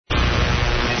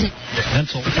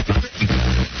pencil.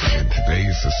 In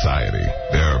today's society,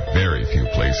 there are very few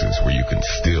places where you can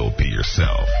still be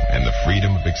yourself, and the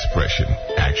freedom of expression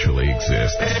actually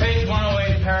exists. Page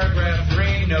 108, paragraph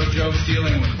 3, no jokes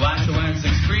dealing with flatulence,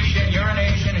 excretion,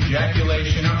 urination,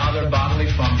 ejaculation, or other bodily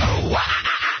functions.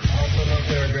 Also on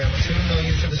paragraph 2, no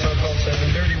use of the so-called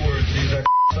 7 dirty words. These are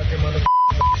fucking motherfuckers.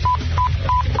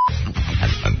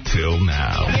 Until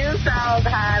now. You sound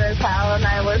hot as hell, and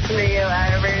I listen to you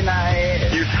every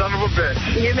night. You son of a bitch.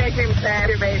 You make me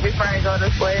masturbate before I go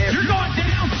to sleep. You're going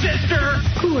down, sister!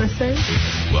 Cool, sir.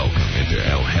 Welcome into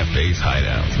El Jefe's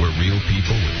Hideout, where real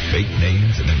people with fake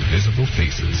names and invisible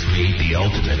faces create the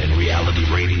ultimate in reality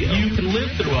radio. You can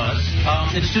live through us.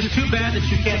 It's just too bad that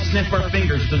you can't sniff our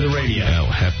fingers through the radio. El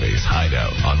Jefe's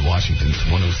Hideout on Washington's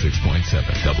 106.7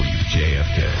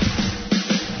 WJFK.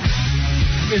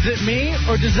 Is it me,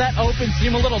 or does that open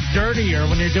seem a little dirtier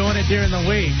when you're doing it during the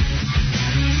week?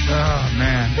 Oh,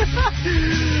 man.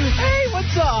 Hey,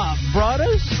 what's up,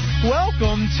 brothers?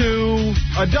 Welcome to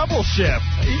a double shift.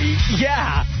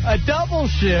 Yeah, a double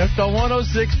shift on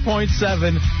 106.7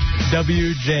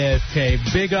 WJFK.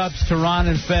 Big ups to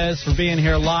Ron and Fez for being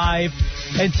here live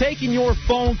and taking your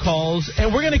phone calls.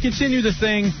 And we're going to continue the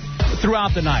thing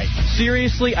throughout the night.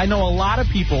 Seriously, I know a lot of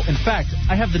people. In fact,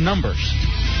 I have the numbers.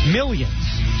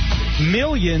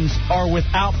 Millions are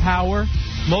without power.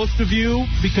 Most of you,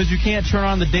 because you can't turn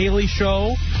on the Daily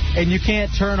Show and you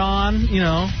can't turn on,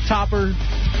 Topper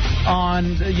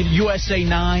on USA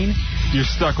 9. You're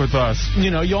stuck with us.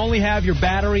 You only have your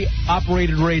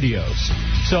battery-operated radios.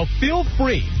 So feel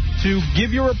free to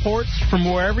give your reports from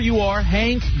wherever you are.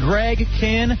 Hank, Greg,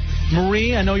 Ken,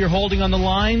 Marie, I know you're holding on the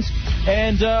lines.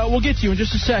 And we'll get to you in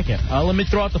just a second. Let me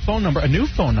throw out the phone number, a new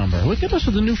phone number. Look at us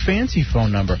with a new fancy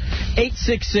phone number.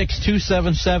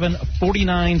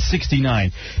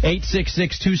 866-277-4969.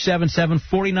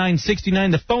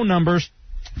 866-277-4969. The phone numbers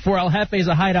for El Jefe's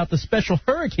a Hideout, the special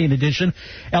Hurricane Edition.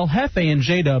 El Jefe and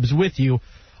J-Dubs with you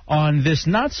on this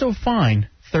not-so-fine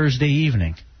Thursday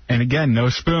evening. And again, no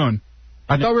spoon.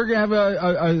 I thought we were going to have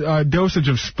a dosage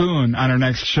of spoon on our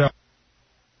next show.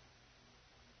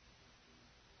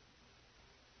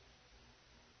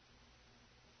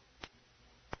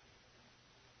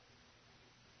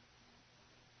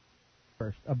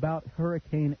 About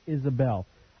Hurricane Isabel.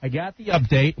 I got the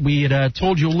update. We had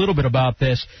told you a little bit about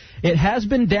this. It has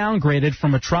been downgraded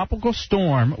from a tropical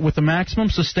storm with a maximum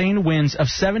sustained winds of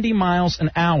 70 miles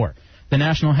an hour. The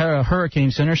National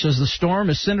Hurricane Center says the storm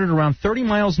is centered around 30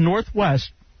 miles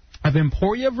northwest of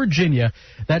Emporia, Virginia.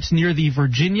 That's near the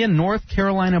Virginia-North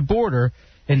Carolina border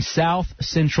in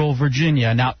south-central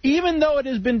Virginia. Now, even though it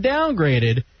has been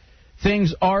downgraded,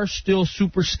 things are still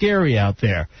super scary out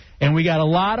there. And we got a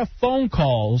lot of phone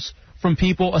calls from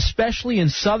people, especially in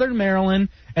southern Maryland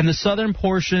and the southern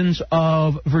portions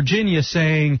of Virginia,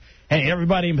 saying, hey,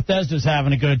 everybody in Bethesda's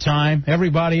having a good time.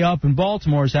 Everybody up in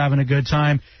Baltimore is having a good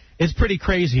time. It's pretty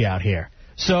crazy out here.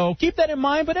 So keep that in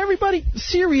mind. But everybody,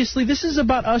 seriously, this is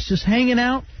about us just hanging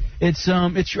out. It's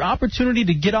your opportunity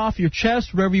to get off your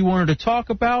chest whatever you wanted to talk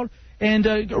about. And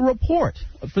report.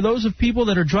 For those of people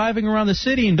that are driving around the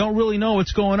city and don't really know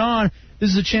what's going on, this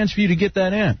is a chance for you to get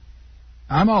that in.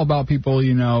 I'm all about people,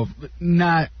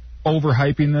 not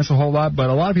overhyping this a whole lot, but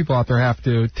a lot of people out there have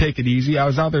to take it easy. I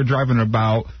was out there driving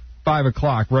about 5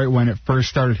 o'clock, right when it first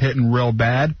started hitting real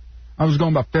bad. I was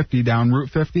going about 50 down Route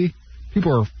 50.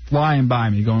 People were flying by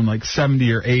me, going like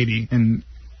 70 or 80, and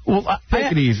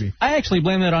take it easy. I actually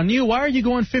blame that on you. Why are you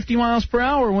going 50 miles per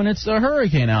hour when it's a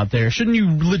hurricane out there? Shouldn't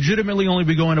you legitimately only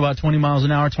be going about 20 miles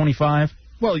an hour, 25?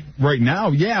 Well, right now,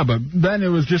 yeah, but then it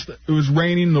was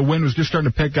raining, the wind was just starting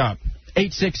to pick up.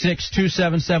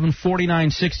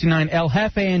 866-277-4969. El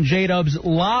Jefe and J-Dubs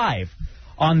live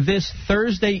on this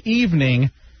Thursday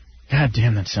evening. God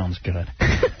damn, that sounds good.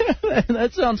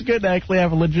 That sounds good to actually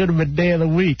have a legitimate day of the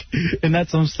week. And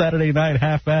that's some Saturday night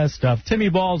half-ass stuff. Timmy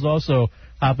Ball's also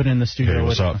hopping in the studio. Hey,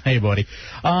 what's up? Hey, buddy.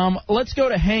 Let's go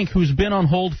to Hank, who's been on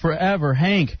hold forever.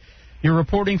 Hank, you're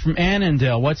reporting from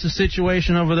Annandale. What's the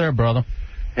situation over there, brother?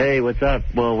 Hey, what's up?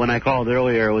 Well, when I called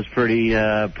earlier, it was pretty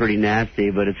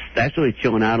nasty, but it's actually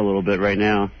chilling out a little bit right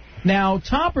now. Now,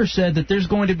 Topper said that there's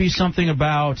going to be something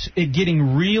about it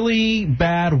getting really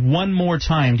bad one more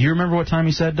time. Do you remember what time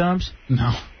he said, Dubs?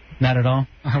 No. Not at all?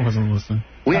 I wasn't listening.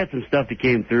 We had some stuff that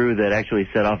came through that actually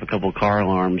set off a couple car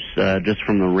alarms just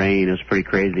from the rain. It was pretty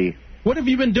crazy. What have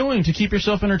you been doing to keep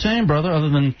yourself entertained, brother,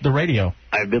 other than the radio?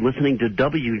 I've been listening to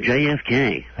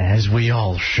WJFK. As we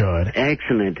all should.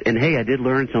 Excellent. And, hey, I did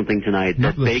learn something tonight.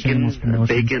 That bacon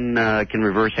can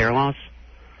reverse hair loss.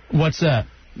 What's that?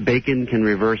 Bacon can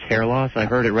reverse hair loss. I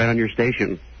heard it right on your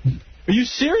station. Are you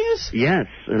serious? Yes,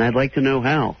 and I'd like to know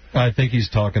how. I think he's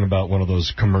talking about one of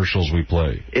those commercials we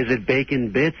play. Is it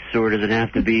bacon bits, or does it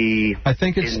have to be... I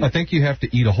think you have to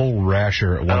eat a whole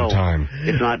rasher at one time.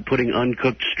 It's not putting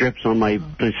uncooked strips on my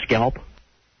scalp?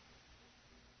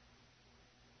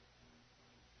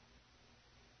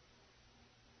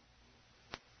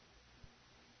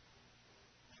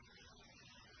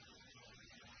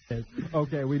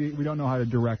 Okay, we don't know how to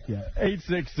direct yet.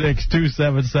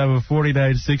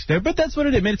 866-277-4969. But that's what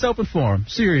it is. I mean, it's open forum.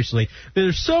 Seriously.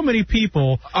 There's so many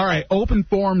people. All right, open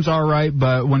forum's all right,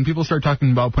 but when people start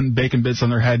talking about putting bacon bits on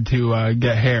their head to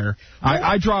get hair,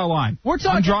 I draw a line.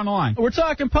 I'm drawing a line. We're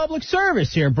talking public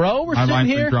service here, bro. We're sitting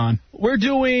here. Drawn. We're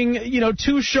doing,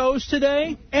 2 shows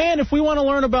today. And if we want to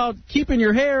learn about keeping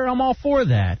your hair, I'm all for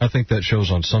that. I think that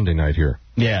show's on Sunday night here.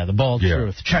 Yeah, the Bald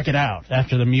Truth. Check it out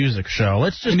after the music show.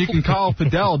 And you can call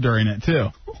Fidel during it, too.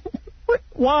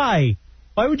 Why?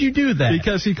 Why would you do that?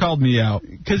 Because he called me out.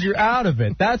 Because you're out of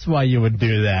it. That's why you would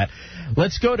do that.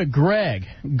 Let's go to Greg.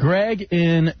 Greg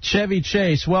in Chevy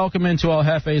Chase. Welcome into El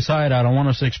Jefe's Hideout on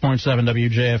 106.7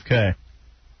 WJFK.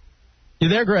 You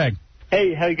there, Greg?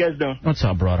 Hey, how you guys doing? What's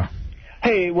up, brother?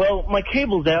 Hey, well, my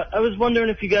cable's out. I was wondering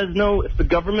if you guys know if the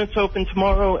government's open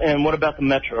tomorrow, and what about the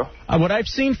Metro? What I've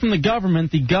seen from the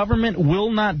government will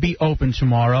not be open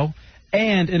tomorrow.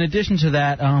 And in addition to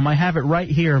that, I have it right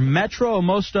here. Metro and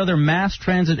most other mass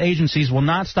transit agencies will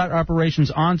not start operations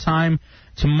on time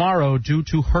tomorrow due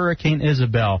to Hurricane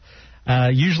Isabel.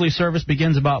 Usually service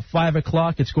begins about 5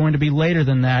 o'clock. It's going to be later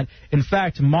than that. In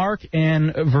fact, Mark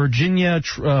and Virginia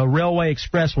Railway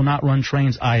Express will not run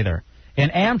trains either. And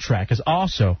Amtrak has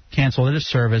also canceled its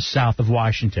service south of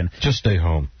Washington. Just stay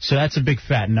home. So that's a big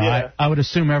fat no. Yeah. I would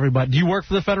assume everybody... Do you work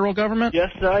for the federal government? Yes,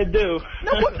 I do.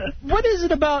 Now, what is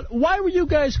it about... Why were you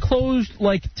guys closed,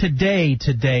 like, today?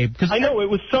 Because I know, it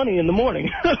was sunny in the morning.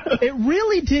 It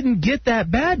really didn't get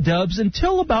that bad, Dubs,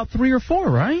 until about 3 or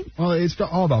 4, right? Well, it's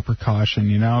all about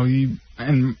precaution,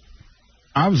 and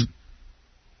I was...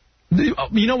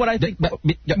 You know what I think? Well,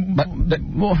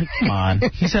 come on.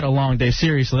 He's had a long day.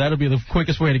 Seriously, that'll be the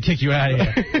quickest way to kick you out of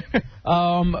here.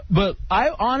 But I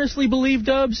honestly believe,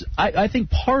 Dubs, I think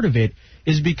part of it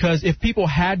is because if people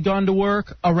had gone to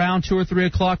work around 2 or 3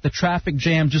 o'clock, the traffic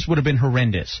jam just would have been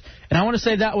horrendous. And I want to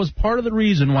say that was part of the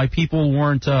reason why people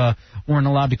weren't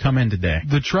allowed to come in today.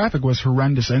 The traffic was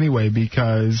horrendous anyway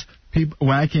because when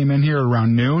I came in here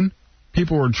around noon,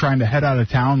 people were trying to head out of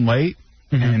town late,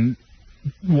 and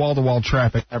wall-to-wall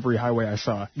traffic every highway I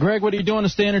saw. Greg, what are you doing to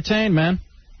stay entertained, man?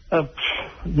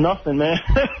 Nothing, man.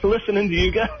 Listening to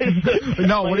you guys.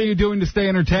 No, what are you doing to stay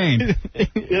entertained?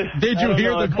 Did you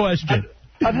hear the question?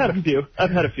 I've had a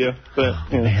few.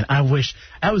 But, Man, I wish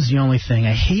that was the only thing.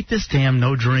 I hate this damn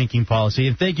no drinking policy.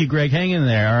 And thank you, Greg. Hang in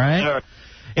there, all right? All right.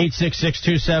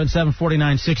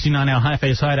 866-277-4969, Al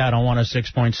Jefe's Hideout on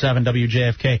 106.7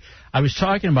 WJFK. I was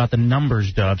talking about the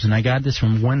numbers, Dubs, and I got this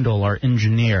from Wendell, our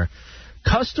engineer.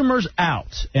 Customers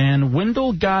out, and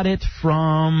Wendell got it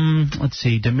from,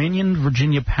 Dominion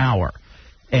Virginia Power.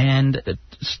 And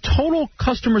total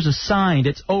customers assigned,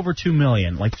 it's over 2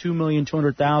 million, like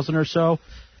 2,200,000 or so.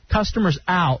 Customers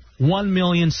out,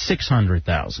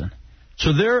 1,600,000.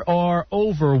 So there are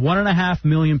over 1.5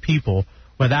 million people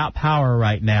without power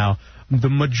right now,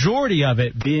 the majority of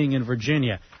it being in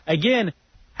Virginia. Again,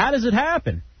 how does it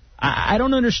happen? I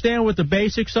don't understand what the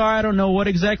basics are. I don't know what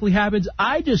exactly happens.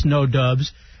 I just know,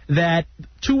 Dubs, that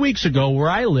 2 weeks ago where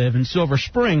I live in Silver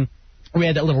Spring, we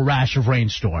had that little rash of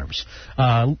rainstorms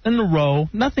in a row.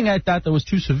 Nothing I thought that was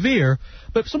too severe,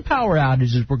 but some power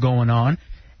outages were going on.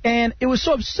 And it was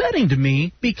so upsetting to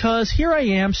me because here I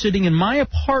am sitting in my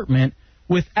apartment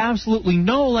with absolutely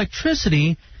no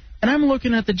electricity, and I'm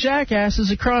looking at the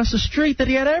jackasses across the street that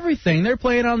he had everything. They're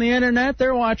playing on the Internet.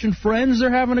 They're watching Friends.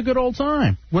 They're having a good old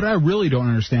time. What I really don't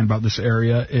understand about this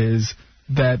area is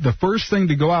that the first thing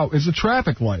to go out is the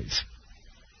traffic lights.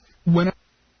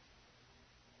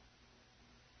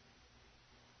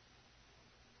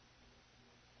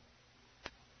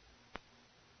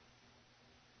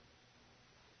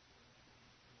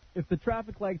 If the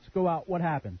traffic lights go out, what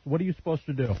happens? What are you supposed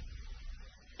to do?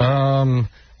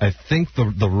 I think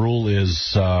the rule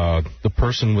is the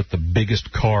person with the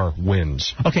biggest car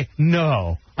wins. Okay,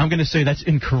 no. I'm going to say that's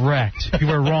incorrect. You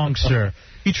are wrong, sir.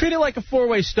 You treat it like a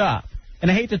four-way stop.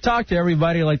 And I hate to talk to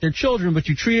everybody like they're children, but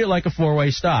you treat it like a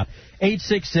four-way stop.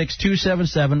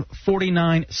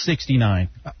 866-277-4969.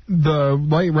 The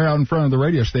light right out in front of the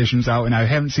radio station's out, and I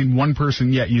haven't seen one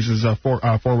person yet uses a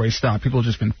four-way stop. People have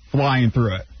just been flying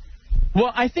through it.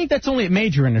 Well, I think that's only at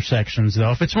major intersections,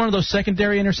 though. If it's one of those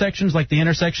secondary intersections, like the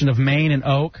intersection of Main and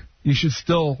Oak, you should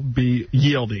still be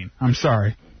yielding. I'm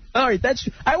sorry. All right,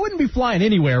 I wouldn't be flying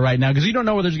anywhere right now because you don't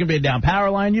know where there's going to be a down power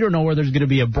line. You don't know where there's going to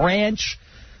be a branch.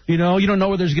 You know, you don't know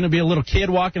where there's going to be a little kid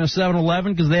walking a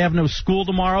 7-Eleven because they have no school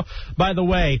tomorrow. By the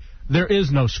way, there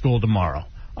is no school tomorrow.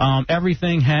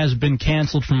 Everything has been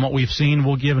canceled from what we've seen.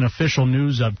 We'll give an official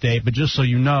news update, but just so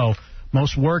you know,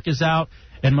 most work is out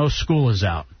and most school is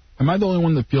out. Am I the only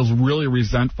one that feels really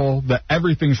resentful that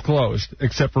everything's closed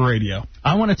except for radio?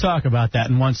 I want to talk about that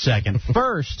in 1 second.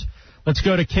 First, let's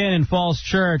go to Ken in Falls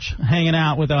Church, hanging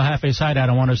out with El Jefe's Hideout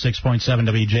on 106.7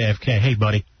 WJFK. Hey,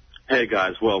 buddy. Hey,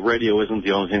 guys. Well, radio isn't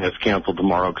the only thing that's canceled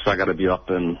tomorrow because I got to be up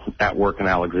at work in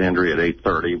Alexandria at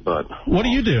 8:30. But what do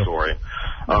you do? Sorry.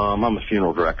 I'm a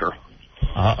funeral director.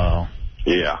 Uh-oh.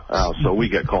 Yeah, so we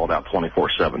get called out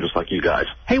 24/7, just like you guys.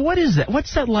 Hey, what is that?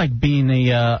 What's that like being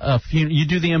a funeral? You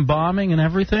do the embalming and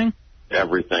everything?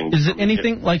 Everything. Is it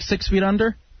anything like 6 feet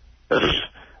under?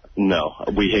 No,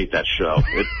 we hate that show.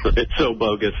 It's so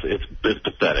bogus. It's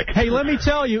pathetic. Hey, let me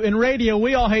tell you, in radio,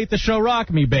 we all hate the show Rock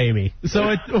Me, Baby.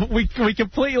 So we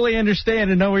completely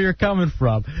understand and know where you're coming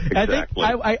from. Exactly.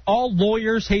 I think all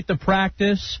lawyers hate the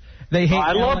practice. They hate.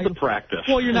 I love the practice.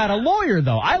 Well, you're not a lawyer,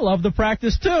 though. I love the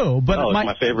practice, too. But it's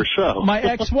my favorite show. My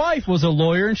ex-wife was a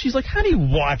lawyer, and she's like, how do you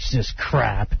watch this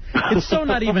crap? It's so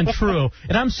not even true.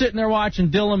 And I'm sitting there watching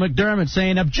Dylan McDermott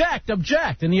saying, object,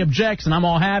 object. And he objects, and I'm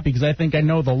all happy because I think I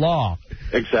know the law.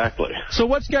 Exactly. So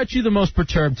what's got you the most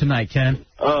perturbed tonight, Ken?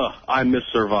 I miss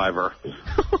Survivor.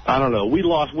 I don't know. We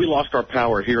lost our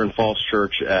power here in Falls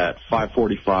Church at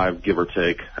 5:45, give or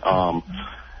take.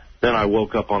 Then I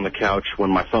woke up on the couch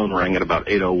when my phone rang at about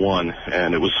 8:01,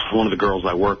 and it was one of the girls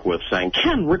I work with saying,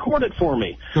 Ken, record it for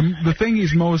me. The thing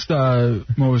he's most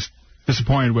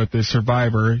disappointed with is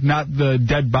Survivor, not the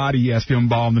dead body he has to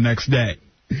embalm the next day.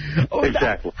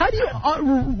 Exactly. How do you,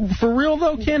 for real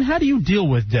though, Ken? How do you deal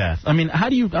with death? I mean,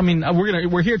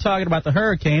 we're here talking about the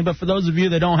hurricane, but for those of you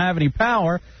that don't have any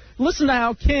power, listen to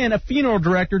how Ken, a funeral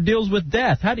director, deals with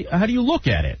death. How do you look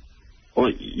at it?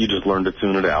 Well, you just learn to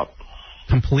tune it out.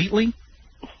 Completely?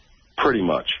 Pretty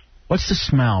much. What's the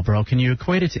smell, bro? Can you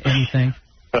equate it to anything?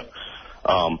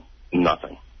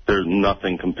 Nothing.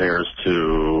 Nothing compares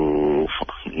to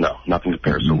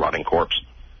rotting corpse.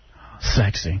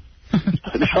 Sexy.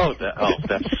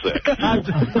 That's sick.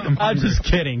 I'm just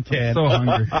kidding, Ken. So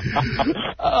hungry.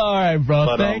 All right, bro.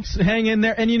 But, thanks. Hang in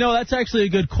there. And, that's actually a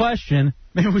good question.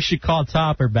 Maybe we should call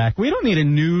Topper back. We don't need a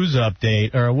news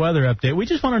update or a weather update. We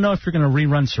just want to know if you're going to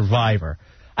rerun Survivor.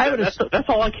 That's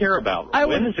all I care about.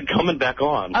 When is it coming back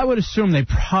on? I would assume they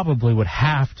probably would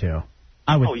have to.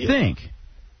 I would think.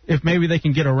 If maybe they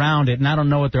can get around it, and I don't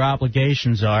know what their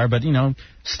obligations are, but,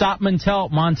 stop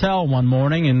Montel one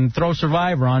morning and throw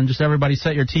Survivor on, just everybody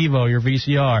set your TiVo, your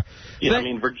VCR. Yeah,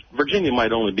 Virginia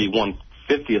might only be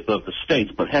 1/50th of the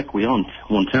states, but heck, we own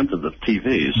 1/10 of the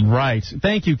TVs. Right.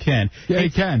 Thank you, Ken. Hey,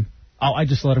 Ken. Oh, I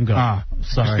just let him go. Sorry. I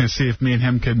was going to see if me and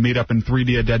him could meet up in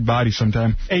 3D a dead body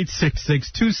sometime.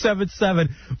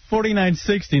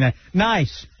 866-277-4969.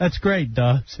 Nice. That's great,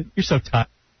 Dubs. You're so tight.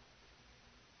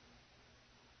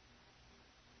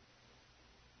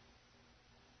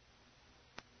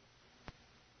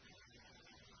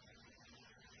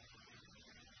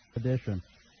 Edition.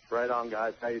 Right on,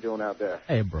 guys. How you doing out there?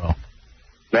 Hey, bro.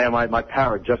 Man, my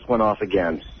power just went off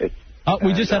again.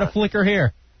 We just had a flicker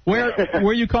here. Where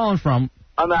are you calling from?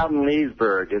 I'm out in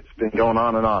Leesburg. It's been going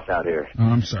on and off out here. Oh,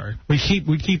 I'm sorry. We keep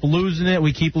losing it.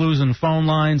 We keep losing phone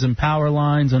lines and power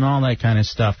lines and all that kind of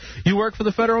stuff. You work for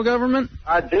the federal government?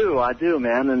 I do,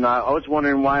 man. And I was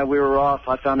wondering why we were off.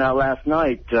 I found out last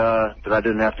night that I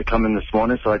didn't have to come in this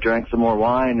morning, so I drank some more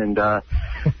wine. And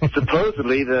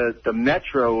supposedly the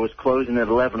metro was closing at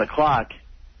 11 o'clock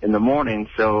in the morning,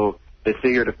 so they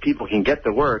figured if people can get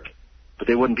to work, but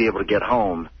they wouldn't be able to get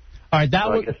home. All right,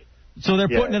 so they're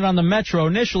putting it on the metro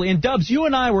initially. And, Dubs, you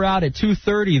and I were out at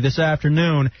 2:30 this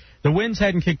afternoon. The winds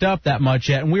hadn't kicked up that much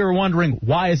yet, and we were wondering,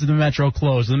 why is the metro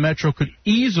closed? The metro could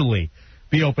easily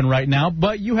be open right now,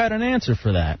 but you had an answer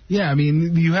for that. Yeah,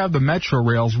 you have the metro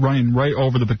rails running right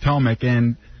over the Potomac,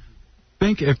 and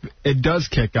think if it does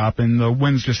kick up and the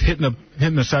wind's just hitting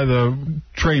the side of the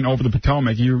train over the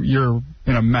Potomac, you're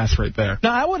in a mess right there.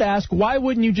 Now, I would ask, why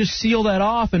wouldn't you just seal that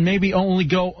off and maybe only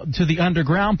go to the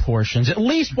underground portions, at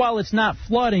least while it's not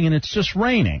flooding and it's just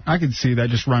raining? I could see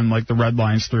that just run like the red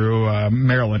lines through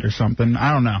Maryland or something.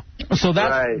 I don't know. So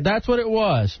that's what it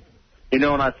was. And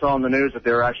I saw on the news that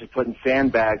they were actually putting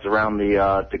sandbags around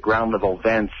the ground level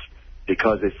vents,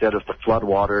 because they said if the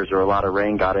floodwaters or a lot of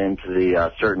rain got into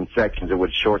the certain sections, it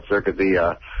would short-circuit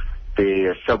the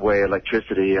subway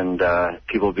electricity, and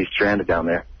people would be stranded down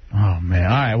there. Oh, man. All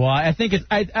right. Well, I think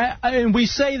and we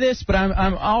say this, but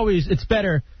I'm always, it's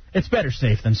better It's better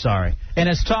safe than sorry. And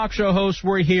as talk show hosts,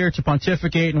 we're here to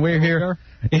pontificate, and we're here.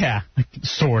 Yeah,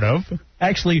 sort of.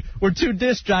 Actually, we're two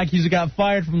disc jockeys who got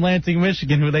fired from Lansing,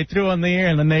 Michigan, who they threw on the air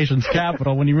in the nation's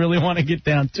capital when you really want to get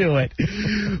down to it.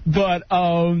 But,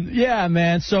 yeah,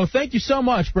 man, so thank you so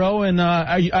much, bro. And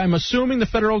I'm assuming the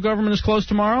federal government is closed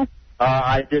tomorrow?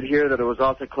 I did hear that it was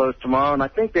also closed tomorrow, and I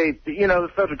think the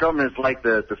federal government is like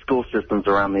the school systems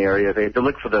around the area. They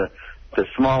look for the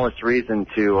smallest reason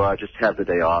to just have the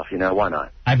day off. Why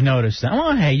not? I've noticed that.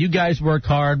 Well, hey, you guys work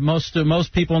hard. Most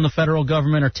people in the federal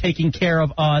government are taking care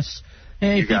of us.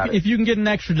 Hey, if you can get an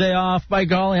extra day off, by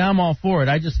golly, I'm all for it.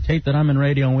 I just hate that I'm in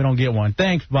radio and we don't get one.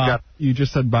 Thanks, Bob. You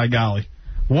just said by golly.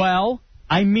 Well,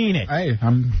 I mean it. Hey,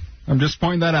 I'm just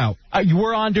pointing that out. You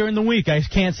were on during the week. I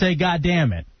can't say God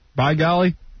damn it. By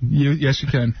golly? Yes, you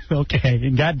can. Okay,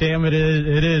 God damn it,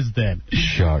 it is then.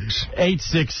 Shucks.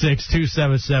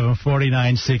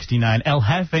 866-277-4969. El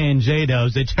Jefe and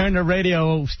J-Dos, they turned the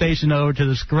radio station over to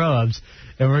the Scrubs,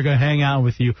 and we're going to hang out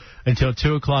with you until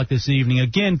 2 o'clock this evening.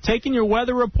 Again, taking your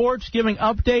weather reports, giving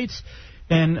updates,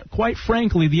 and quite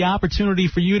frankly, the opportunity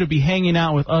for you to be hanging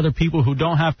out with other people who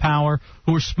don't have power,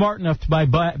 who are smart enough to buy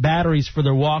batteries for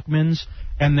their Walkmans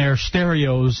and their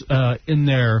stereos in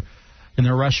their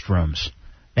restrooms.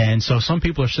 And so some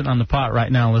people are sitting on the pot right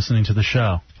now listening to the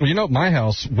show. Well, at my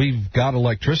house, we've got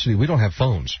electricity. We don't have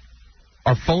phones.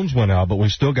 Our phones went out, but we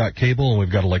still got cable and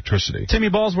we've got electricity. Timmy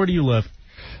Balls, where do you live?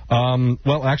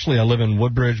 Well, actually, I live in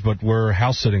Woodbridge, but we're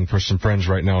house sitting for some friends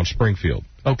right now in Springfield.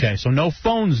 Okay, so no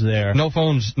phones there. No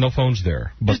phones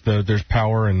there. But there's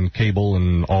power and cable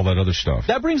and all that other stuff.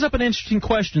 That brings up an interesting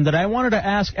question that I wanted to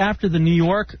ask after the New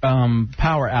York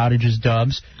power outages,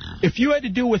 Dubs. If you had to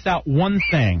do without one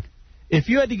thing, if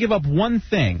you had to give up one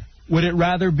thing, would it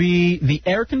rather be the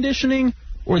air conditioning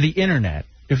or the Internet?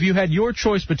 If you had your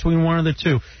choice between one of the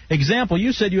two. Example,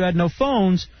 you said you had no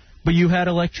phones, but you had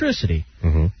electricity.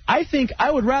 Mm-hmm. I think I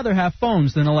would rather have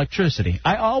phones than electricity.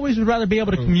 I always would rather be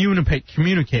able to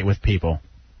communicate with people.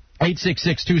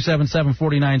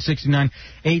 866-277-4969,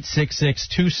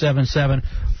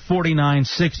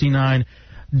 866-277-4969.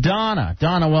 Donna,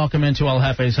 welcome into El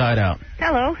Jefe's Hideout.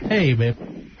 Hello. Hey, babe.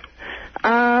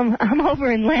 I'm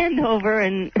over in Landover,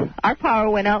 and our power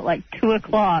went out like 2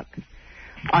 o'clock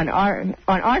on our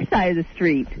side of the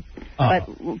street. But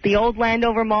the old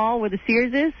Landover Mall where the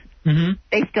Sears is,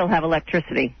 they still have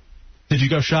electricity. Did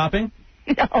you go shopping?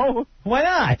 No. Why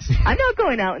not? I'm not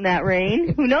going out in that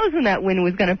rain. Who knows when that wind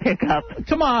was going to pick up?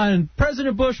 Come on.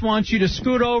 President Bush wants you to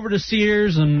scoot over to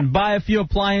Sears and buy a few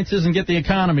appliances and get the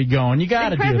economy going. You got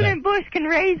to do that. President Bush can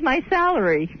raise my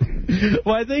salary.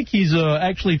 Well, I think he's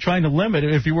actually trying to limit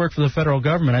it. If you work for the federal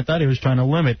government, I thought he was trying to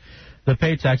limit the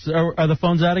pay taxes. Are the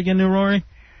phones out again, New Rory?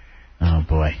 Oh,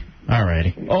 boy. All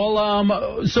righty.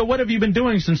 Well, so what have you been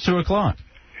doing since 2 o'clock?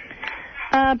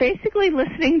 Basically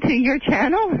listening to your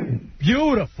channel.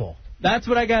 Beautiful. That's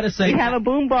what I got to say. We have a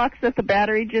boombox that the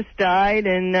battery just died,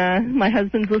 and my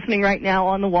husband's listening right now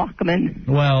on the Walkman.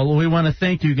 Well, we want to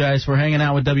thank you guys for hanging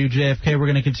out with WJFK. We're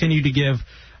going to continue to give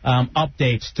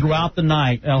updates throughout the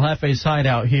night. El Jefe's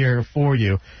Hideout here for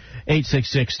you.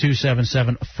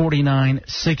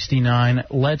 866-277-4969.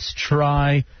 Let's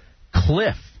try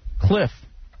Cliff. Cliff,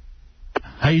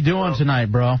 how you doing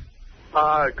tonight, bro?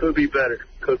 Could be better.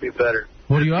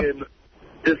 What are you up?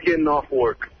 Just getting off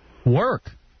work.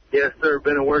 Work? Yes, sir.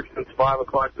 Been at work since 5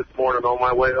 o'clock this morning on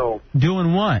my way home.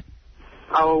 Doing what?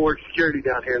 I work security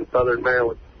down here in Southern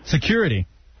Maryland. Security?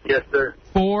 Yes, sir.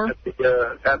 For? At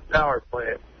the power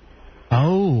plant.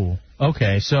 Oh,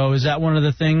 okay. So is that one of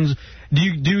the things? Do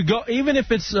you go, even if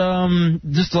it's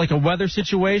just like a weather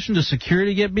situation, does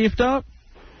security get beefed up?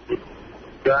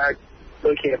 I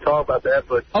really can't talk about that,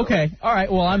 but... Okay, all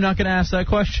right, well, I'm not going to ask that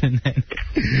question then.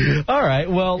 All right,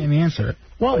 well... Let me answer it.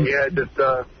 Well, yeah, just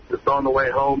on the way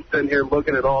home, sitting here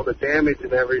looking at all the damage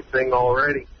and everything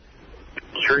already.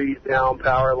 Trees down,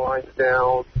 power lines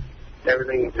down,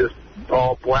 everything just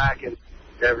all black and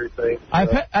everything. So.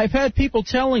 I've had people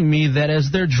telling me that as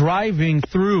they're driving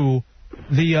through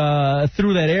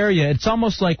through that area, it's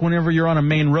almost like whenever you're on a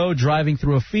main road driving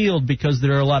through a field because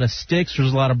there are a lot of sticks,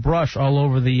 there's a lot of brush all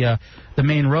over the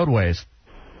main roadways.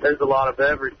 There's a lot of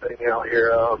everything out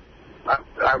here.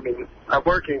 I mean, I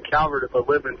work in Calvert, but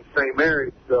live in St.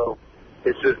 Mary's, so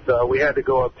it's just we had to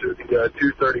go up to the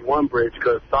 231 bridge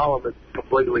because Solomon's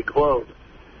completely closed.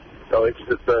 So it's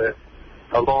just a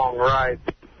long ride,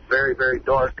 very, very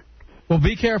dark. Well,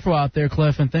 be careful out there,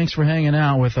 Cliff, and thanks for hanging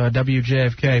out with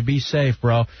WJFK. Be safe,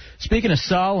 bro. Speaking of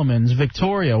Solomon's,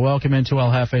 Victoria, welcome into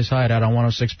El Jefe's Hideout on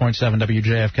 106.7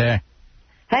 WJFK.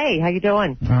 Hey, how you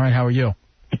doing? All right, how are you?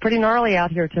 It's pretty gnarly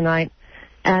out here tonight.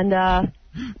 And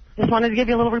Just wanted to give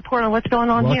you a little report on what's going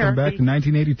on here. Welcome back to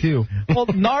 1982. Well,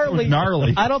 gnarly.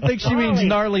 Gnarly. I don't think she means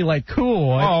gnarly like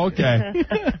cool. Oh, okay.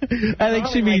 I think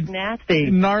she means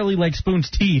nasty. Gnarly like Spoon's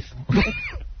teeth.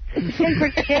 It's getting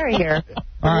pretty scary here.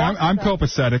 All right, I'm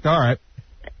copacetic. All right.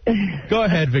 Go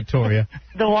ahead, Victoria.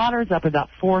 The water's up about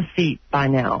 4 feet by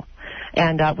now.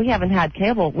 And we haven't had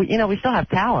cable. We still have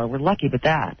power. We're lucky with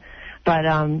that. But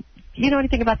you know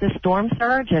anything about this storm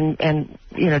surge? And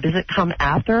does it come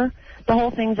after the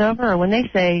whole thing's over? Or when they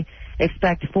say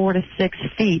expect 4 to 6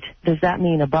 feet, does that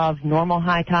mean above normal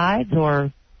high tides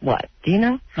or what? Do you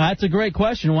know? That's a great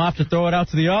question. We'll have to throw it out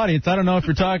to the audience. I don't know if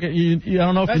you're talking. I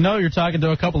don't know if you know you're talking to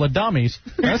a couple of dummies.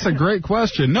 That's a great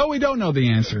question. No, we don't know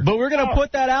the answer. But we're going to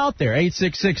put that out there.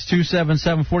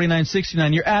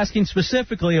 866-277-4969. You're asking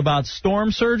specifically about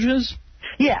storm surges?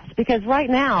 Yes, because right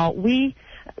now we're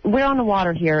on the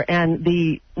water here, and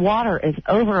the water is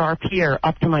over our pier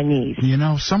up to my knees. You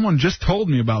know, someone just told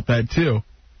me about that too.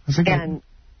 I think I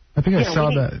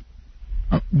saw that.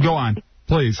 Oh, go on.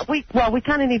 Please. We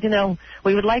kind of need to know.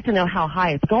 We would like to know how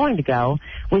high it's going to go.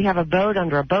 We have a boat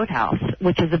under a boathouse,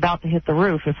 which is about to hit the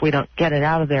roof if we don't get it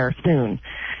out of there soon.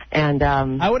 And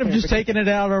I would have just taken it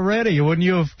out already. Wouldn't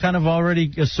you have kind of already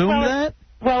assumed that?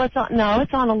 Well, it's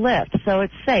on a lift, so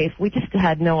it's safe. We just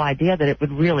had no idea that it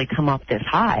would really come up this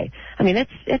high. I mean,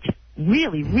 it's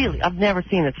really, really. I've never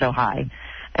seen it so high.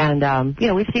 And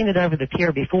we've seen it over the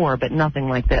pier before, but nothing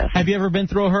like this. Have you ever been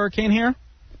through a hurricane here?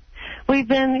 We've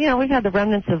had the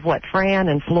remnants of Fran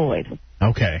and Floyd.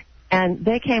 Okay. And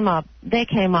they came up, it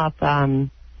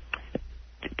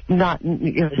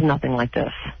was nothing like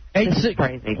this. This is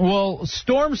crazy. Well,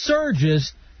 storm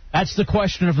surges, that's the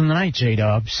question of the night,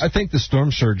 J-Dubs. I think the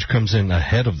storm surge comes in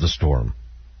ahead of the storm.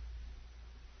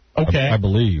 Okay. I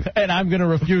believe. And I'm going to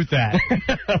refute that.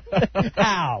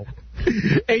 How?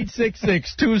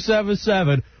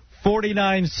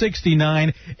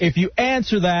 866-277-4969. If you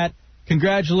answer that,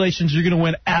 congratulations, you're going to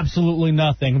win absolutely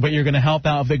nothing, but you're going to help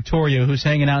out Victoria, who's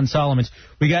hanging out in Solomon's.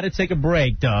 We got to take a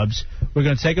break, Dubs. We're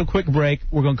going to take a quick break.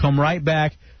 We're going to come right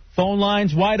back. Phone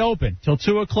lines wide open till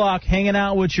 2 o'clock, hanging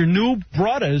out with your new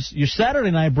brothers, your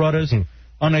Saturday night brothers,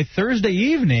 on a Thursday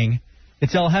evening.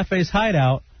 It's El Jefe's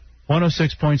Hideout,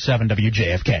 106.7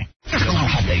 WJFK.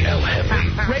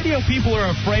 Radio people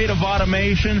are afraid of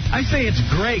automation. I say it's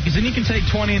great, because then you can take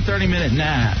 20 and 30-minute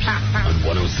naps. On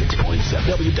 106.7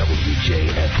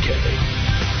 WWJFK.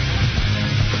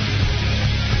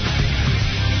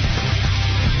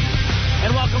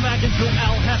 And welcome back into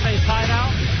El Jefe's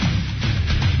Hideout.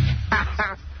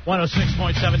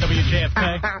 106.7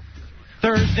 WJFK.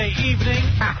 Thursday evening.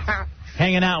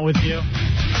 Hanging out with you.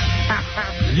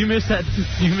 You missed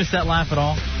that laugh at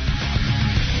all?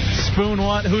 Spoon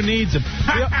what? Who needs it?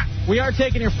 We are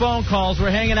taking your phone calls.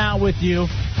 We're hanging out with you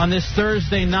on this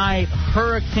Thursday night.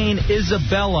 Hurricane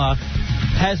Isabella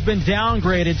has been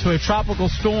downgraded to a tropical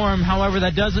storm. However,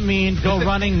 that doesn't mean go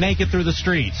running naked through the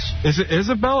streets. Is it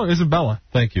Isabel or Isabella?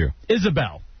 Thank you.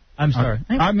 Isabel. I'm sorry.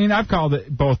 I mean, I've called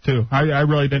it both, too. I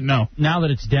really didn't know. Now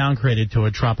that it's downgraded to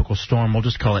a tropical storm, we'll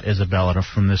just call it Isabella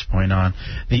from this point on.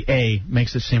 The A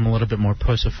makes it seem a little bit more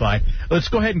pussified. Let's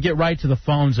go ahead and get right to the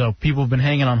phones, though. People have been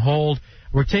hanging on hold.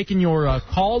 We're taking your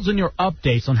calls and your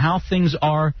updates on how things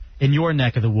are in your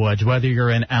neck of the woods, whether you're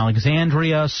in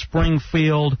Alexandria,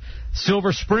 Springfield,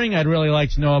 Silver Spring, I'd really like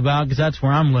to know about, because that's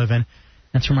where I'm living.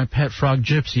 That's where my pet frog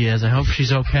Gypsy is. I hope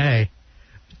she's okay.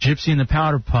 Gypsy and the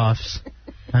Powder Puffs.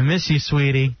 I miss you,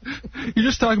 sweetie. You're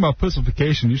just talking about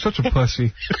pussification. You're such a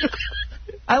pussy.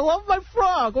 I love my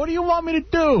frog. What do you want me to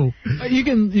do? You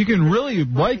can really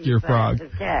like your frog.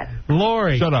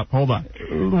 Lori. Shut up. Hold on.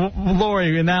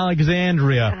 Lori in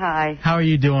Alexandria. Hi. How are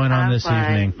you doing on this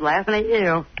fine. evening? Laughing at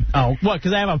you. Oh, what,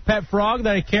 because I have a pet frog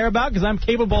that I care about? Because I'm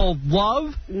capable of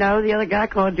love? No, the other guy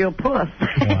called you a puss.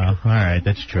 Well, all right,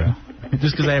 that's true.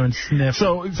 Just because I haven't sniffed.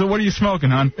 So what are you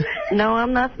smoking, hon? No,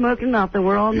 I'm not smoking nothing.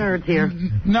 We're all nerds here.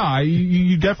 No,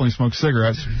 you definitely smoke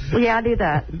cigarettes. Well, yeah, I do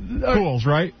that. Cools,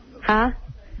 right? Huh?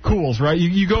 Cools, right?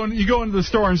 You go into the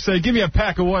store and say, give me a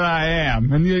pack of what I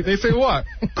am. And they say, what?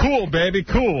 Cool, baby,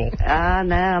 cool. No,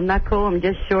 I'm not cool. I'm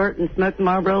just short and smoke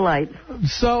Marlboro Lights.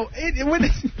 So,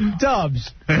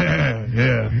 Dubs.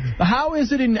 Yeah. How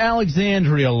is it in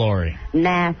Alexandria, Lori?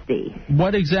 Nasty.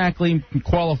 What exactly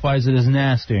qualifies it as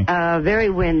nasty? Very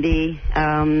windy. You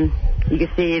can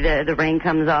see the rain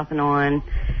comes off and on.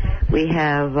 We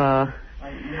have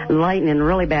lightning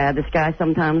really bad. The sky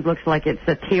sometimes looks like it's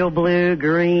a teal blue,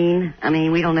 green. I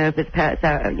mean, we don't know if it's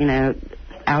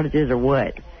outages or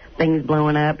what. Things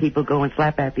blowing up, people going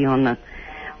slap happy on the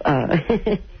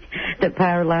the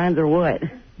power lines or what.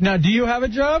 Now, do you have a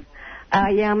job?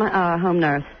 Yeah, I'm a home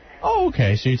nurse. Oh,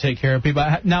 okay. So you take care of people.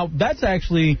 Now, that's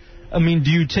actually... I mean,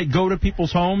 do you go to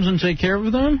people's homes and take care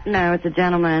of them? No, it's a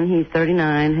gentleman. He's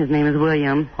 39. His name is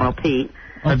William, or Pete.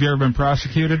 Have you ever been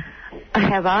prosecuted?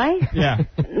 Have I? Yeah.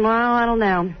 Well, I don't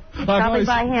know. Probably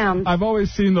by him. I've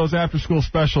always seen those after-school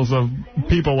specials of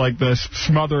people like this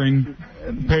smothering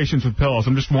patients with pillows.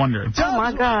 I'm just wondering. Oh,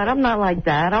 my God. I'm not like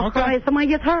that. I'll cry if somebody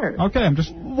gets hurt. Okay, I'm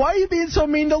just... Why are you being so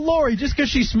mean to Lori? Just because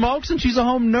she smokes and she's a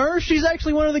home nurse? She's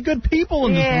actually one of the good people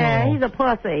in this world. Yeah, he's a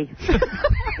pussy.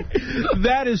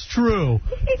 That is true.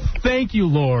 Thank you,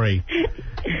 Lori.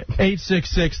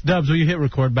 866 Dubs, will you hit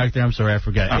record back there? I'm sorry, I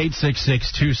forgot.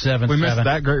 866-277. We missed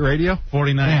that great radio?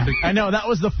 49. Yeah. I know, that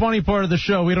was the funny part of the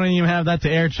show. We don't even have that to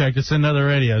air check to send other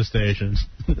radio stations.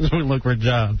 We look for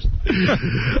jobs.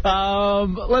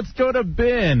 Let's go to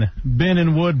Ben. Ben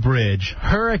in Woodbridge.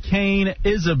 Hurricane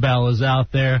Isabel is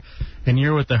out there, and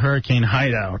you're with the Hurricane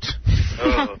Hideout.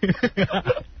 Oh.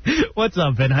 What's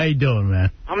up, Ben? How you doing, man?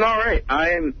 I'm all right.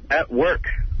 I am at work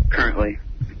currently.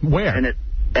 Where?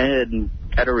 And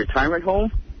at a retirement home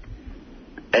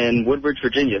in Woodbridge,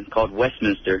 Virginia, called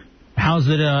Westminster. How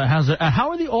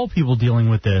are the old people dealing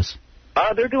with this?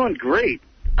 They're doing great.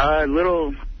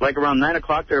 Like around 9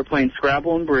 o'clock, they were playing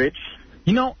Scrabble and Bridge.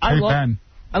 You know, I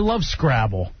love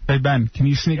Scrabble. Hey, Ben, can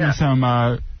you sneak me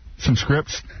some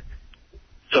scripts?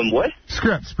 Some what?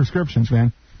 Scripts, prescriptions,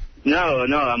 man. No,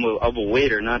 I'm a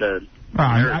waiter, not a...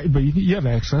 But you have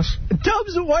access.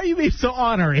 Dubs, why are you being so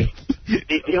honorary?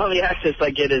 The only access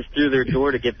I get is through their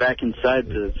door to get back inside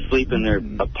to sleep in their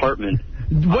apartment.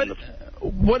 What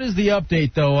is the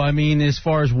update, though, I mean, as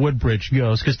far as Woodbridge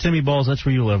goes? Because Timmy Balls, that's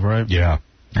where you live, right? Yeah.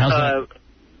 How's that?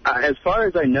 As far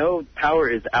as I know, power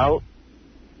is out.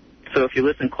 So if you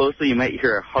listen closely, you might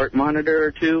hear a heart monitor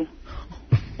or two.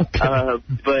 Okay.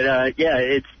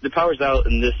 The power's out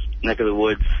in this neck of the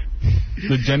woods.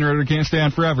 The generator can't stay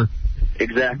on forever.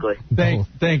 Exactly.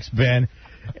 Thanks, Ben.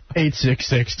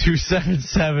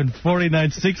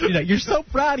 866-277-4969. You're so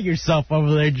proud of yourself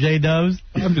over there, J-Dubs.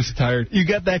 I'm just tired. You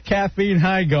got that caffeine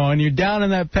high going. You're down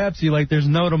in that Pepsi like there's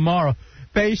no tomorrow.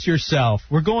 Pace yourself.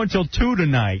 We're going till 2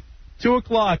 tonight. 2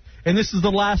 o'clock, and this is the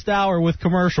last hour with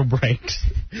commercial breaks.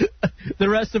 The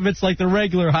rest of it's like the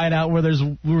regular Hideout where there's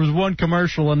one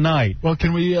commercial a night. Well,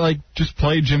 can we, just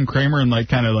play Jim Cramer and,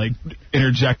 kind of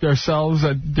interject ourselves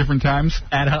at different times?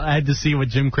 I had to see what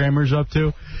Jim Cramer's up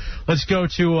to. Let's go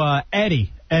to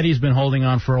Eddie. Eddie's been holding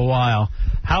on for a while.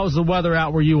 How's the weather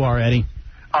out where you are, Eddie?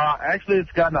 Actually,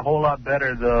 it's gotten a whole lot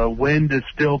better. The wind is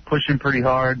still pushing pretty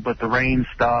hard, but the rain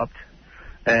stopped,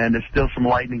 and there's still some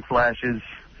lightning flashes.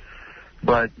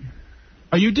 But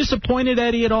are you disappointed,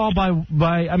 Eddie, at all by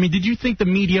I mean, did you think the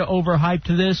media overhyped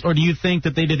this, or do you think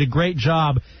that they did a great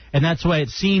job, and that's why it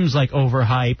seems like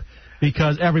overhype,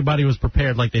 because everybody was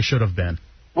prepared like they should have been?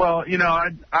 Well, I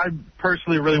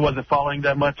personally really wasn't following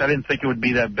that much. I didn't think it would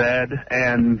be that bad,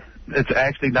 and it's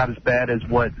actually not as bad as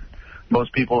what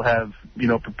most people have,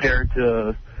 prepared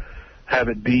to have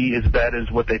it be as bad as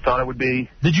what they thought it would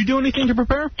be. Did you do anything to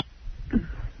prepare?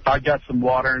 I got some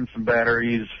water and some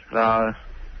batteries. Why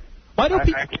don't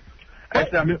people...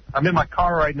 Actually, I'm in my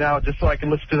car right now just so I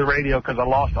can listen to the radio because I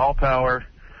lost all power.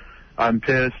 I'm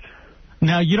pissed.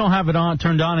 Now, you don't have it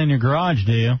turned on in your garage,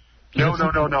 do you?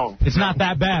 No. It's not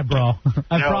that bad, bro.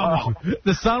 I promise you.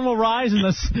 The sun will rise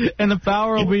and the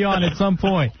power will be on at some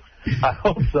point. I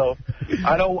hope so.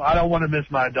 I don't want to miss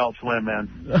my Adult Swim, man.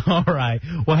 All right.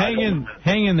 Well,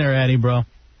 hang in there, Eddie, bro.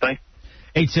 Thanks.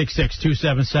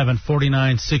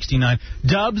 866-277-4969.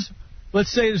 Dubs,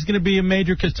 let's say there's going to be a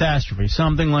major catastrophe,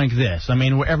 something like this. I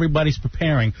mean, where everybody's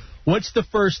preparing. What's the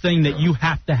first thing that you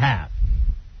have to have?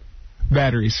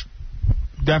 Batteries.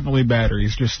 Definitely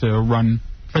batteries, just to run.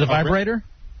 For the vibrator?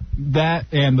 That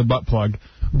and the butt plug.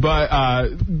 But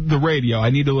the radio, I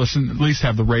need to at least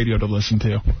have the radio to listen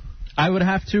to. I would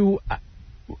have to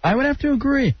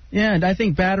agree. Yeah, and I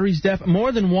think batteries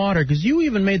more than water, because you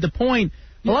even made the point.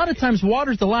 A lot of times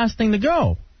water's the last thing to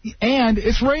go. And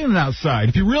it's raining outside.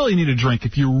 If you really need a drink,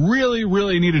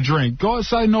 go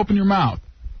outside and open your mouth.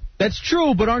 That's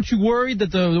true, but aren't you worried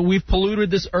that we've polluted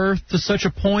this earth to such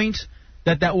a point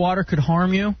that water could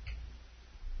harm you?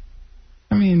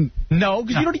 I mean... No,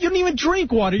 because you don't even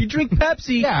drink water. You drink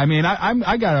Pepsi. Yeah, I mean,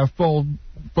 I got a full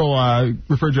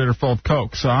refrigerator full of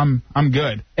Coke, so I'm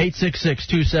good.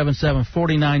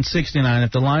 866-277-4969.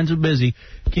 If the lines are busy,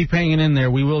 keep hanging in there.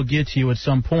 We will get to you at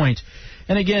some point.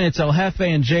 And again, it's El Jefe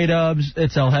and J-Dubs.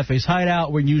 It's El Jefe's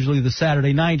Hideout. We're usually the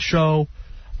Saturday night show.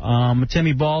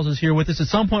 Timmy Balls is here with us. At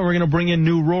some point, we're going to bring in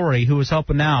New Rory, who is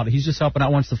helping out. He's just helping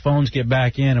out once the phones get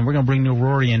back in, and we're going to bring New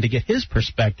Rory in to get his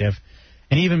perspective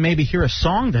and even maybe hear a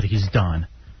song that he's done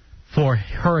for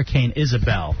Hurricane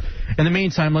Isabel. In the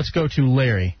meantime, let's go to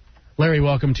Larry. Larry,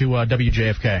 welcome to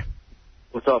WJFK.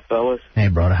 What's up, fellas? Hey,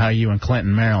 brother. How are you in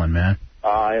Clinton, Maryland, man?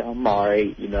 I'm all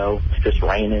right. You know, it's just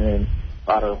raining and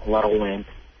a lot of wind.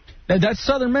 That's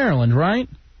Southern Maryland, right?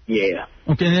 Yeah.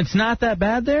 Okay, and it's not that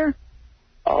bad there?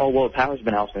 Oh, well, power's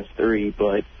been out since 3,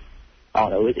 but I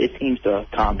don't know. It seems to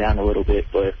calm down a little bit,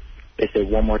 but they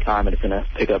said one more time and it's going to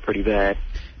pick up pretty bad.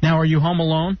 Now, are you home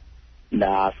alone?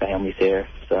 Nah, family's here,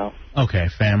 so. Okay,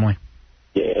 family.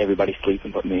 Yeah, everybody's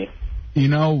sleeping but me. You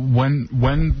know,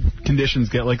 when conditions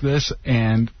get like this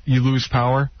and you lose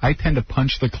power, I tend to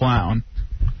punch the clown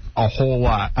a whole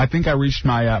lot. I think I reached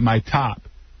my top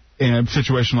in a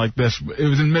situation like this. It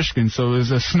was in Michigan, so it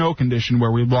was a snow condition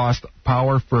where we lost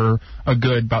power for a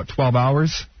good about 12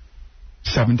 hours,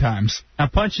 7 times. Now,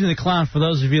 punching the clown, for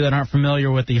those of you that aren't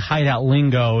familiar with the Hideout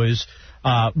lingo, is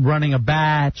running a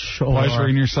batch or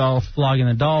pleasuring yourself, flogging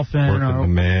the dolphin, or the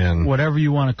man, whatever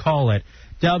you want to call it.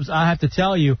 Dubs, I have to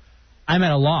tell you, I'm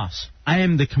at a loss. I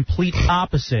am the complete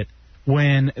opposite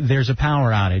when there's a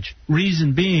power outage.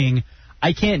 Reason being,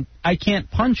 I can't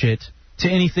punch it to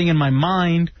anything in my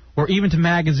mind or even to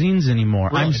magazines anymore.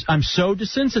 Really? I'm so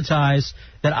desensitized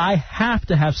that I have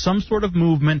to have some sort of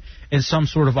movement and some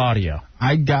sort of audio.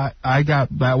 I got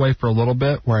that way for a little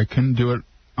bit where I couldn't do it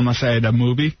unless I had a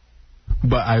movie.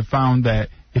 But I found that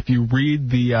if you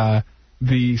read the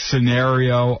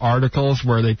scenario articles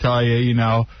where they tell you, you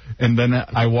know, and then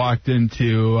I walked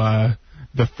into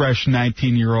the fresh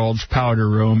 19-year-old's powder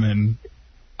room, and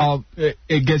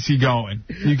it gets you going.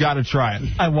 You got to try it.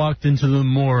 I walked into the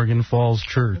morgue in Falls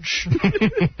Church.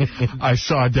 I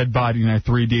saw a dead body and I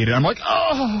 3D'd it. I'm like,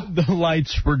 oh! The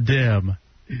lights were dim.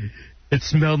 It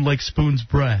smelled like Spoon's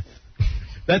breath.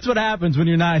 That's what happens when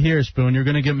you're not here, Spoon. You're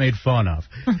going to get made fun of.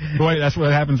 Wait, that's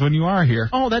what happens when you are here.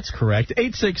 Oh, that's correct.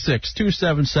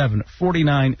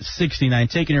 866-277-4969.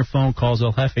 Taking your phone calls,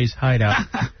 El Jefe's Hideout.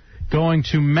 Going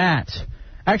to Matt.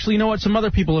 Actually, you know what? Some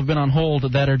other people have been on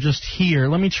hold that are just here.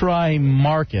 Let me try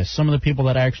Marcus, some of the people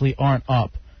that actually aren't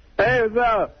up. Hey, what's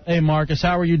up? Hey, Marcus,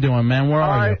 how are you doing, man? Where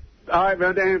are you? All right,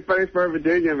 man. Down in Fredericksburg,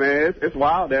 Virginia, man. It's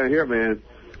wild down here, man.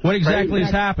 What exactly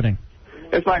is happening?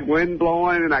 It's like wind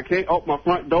blowing, and I can't open my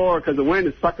front door because the wind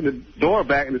is sucking the door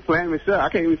back and it's slamming it shut. I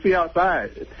can't even see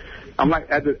outside. I'm like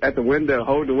at the window,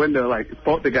 holding the window, like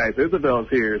Poltergeist. Isabel's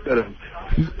here instead of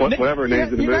whatever her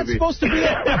name's in the movie. You're not supposed to be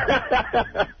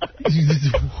there.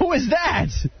 Who is that?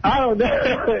 I don't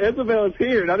know. Isabel's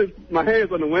here, and my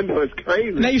hands on the window. It's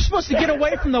crazy. Now, you're supposed to get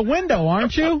away from the window,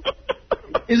 aren't you?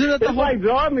 Isn't it it's like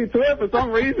drawing me to it for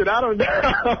some reason. I don't know.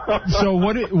 So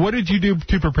what did you do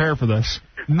to prepare for this?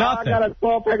 Nothing. I got a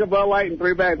 12-pack of Bud Light and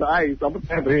 3 bags of ice. I'm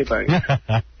prepared for anything.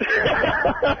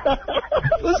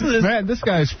 Listen to this. Man, this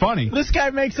guy's funny. This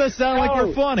guy makes us sound like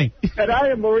you're funny. And I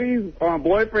am Marie's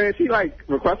boyfriend. She,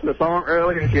 requested a song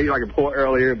earlier. She gave you, a report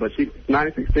earlier, but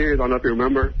 96 Tears, I don't know if you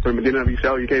remember, from the beginning of your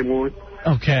show you came on.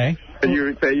 Okay. And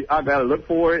you say, I got to look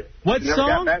for it. What never song?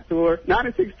 Got back to her.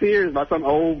 96 Tears by some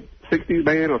old 60s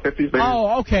band or 50s band.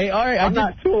 Oh, okay. All right. I'm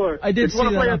not sure. I did if you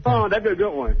want to play a song, that'd be a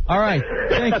good one. All right.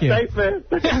 Thank you. Thanks, man.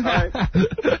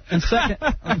 And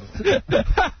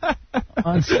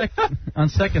on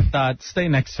second thought, stay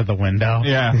next to the window.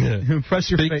 Yeah.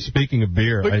 Press your face. Speaking of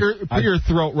beer, put your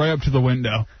throat right up to the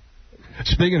window.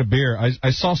 Speaking of beer,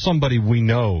 I saw somebody we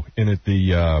know in at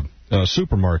the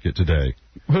supermarket today.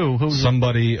 Who?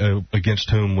 Somebody against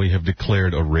whom we have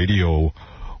declared a radio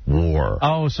war.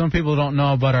 Oh, some people don't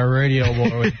know about our radio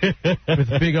war with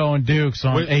Big O and Dukes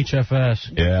on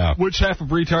HFS. Yeah. Which half of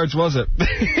retards was it?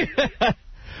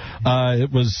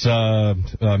 It was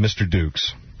Mr.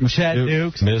 Dukes. Chet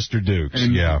Dukes? Mr. Dukes,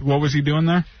 and yeah. What was he doing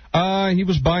there? He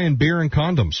was buying beer and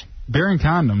condoms. Beer and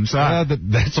condoms.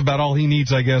 That's about all he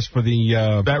needs, I guess, for the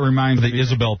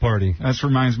Isabel party. That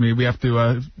reminds me, we have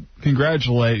to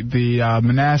congratulate the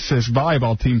Manassas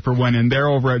volleyball team for winning. They're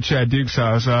over at Chad Duke's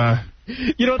house.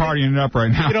 Partying it up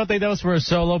right now. You don't think that was for a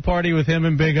solo party with him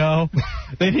and Big O?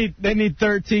 They need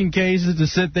 13 cases to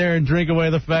sit there and drink away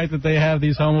the fact that they have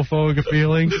these homophobic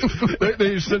feelings.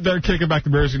 they just sit there kicking back the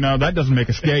beers. That doesn't make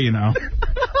us gay,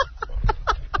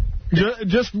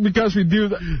 Just because we do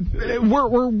that,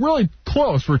 we're really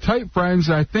close. We're tight friends.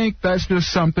 I think that's just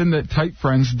something that tight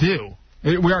friends do.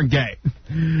 We aren't gay.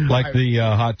 Like the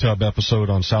hot tub episode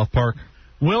on South Park.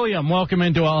 William, welcome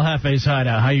into El Jefe's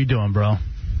Hideout. How you doing, bro?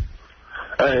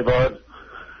 Hey, bud.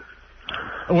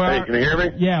 Hey, can you hear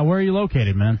me? Yeah, where are you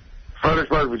located, man?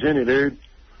 Fredericksburg, Virginia, dude.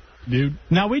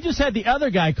 Now, we just had the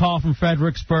other guy call from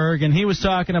Fredericksburg, and he was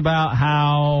talking about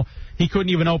how he couldn't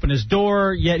even open his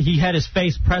door, yet he had his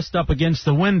face pressed up against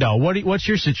the window. What's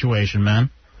your situation, man?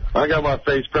 I got my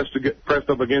face pressed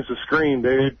up against the screen,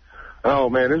 dude. Oh,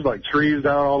 man, there's like trees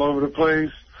down all over the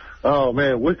place. Oh,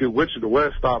 man, Wicked Witch of the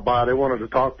West stopped by. They wanted to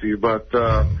talk to you, but,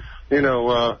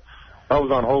 I was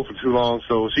on hold for too long,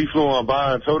 so she flew on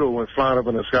by, and Toto went flying up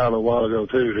in the sky a little while ago,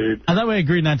 too, dude. I thought we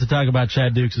agreed not to talk about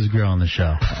Chad Dukes' girl on the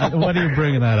show. What are you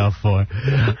bringing that up for?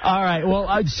 All right,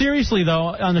 well, seriously, though,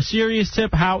 on a serious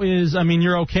tip,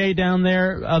 you're okay down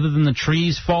there, other than the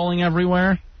trees falling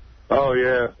everywhere? Oh,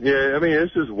 yeah. Yeah, I mean,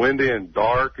 it's just windy and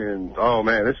dark, and, oh,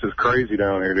 man, it's just crazy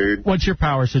down here, dude. What's your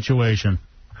power situation?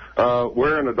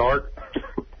 We're in the dark.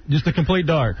 Just a complete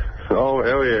dark? Oh,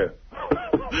 hell yeah.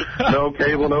 No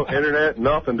cable, no internet,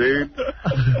 nothing, dude.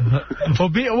 Well,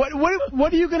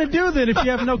 what are you going to do then if you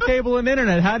have no cable and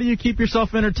internet? How do you keep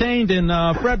yourself entertained in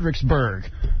Fredericksburg?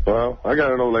 Well, I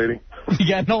got an old lady. You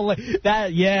got an old lady?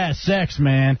 Yeah, sex,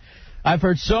 man. I've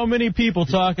heard so many people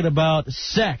talking about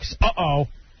sex. Uh-oh.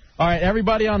 All right,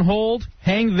 everybody on hold,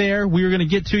 hang there. We were going to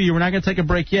get to you. We're not going to take a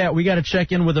break yet. We got to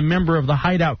check in with a member of the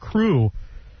Hideout crew,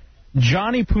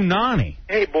 Johnny Punani.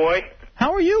 Hey, boy.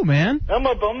 How are you, man? I'm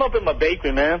up in my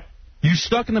bakery, man. You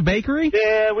stuck in the bakery?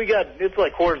 Yeah, it's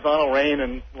like horizontal rain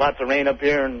and lots of rain up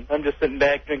here, and I'm just sitting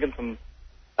back drinking some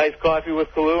iced coffee with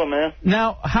Kahlua, man.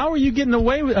 Now, how are you getting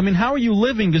away with, how are you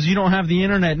living because you don't have the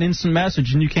internet and instant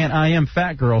message and you can't IM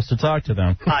fat girls to talk to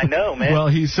them? I know, man. Well,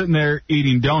 he's sitting there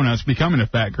eating donuts, becoming a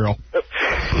fat girl.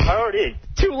 I already.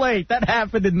 Too late. That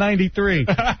happened in 93.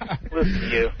 Listen to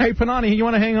you. Hey, Panani, you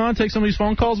want to hang on, take some of these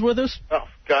phone calls with us? Oh,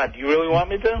 God, do you really want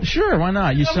me to? Sure, why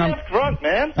not? You sound drunk,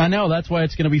 man. I know, that's why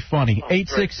it's going to be funny.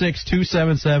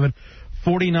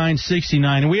 866-277-4969.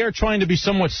 And we are trying to be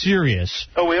somewhat serious.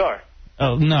 Oh, we are?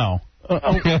 Oh, no.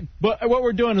 But what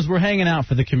we're doing is we're hanging out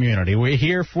for the community. We're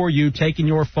here for you, taking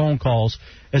your phone calls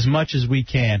as much as we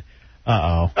can.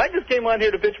 Uh-oh. I just came on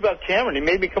here to bitch about Cameron. He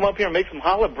made me come up here and make some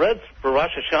challah breads for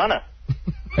Rosh Hashanah.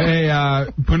 Hey,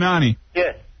 Punani.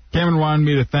 Yeah. Cameron wanted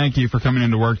me to thank you for coming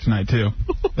into work tonight, too.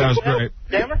 That was great.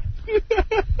 Cameron?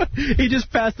 He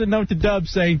just passed a note to Dub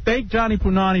saying, thank Johnny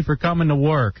Punani for coming to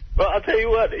work. Well, I'll tell you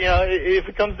what, if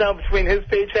it comes down between his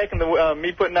paycheck and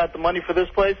me putting out the money for this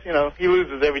place, he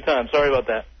loses every time. Sorry about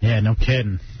that. Yeah, no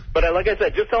kidding. But like I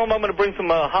said, just tell him I'm going to bring some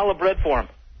challah bread for him.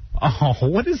 Oh,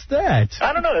 what is that?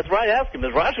 I don't know. That's right. Ask him.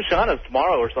 There's Rosh Hashanah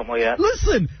tomorrow or something like that.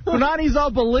 Listen, Punani's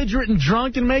all belligerent and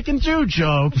drunk and making Jew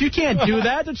jokes. You can't do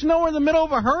that. Don't you know we're in the middle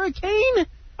of a hurricane?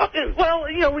 Well,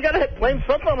 we got to blame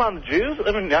something on the Jews.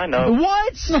 I mean, I know.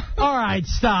 What? All right,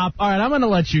 stop. All right, I'm going to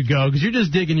let you go because you're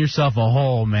just digging yourself a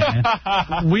hole, man.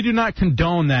 We do not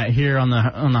condone that here on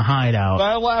the Hideout.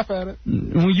 I laugh at it.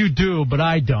 Well, you do, but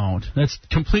I don't. That's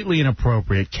completely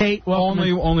inappropriate. Kate,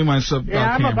 only my sub. Yeah,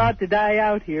 I'm about to die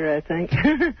out here, I think.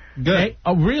 Good. Hey,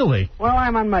 oh, really? Well,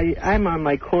 I'm on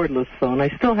my cordless phone. I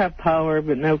still have power,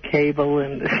 but no cable.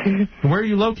 And where are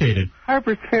you located?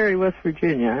 Harpers Ferry, West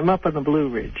Virginia. I'm up on the Blue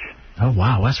Ridge. Oh,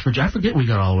 wow, West Virginia. I forget we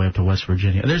got all the way up to West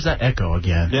Virginia. There's that echo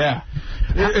again. Yeah.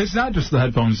 It's not just the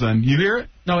headphones then. You hear it?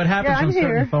 No, it happens on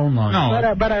certain phone lines.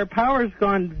 No. But our power's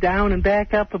gone down and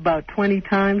back up about 20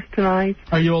 times tonight.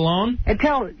 Are you alone?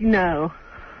 No.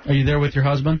 Are you there with your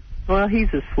husband? Well, he's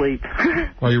asleep.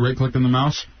 While you right-clicking the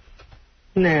mouse?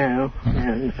 No.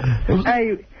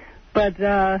 I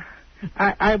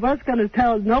was going to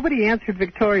tell, nobody answered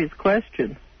Victoria's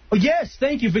question. Oh, yes,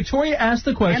 thank you. Victoria asked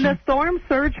the question. And the storm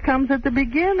surge comes at the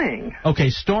beginning. Okay,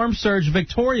 storm surge.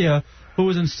 Victoria, who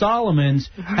was in Solomon's,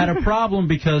 had a problem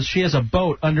because she has a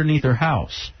boat underneath her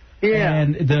house. Yeah.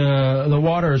 And the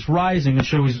water is rising, and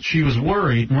she was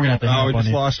worried. And we're gonna have to hang up we on just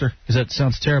you, lost her. because that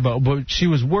sounds terrible. But she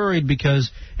was worried because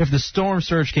if the storm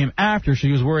surge came after,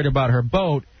 she was worried about her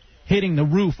boat hitting the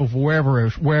roof of wherever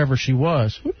she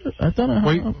was. I thought I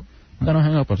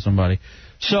hung up on somebody.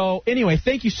 So, anyway,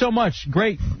 thank you so much.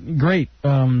 Great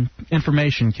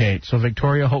information, Kate. So,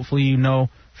 Victoria, hopefully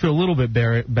feel a little bit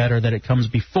better that it comes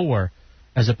before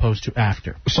as opposed to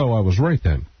after. So I was right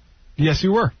then. Yes,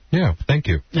 you were. Yeah, thank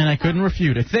you. And I couldn't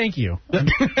refute it. Thank you.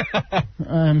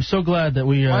 I'm so glad that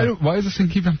we... Why does this thing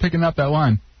keep on picking up that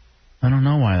line? I don't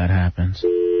know why that happens.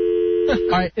 All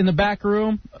right, in the back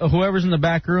room, whoever's in the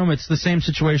back room, it's the same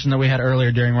situation that we had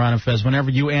earlier during Ron and Fez. Whenever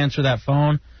you answer that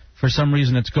phone, for some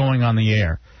reason it's going on the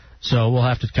air. So we'll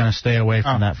have to kind of stay away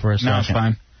from that for a second. No, it's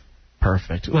fine.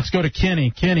 Perfect. Let's go to Kenny.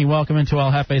 Kenny, welcome into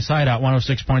El Jefe's Hideout,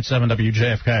 106.7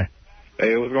 WJFK.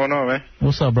 Hey, what's going on, man?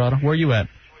 What's up, brother? Where you at?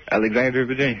 Alexandria,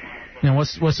 Virginia. Yeah,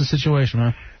 what's the situation,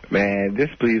 man? Man,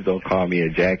 just please don't call me a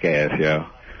jackass, yo.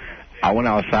 I went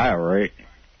outside, right?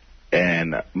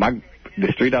 And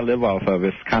the street I live off of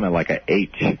is kind of like an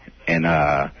H. And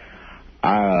I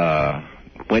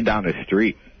went down the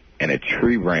street, and a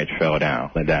tree branch fell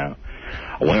down. I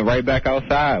went right back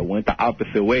outside, went the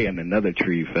opposite way, and another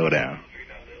tree fell down.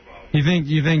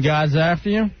 You think God's after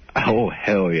you? Oh,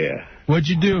 hell yeah. What'd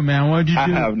you do, man? What'd you do? I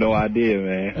have no idea,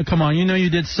 man. Come on, you know you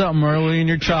did something early in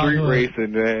your childhood. Street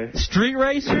racing, man. Street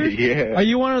racer? Yeah. Are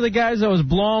you one of the guys that was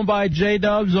blown by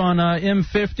J-Dubs on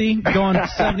M50 going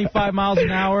 75 miles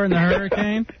an hour in the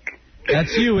hurricane?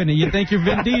 That's you, and you think you're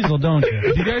Vin Diesel, don't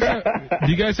you?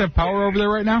 Do you guys have power over there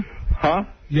right now? Huh?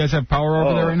 You guys have power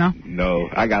over there right now? No,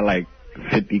 I got like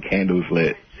 50 candles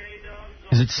lit.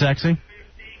 Is it sexy?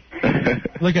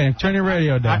 Look at him. Turn your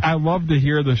radio down. I love to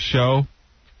hear the show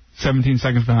 17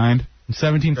 seconds behind.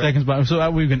 17 seconds behind, so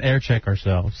that we can air check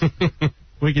ourselves.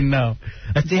 We can know.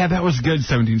 Yeah, that was good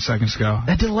 17 seconds ago.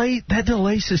 That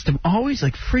delay system always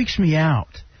like freaks me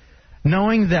out.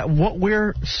 Knowing that what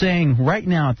we're saying right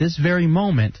now at this very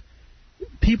moment,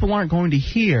 people aren't going to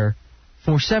hear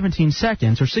for 17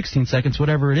 seconds or 16 seconds,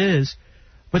 whatever it is.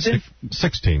 But then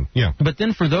 16, yeah. But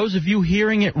then for those of you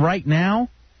hearing it right now,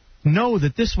 know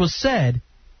that this was said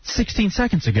 16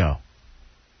 seconds ago.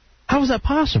 How is that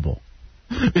possible?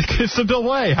 It's a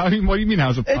delay. What do you mean,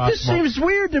 how's it possible? It just seems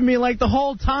weird to me, like the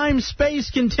whole time-space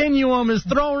continuum is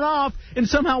thrown off, and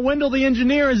somehow Wendell the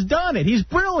engineer has done it. He's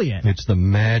brilliant. It's the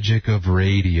magic of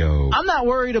radio. I'm not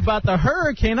worried about the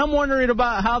hurricane. I'm wondering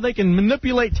about how they can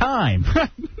manipulate time.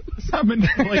 It's not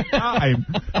manipulating time.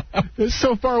 It's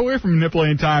so far away from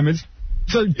manipulating time. It's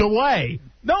a delay.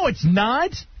 No, it's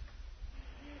not.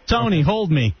 Tony, hold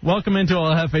me. Welcome into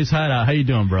El Jefe's Hideout. How you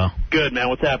doing, bro? Good, man.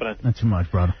 What's happening? Not too much,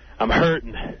 brother. I'm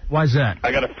hurting. Why's that?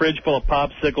 I got a fridge full of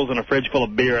popsicles and a fridge full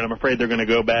of beer, and I'm afraid they're going to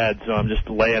go bad, so I'm just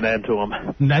laying into them.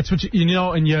 And that's what you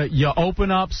know, and you open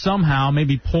up somehow,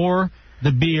 maybe pour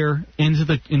the beer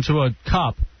into a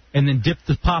cup, and then dip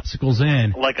the popsicles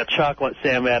in. Like a chocolate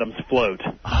Sam Adams float.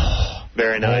 Oh,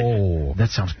 very nice. Oh, that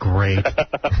sounds great.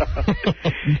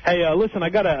 Hey, listen,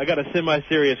 I got a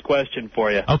semi-serious question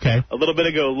for you. Okay. A little bit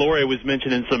ago, Lori was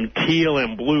mentioning some teal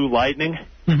and blue lightning.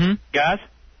 Mm-hmm. Guys?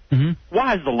 Mm-hmm.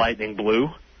 Why is the lightning blue?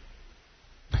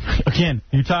 Again,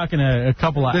 you're talking to a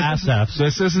couple of assfs.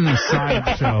 This isn't a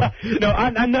science show. No,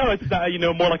 I know it's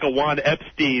more like a Juan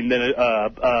Epstein than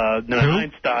an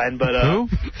Einstein, but who?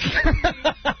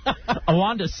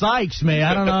 Wanda Sykes, man.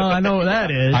 I don't know. I know what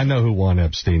that is. I know who Juan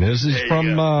Epstein is. He's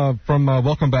from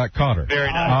Welcome Back, Kotter.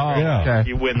 Very nice. Oh, yeah. Okay.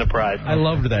 You win the prize. I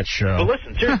loved that show. But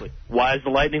listen, seriously, why is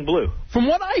the lightning blue? From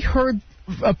what I heard,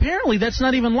 apparently that's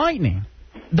not even lightning.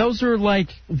 Those are like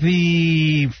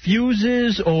the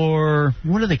fuses, or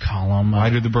what do they call them? Why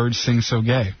do the birds sing so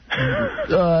gay?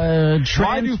 Transformers.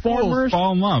 Why do fools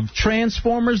fall in love?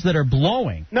 Transformers that are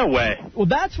blowing. No way. Well,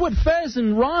 that's what Fez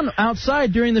and Ron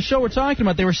outside during the show were talking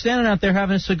about. They were standing out there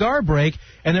having a cigar break,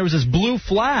 and there was this blue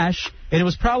flash, and it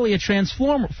was probably a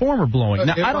transformer blowing.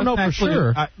 Now, I don't know for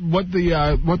sure. What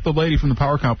the lady from the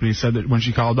power company said that when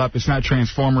she called up, it's not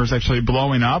transformers actually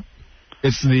blowing up.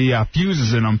 It's the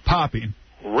fuses in them popping.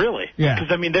 Really? Yeah.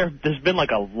 Because, there's been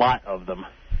like a lot of them.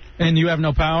 And you have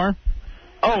no power?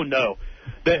 Oh, no.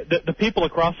 The people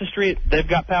across the street, they've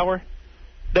got power.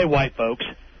 They white folks.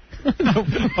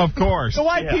 Of course. The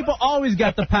white people always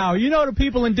got the power. You know the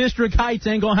people in District Heights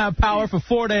ain't going to have power for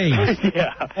 4 days.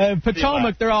 Yeah.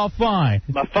 Potomac, they're all fine.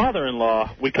 My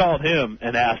father-in-law, we called him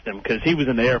and asked him, because he was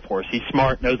in the Air Force. He's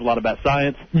smart, knows a lot about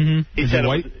science. Mm-hmm. He said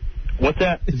white? What's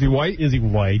that? Is he white? Is he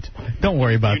white? Don't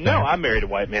worry about that. No, I married a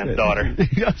white man's daughter.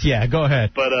 Yeah, go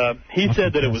ahead. But he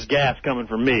said that it was gas coming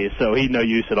from me, so he'd no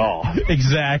use at all.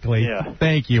 Exactly. Yeah.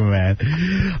 Thank you, man.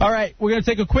 All right, we're going to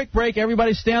take a quick break.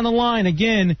 Everybody stay on the line.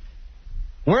 Again,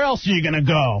 where else are you going to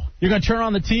go? You're going to turn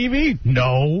on the TV?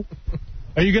 No.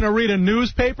 Are you going to read a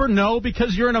newspaper? No,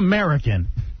 because you're an American.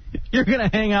 You're going to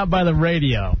hang out by the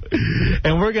radio,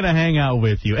 and we're going to hang out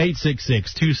with you.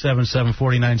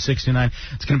 866-277-4969.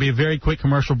 It's going to be a very quick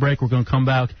commercial break. We're going to come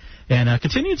back and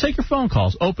continue to take your phone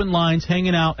calls. Open lines,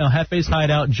 hanging out. El Jefe's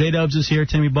Hideout. J-Dubs is here.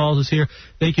 Timmy Balls is here.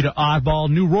 Thank you to Oddball.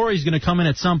 New Rory's going to come in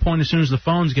at some point as soon as the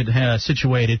phones get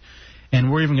situated,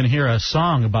 and we're even going to hear a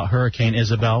song about Hurricane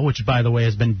Isabel, which, by the way,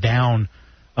 has been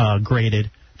downgraded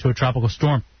to a tropical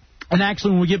storm. And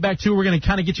actually, when we get back to it, we're going to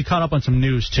kind of get you caught up on some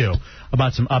news, too,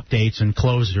 about some updates and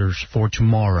closers for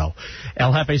tomorrow.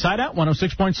 El Jefe's Hideout,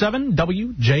 106.7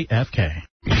 WJFK.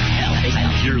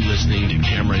 You're listening to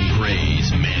Cameron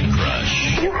Gray's Man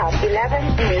Crush. You have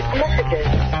 11 missed messages.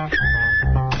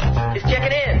 Just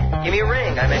checking in. Give me a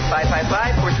ring. I'm at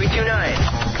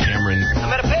 555-4329. Cameron.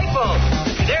 I'm at a payphone.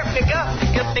 You there? Pick up.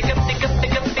 Pick up, pick up, pick up,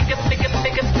 pick up, pick up, pick up,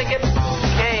 pick up, pick up.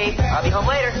 Okay, I'll be home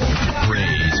later.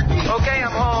 Gray's. Okay,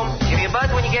 I'm home. Give me a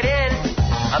buzz when you get in.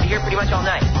 I'll be here pretty much all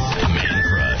night. Man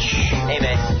Crush. Hey,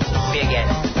 man. Me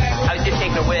again. I was just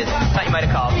taking a whiz. Thought you might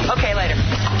have called. Okay, later.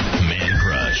 Man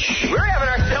Crush. We're having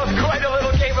ourselves quite a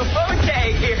little game of phone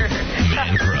tag here.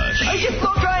 Man Crush. I was just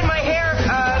blow drying my hair.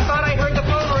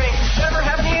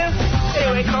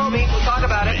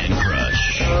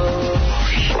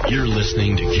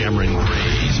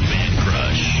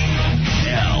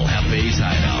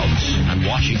 on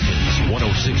Washington's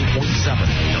 106.7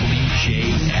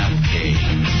 WJFK.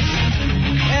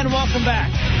 And welcome back.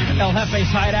 El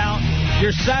Jefe's Hideout.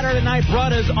 Your Saturday night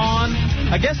brothers on,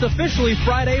 I guess officially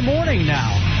Friday morning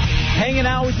now. Hanging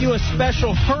out with you, a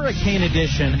special hurricane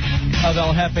edition of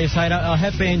El Jefe's Hideout. El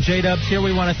Jefe and J-Dubs here.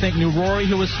 We want to thank New Rory,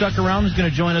 who was stuck around, who's going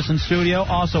to join us in studio.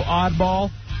 Also Oddball,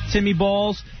 Timmy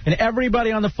Balls, and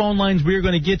everybody on the phone lines. We are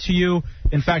going to get to you.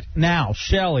 In fact, now,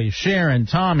 Shelly, Sharon,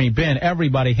 Tommy, Ben,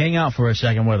 everybody, hang out for a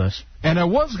second with us. And I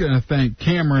was going to thank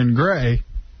Cameron Gray,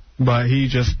 but he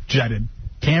just jetted.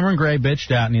 Cameron Gray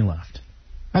bitched out and he left.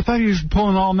 I thought he was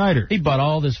pulling an all-nighter. He bought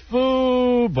all this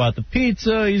food, bought the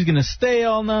pizza. He's going to stay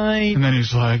all night. And then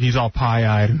he's all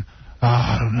pie-eyed. And,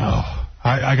 I don't know.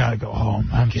 I got to go home.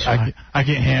 I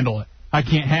can't handle it. I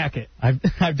can't hack it.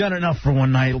 I've done enough for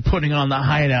one night putting on the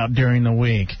Hideout during the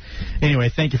week. Anyway,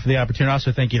 thank you for the opportunity.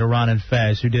 Also, thank you to Ron and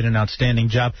Fez, who did an outstanding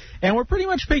job. And we're pretty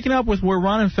much picking up with where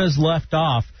Ron and Fez left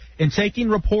off in taking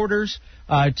reporters,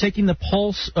 taking the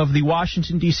pulse of the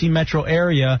Washington, D.C. metro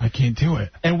area. I can't do it.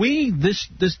 And this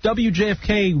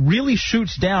WJFK really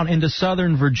shoots down into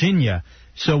southern Virginia.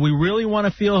 So we really want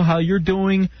to feel how you're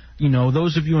doing. You know,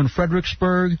 those of you in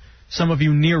Fredericksburg, some of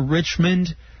you near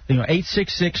Richmond.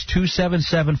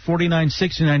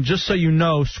 866-277-4969. Just so you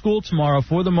know, school tomorrow,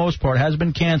 for the most part, has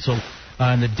been canceled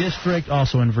in the district,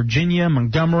 also in Virginia,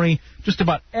 Montgomery. Just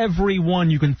about every one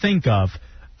you can think of,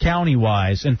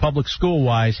 county-wise and public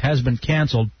school-wise, has been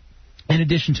canceled. In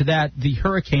addition to that, the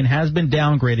hurricane has been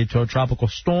downgraded to a tropical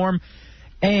storm.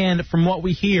 And from what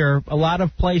we hear, a lot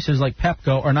of places like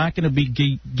Pepco are not going to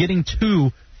be getting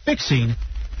to fixing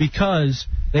because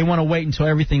they want to wait until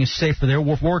everything is safe for their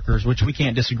workers, which we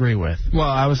can't disagree with. Well,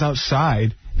 I was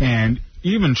outside, and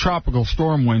even tropical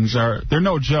storm winds they're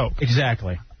no joke.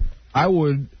 Exactly. I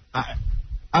was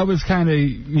kind of,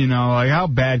 like, how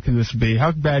bad could this be?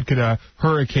 How bad could a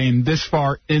hurricane this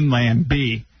far inland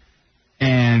be?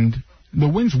 And the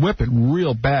wind's whipping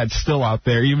real bad still out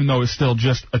there, even though it's still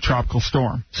just a tropical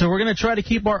storm. So we're going to try to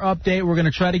keep our update. We're going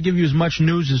to try to give you as much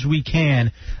news as we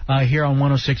can here on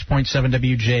 106.7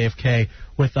 WJFK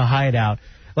with the Hideout.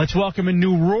 Let's welcome in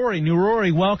New Rory. New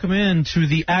Rory, welcome in to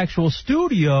the actual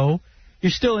studio.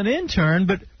 You're still an intern,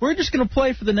 but we're just going to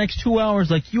play for the next 2 hours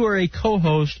like you are a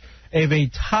co-host of a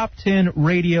top 10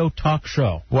 radio talk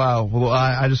show. Wow. Well,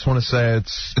 I just want to say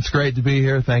it's great to be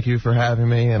here. Thank you for having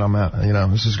me. And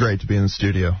this is great to be in the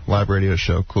studio. Live radio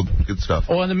show. Cool, good stuff.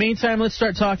 Well, in the meantime, let's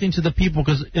start talking to the people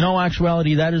because, in all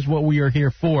actuality, that is what we are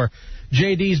here for.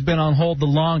 JD's been on hold the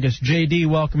longest. JD,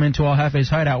 welcome into El Jefe's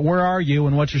Hideout. Where are you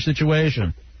and what's your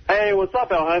situation? Hey, what's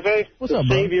up, El Jefe? What's up,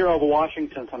 Savior of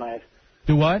Washington tonight.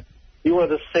 Do what? You are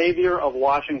the savior of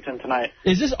Washington tonight.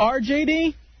 Is this our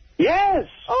JD? Yes.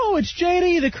 Oh, it's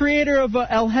JD, the creator of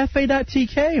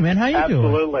eljefe.tk, man. How you doing?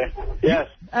 Absolutely. Yes.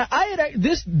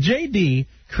 This JD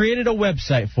created a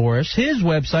website for us. His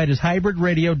website is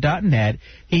hybridradio.net.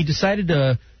 He decided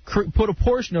to put a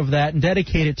portion of that and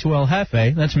dedicate it to El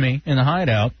Jefe. That's me in the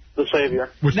Hideout. The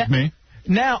savior. Which is me.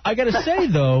 Now, I got to say,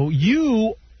 though,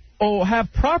 you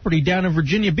have property down in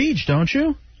Virginia Beach, don't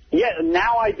you? Yeah,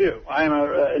 now I do. I am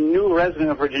a new resident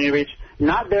of Virginia Beach.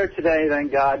 Not there today,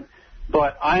 thank God.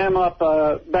 But I am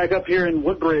back up here in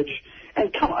Woodbridge.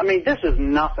 And this is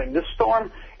nothing. This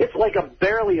storm, it's like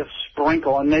barely a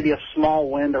sprinkle and maybe a small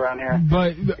wind around here.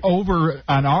 But over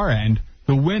on our end,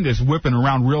 the wind is whipping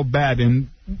around real bad. And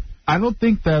I don't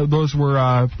think that those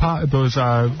were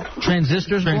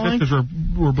transistors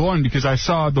were blowing because I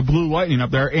saw the blue lightning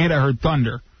up there and I heard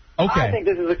thunder. Okay. I think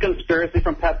this is a conspiracy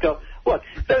from Pepco. Look,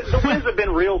 the winds have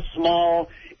been real small.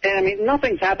 And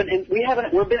nothing's happened, and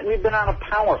we've been out of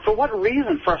power. For what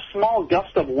reason? For a small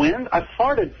gust of wind? I've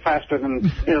farted faster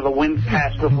than the wind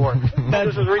passed before.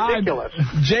 This is ridiculous.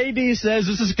 JD says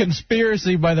this is a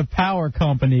conspiracy by the power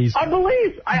companies.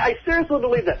 I seriously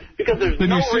believe that because there's then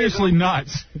no you're seriously reason.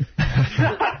 Nuts.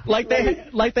 like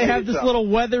they have this little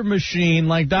weather machine,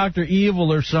 like Dr.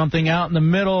 Evil or something, out in the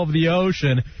middle of the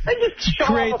ocean They just to shot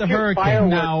create off a the few hurricane. fireworks.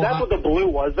 Now, That's what the blue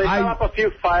was. They shot off a few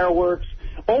fireworks.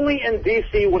 Only in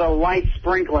D.C. with a light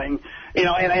sprinkling, and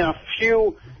a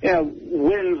few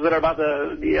winds that are about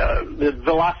the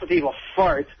velocity of a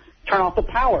fart turn off the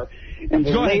power. And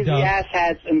the lazy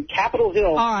asshats in Capitol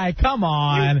Hill. All right, come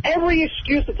on. Use every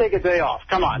excuse to take a day off.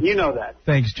 Come on, you know that.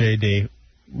 Thanks, JD.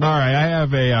 All right, I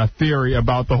have a theory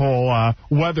about the whole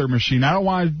weather machine. I don't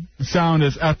want to sound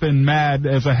as effing mad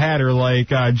as a hatter like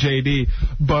JD,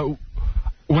 but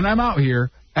when I'm out here,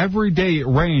 every day it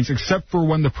rains except for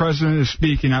when the president is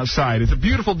speaking outside. It's a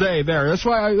beautiful day there. That's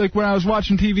why, when I was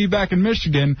watching TV back in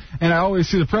Michigan, and I always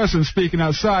see the president speaking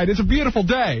outside, it's a beautiful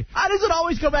day. How does it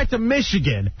always go back to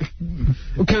Michigan?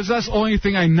 Because that's the only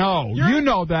thing I know. You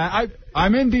know that.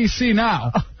 I'm in D.C.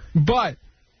 now, but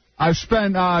I've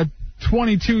spent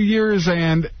 22 years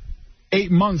and 8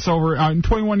 months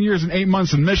 21 years and 8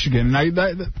 months in Michigan, and I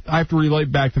have to relate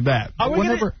back to that. Are we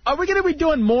going to be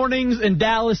doing mornings in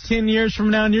Dallas 10 years from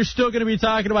now, and you're still going to be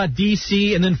talking about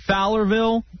D.C. and then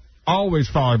Fowlerville? Always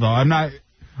Fowlerville.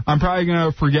 I'm probably going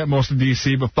to forget most of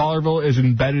D.C., but Fowlerville is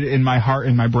embedded in my heart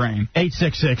and my brain.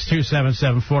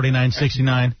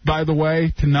 866-277-4969. By the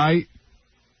way, tonight,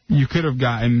 you could have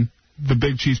gotten the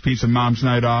Big Cheese Pizza Mom's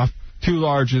Night Off, 2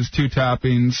 larges, 2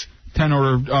 toppings,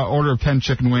 order of 10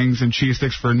 chicken wings and cheese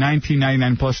sticks for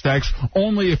 $19.99 plus tax.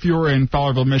 Only if you're in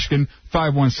Fowlerville, Michigan.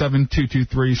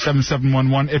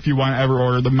 517-223-7711 if you want to ever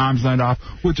order the Mom's Night Off,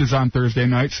 which is on Thursday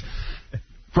nights.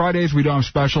 Fridays, we don't have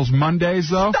specials. Mondays,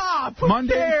 though. Stop! Who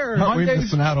cares? We're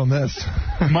missing out on this.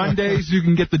 Mondays, you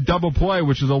can get the double play,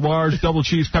 which is a large double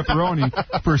cheese pepperoni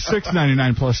for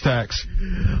 $6.99 plus tax.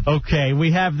 Okay,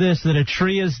 we have this, that a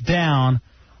tree is down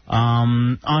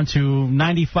onto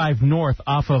 95 North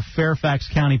off of Fairfax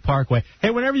County Parkway. Hey,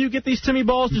 whenever you get these Timmy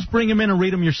balls, just bring them in and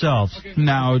read them yourselves. Okay.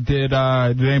 Now, did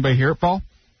anybody hear it fall?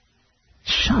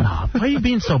 Shut up. Why are you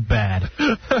being so bad?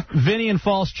 Vinny in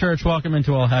Falls Church, welcome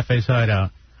into El Jefe's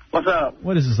Hideout. What's up?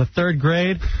 What is this, the 3rd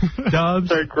grade? Dubs?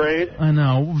 3rd grade. I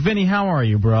know. Vinny, how are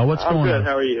you, bro? What's going on? I'm good.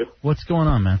 How are you? What's going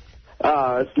on, man?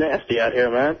 It's nasty out here,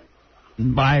 man.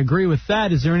 I agree with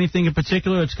that. Is there anything in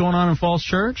particular that's going on in Falls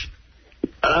Church?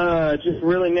 Just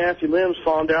really nasty limbs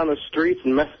falling down the streets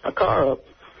and messing my car up.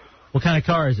 What kind of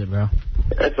car is it, bro?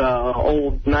 It's an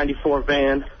old 94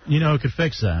 van. You know who could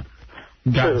fix that?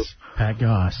 Goss. Pat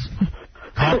Goss.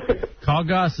 Call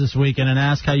Goss this weekend and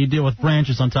ask how you deal with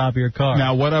branches on top of your car.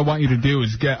 Now, what I want you to do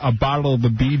is get a bottle of the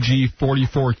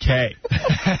BG44K.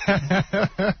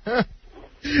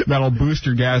 That'll boost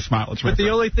your gas mileage. But the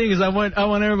only thing is I want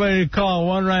everybody to call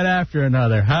one right after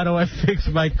another. How do I fix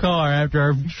my car after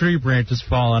our tree branch has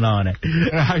fallen on it?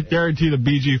 I guarantee the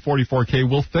BG44K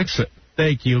will fix it.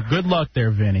 Thank you. Good luck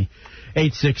there, Vinny.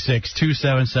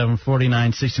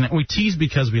 866-277-4969. We tease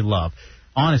because we love.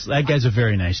 Honestly, that guy's a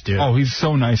very nice dude. Oh, he's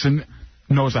so nice and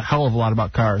knows a hell of a lot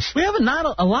about cars. We have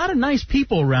a lot of nice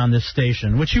people around this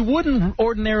station, which you wouldn't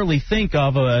ordinarily think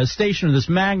of a station of this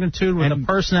magnitude with the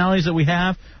personalities that we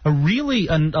have. A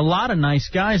lot of nice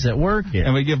guys that work here.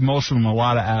 And we give most of them a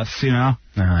lot of F's, you know?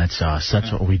 No, that's us.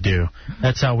 That's what we do.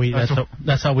 That's how we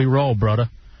roll, brother.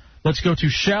 Let's go to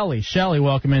Shelly. Shelly,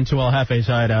 welcome into El Jefe's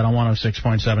Hideout on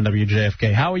 106.7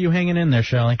 WJFK. How are you hanging in there,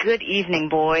 Shelly? Good evening,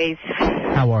 boys.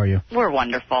 How are you? We're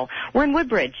wonderful. We're in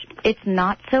Woodbridge. It's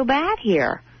not so bad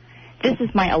here. This is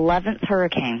my 11th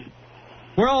hurricane.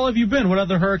 Where all have you been? What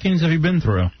other hurricanes have you been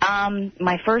through?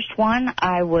 My first one,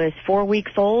 I was 4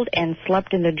 weeks old and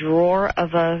slept in the drawer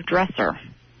of a dresser.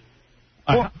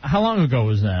 How long ago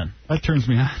was that? That turns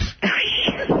me on.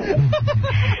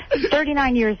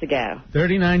 39 years ago.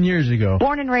 39 years ago.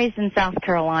 Born and raised in South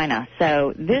Carolina,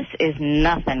 so this is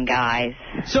nothing, guys.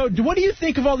 So what do you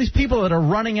think of all these people that are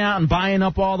running out and buying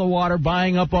up all the water,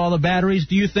 buying up all the batteries?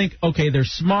 Do you think, okay, they're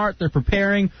smart, they're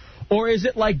preparing, or is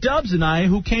it like Dubs and I,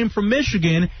 who came from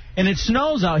Michigan, and it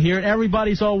snows out here, and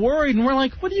everybody's all worried, and we're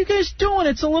like, what are you guys doing?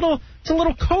 It's a little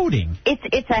coating.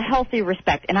 It's a healthy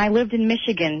respect, and I lived in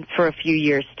Michigan for a few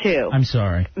years, too. I'm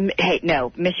sorry. Hey,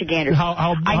 no, Michiganders.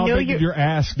 How big did your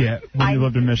ass get when you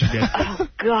lived in Michigan? Oh,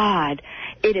 God.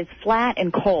 It is flat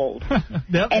and cold.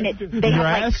 Yep. And your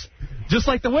ass? Just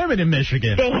like the women in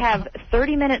Michigan. They have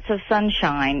 30 minutes of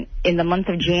sunshine in the month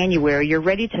of January. You're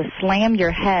ready to slam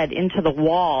your head into the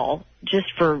wall just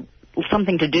for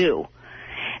something to do.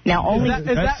 Now,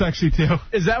 that's sexy, too.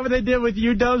 Is that what they did with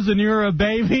you, Dubs, when you were a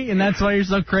baby? And that's why you're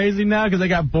so crazy now? Because they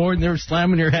got bored and they were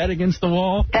slamming your head against the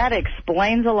wall? That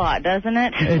explains a lot, doesn't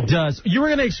it? It does. You were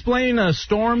going to explain a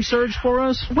storm surge for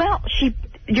us? Well,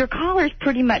 your caller's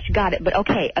pretty much got it. But,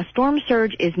 okay, a storm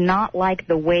surge is not like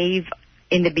the wave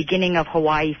in the beginning of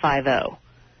Hawaii 5-0.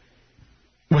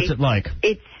 What's it like?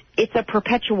 It's a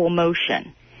perpetual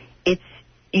motion.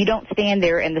 You don't stand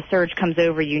there and the surge comes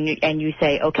over you and you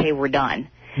say, okay, we're done.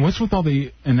 What's with all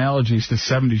the analogies to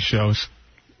 70s shows?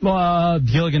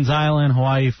 Gilligan's Island,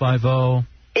 Hawaii 5-0.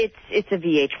 It's a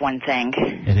VH1 thing.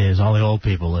 It is. All the old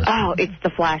people listen. Oh, it's the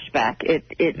flashback.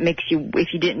 It makes you,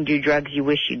 if you didn't do drugs, you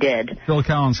wish you did. Phil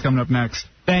Collins coming up next.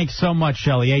 Thanks so much,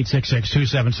 Shelley.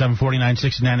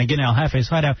 866-277-4969. Again, El Jefe's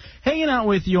Hideout. Hanging out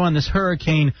with you on this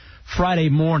Hurricane Friday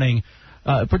morning.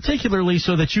 particularly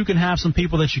so that you can have some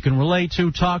people that you can relate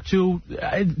to, talk to,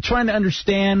 trying to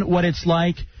understand what it's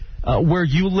like where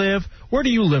you live. Where do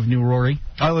you live, New Rory?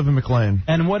 I live in McLean.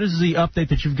 And what is the update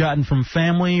that you've gotten from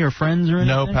family or friends or anything?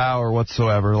 No power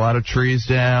whatsoever. A lot of trees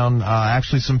down.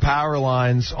 Actually, some power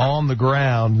lines on the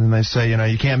ground, and they say,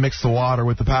 you can't mix the water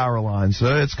with the power lines.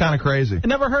 So it's kind of crazy. I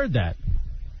never heard that.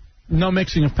 No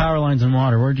mixing of power lines and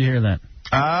water. Where'd you hear that?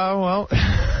 Well,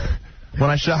 when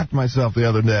I shocked myself the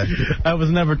other day. I was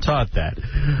never taught that.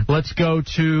 Let's go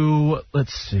to,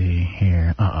 let's see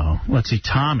here. Let's see,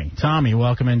 Tommy. Tommy,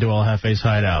 welcome into El Jefe's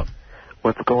Hideout.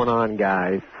 What's going on,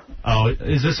 guys? Oh,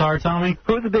 is this our Tommy?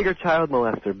 Who's the bigger child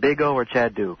molester, Big O or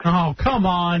Chad Duke? Oh, come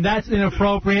on. That's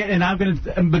inappropriate, and I'm going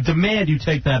to demand you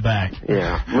take that back.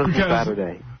 Yeah, listen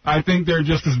Saturday. I think they're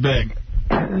just as big.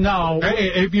 No.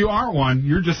 Hey, if you aren't one,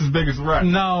 you're just as big as the rest.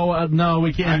 No,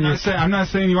 we can't. I'm not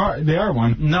saying you are. They are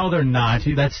one. No, they're not.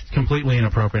 That's completely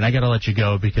inappropriate. I got to let you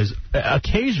go because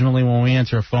occasionally when we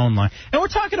answer a phone line, and we're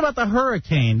talking about the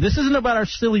hurricane. This isn't about our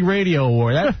silly radio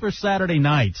war. That's for Saturday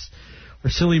nights. Our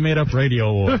silly made-up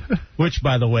radio war, which,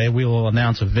 by the way, we will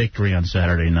announce a victory on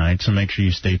Saturday night, so make sure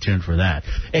you stay tuned for that.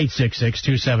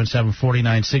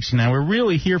 866-277-4969. We're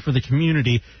really here for the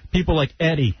community. People like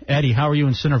Eddie. Eddie, how are you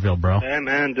in Centerville, bro? Hey,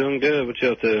 man, doing good. What you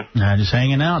up to? Just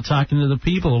hanging out, talking to the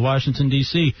people of Washington,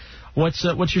 D.C. What's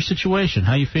your situation?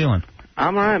 How you feeling?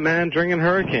 I'm all right, man. Drinking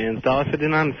Hurricanes.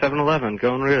 $1.59 at 7-Eleven.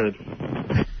 Going good.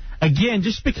 Again,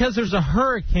 just because there's a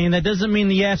hurricane, that doesn't mean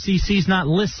the FCC's not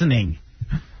listening.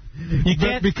 You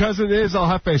can't, because it is El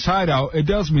Jefe's Hideout, it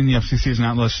does mean the FCC is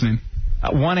not listening.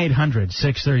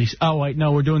 1-800-630... Oh, wait,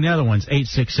 no, we're doing the other ones.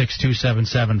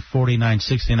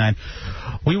 866-277-4969.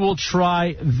 We will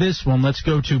try this one. Let's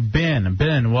go to Ben.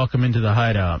 Ben, welcome into the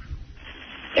Hideout.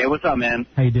 Hey, what's up, man?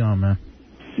 How you doing, man?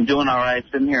 I'm doing all right.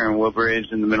 Sitting here in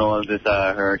Woodbridge in the middle of this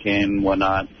hurricane and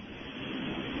whatnot.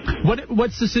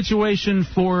 What's the situation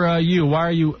for you? Why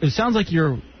are you... It sounds like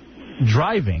you're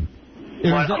driving.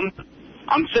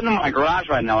 I'm sitting in my garage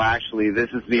right now, actually. This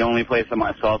is the only place that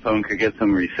my cell phone could get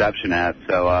some reception at.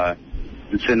 So I'm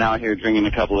sitting out here drinking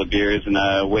a couple of beers and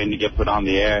waiting to get put on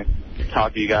the air.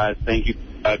 Talk to you guys. Thank you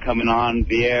for coming on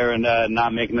the air and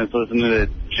not making us listen to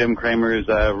Jim Cramer's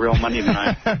Real Money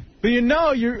tonight. But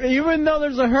even though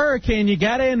there's a hurricane, you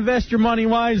got to invest your money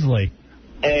wisely.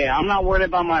 Hey, I'm not worried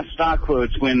about my stock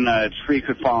quotes when a tree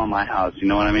could fall on my house. You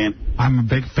know what I mean? I'm a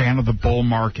big fan of the bull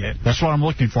market. That's what I'm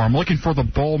looking for. I'm looking for the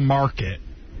bull market.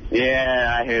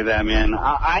 Yeah, I hear that, man.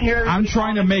 I hear... I'm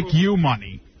trying to make you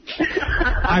money.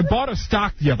 I bought a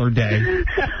stock the other day,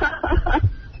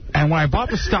 and when I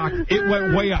bought the stock, it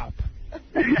went way up.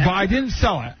 But I didn't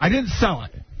sell it.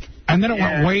 And then it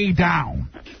went way down.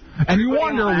 And you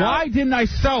wonder, why didn't I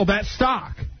sell that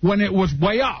stock when it was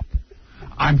way up?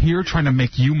 I'm here trying to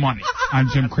make you money on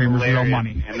Jim Cramer's Real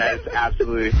Money. And that is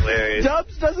absolutely hilarious.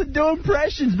 Dubs doesn't do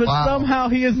impressions, but somehow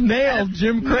he has nailed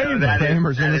Jim Cramer.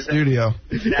 Cramer's in the studio.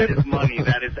 That is money.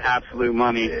 That is absolute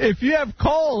money. If you have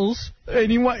calls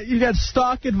and you got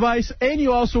stock advice and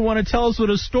you also want to tell us what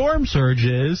a storm surge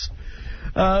is,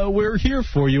 we're here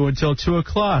for you until 2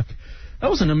 o'clock.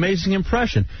 That was an amazing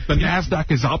impression. The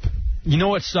NASDAQ is up. You know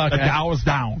what stock? The Dow is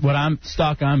down. What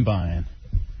stock I'm buying?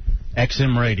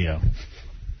 XM Radio.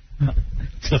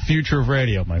 It's the future of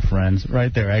radio, my friends.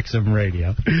 Right there, XM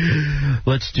Radio.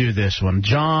 Let's do this one.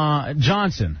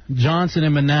 Johnson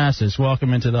in Manassas,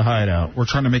 welcome into the Hideout. We're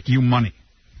trying to make you money.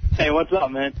 Hey, what's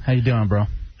up, man? How you doing, bro?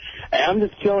 Hey, I'm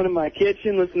just chilling in my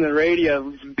kitchen, listening to the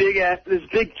radio. This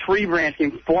big tree branch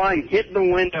came flying, hit the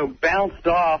window, bounced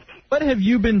off. What have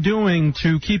you been doing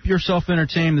to keep yourself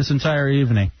entertained this entire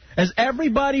evening? Has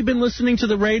everybody been listening to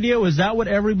the radio? Is that what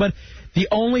everybody... The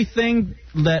only thing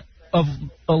that... of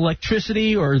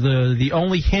electricity or the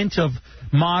only hint of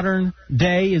modern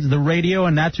day is the radio,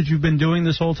 and that's what you've been doing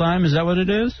this whole time? Is that what it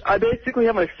is? I basically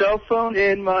have my cell phone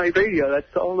and my radio. That's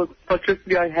all the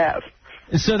electricity I have.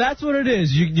 So that's what it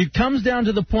is. It comes down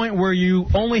to the point where you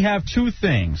only have two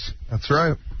things. That's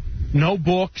right. No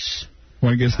books.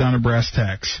 When it gets down to brass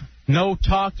tacks. No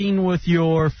talking with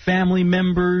your family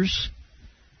members.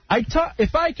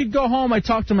 If I could go home, I'd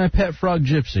talk to my pet frog,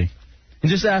 Gypsy. And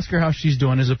just ask her how she's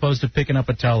doing as opposed to picking up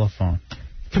a telephone.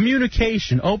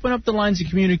 Communication. Open up the lines of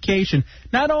communication,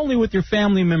 not only with your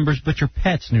family members, but your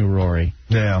pets, New Rory.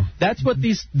 Yeah. That's what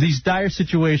these dire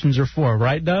situations are for,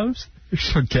 right, Doves?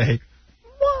 It's okay.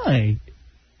 Why?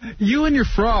 You and your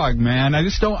frog, man. I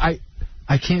just don't... I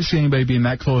can't see anybody being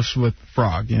that close with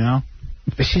Frog, you know?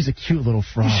 But she's a cute little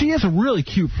frog. She is a really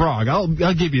cute frog. I'll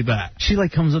give you that. She,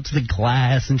 comes up to the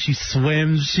glass, and she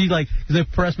swims. She, I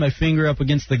press my finger up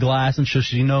against the glass, and so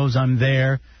she knows I'm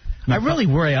there. I really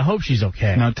worry. I hope she's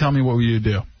okay. Now, tell me what will you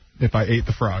do? if I ate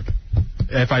the frog.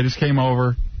 If I just came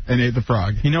over and ate the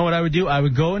frog. You know what I would do? I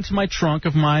would go into my trunk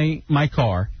of my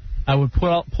car. I would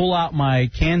pull out my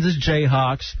Kansas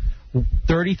Jayhawks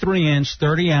 33-inch,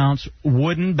 30-ounce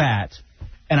wooden bat,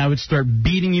 and I would start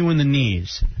beating you in the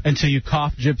knees until you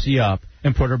coughed Gypsy up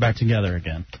and put her back together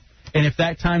again. And if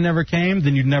that time never came,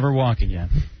 then you'd never walk again.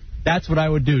 That's what I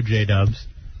would do, J-Dubs.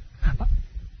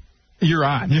 You're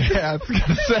on. Yeah, I was going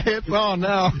to say it's on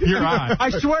now. You're on. I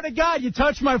swear to God, you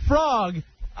touch my frog,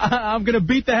 I'm going to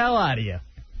beat the hell out of you.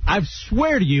 I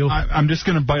swear to you. I'm just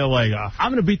going to bite a leg off.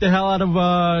 I'm going to beat the hell out of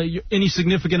any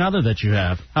significant other that you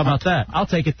have. How about that? I'll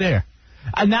take it there.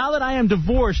 Now that I am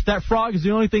divorced, that frog is the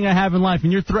only thing I have in life,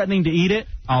 and you're threatening to eat it?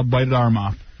 I'll bite its arm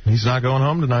off. He's not going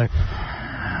home tonight.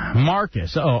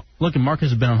 Marcus. Oh, look,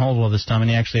 Marcus has been on hold all this time, and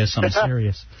he actually has something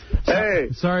serious. Hey.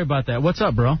 Sorry about that. What's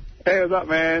up, bro? Hey, what's up,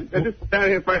 man? It's just down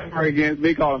here fighting against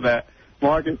me calling that.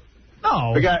 Marcus.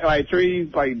 No. We got, like,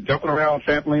 trees, like, jumping around,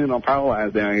 trampolining on power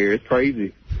lines down here. It's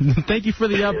crazy. Thank you for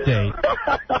the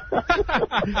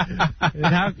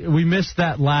update. We missed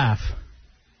that laugh.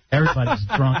 Everybody's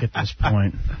drunk at this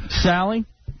point. Sally?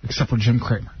 Except for Jim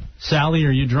Cramer. Sally,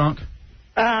 are you drunk?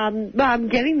 I'm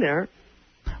getting there.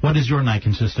 What has your night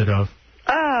consisted of?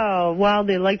 Oh, well,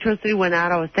 the electricity went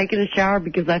out. I was taking a shower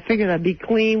because I figured I'd be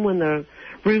clean when the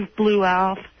roof blew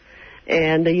off.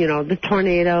 And, the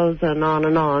tornadoes and on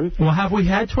and on. Well, have we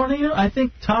had tornado? I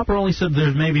think Topper only said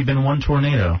there's maybe been one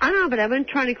tornado. I know, but I've been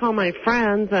trying to call my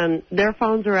friends, and their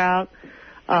phones are out.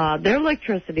 Their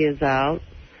electricity is out.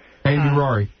 Hey,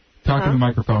 Rory, talk to the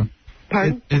microphone.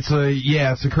 Pardon? It's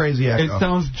a crazy echo. It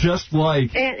sounds just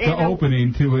like the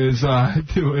opening to his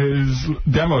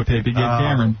demo tape he gave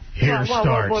Cameron. Here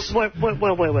starts. Wait.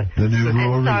 The new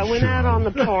Rory I went out show. on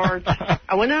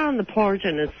the porch.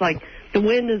 And it's like the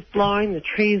wind is blowing, the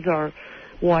trees are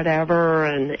whatever,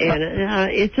 and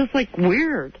it's just like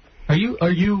weird. Are you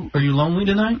lonely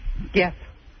tonight? Yes.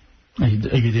 Are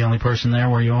you the only person there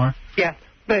where you are? Yes.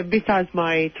 But besides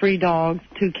my 3 dogs,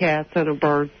 2 cats, and a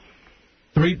bird.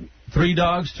 Three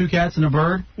dogs, 2 cats, and a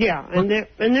bird? Yeah, and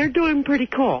they're doing pretty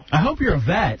cool. I hope you're a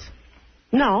vet.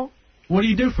 No. What do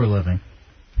you do for a living?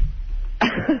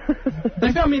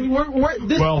 I mean,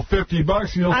 well,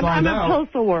 $50 you'll find out. I'm a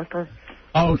postal worker.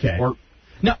 Oh, okay.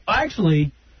 Now,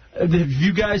 actually, if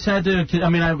you guys had to,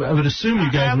 I would assume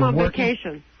you guys were working. I'm on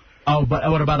vacation. Oh, but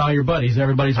what about all your buddies?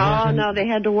 Everybody's working? Oh, no, they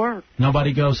had to work.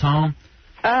 Nobody goes home?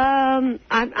 I'm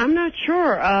not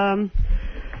sure.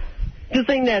 The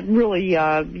thing that really,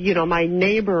 my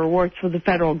neighbor works for the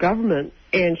federal government,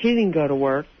 and she didn't go to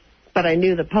work, but I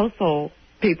knew the postal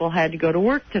people had to go to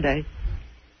work today.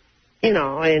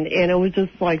 And it was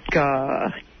just like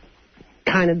kind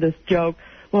of this joke.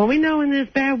 Well, we know in this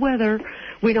bad weather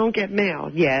we don't get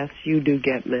mail. Yes, you do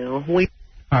get mail. All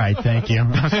right, thank you.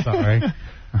 I'm sorry.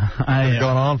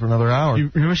 Going on for another hour.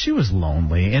 She was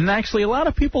lonely. And actually, a lot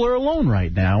of people are alone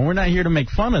right now. We're not here to make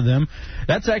fun of them.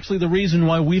 That's actually the reason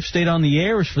why we've stayed on the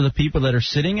air, is for the people that are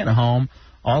sitting at home.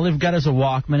 All they've got is a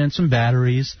Walkman and some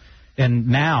batteries, and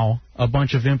now a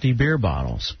bunch of empty beer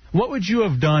bottles. What would you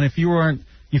have done if you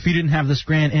didn't have this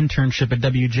grand internship at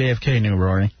WJFK, New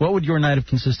Rory? What would your night have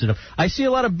consisted of? I see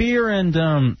a lot of beer and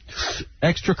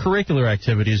extracurricular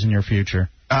activities in your future.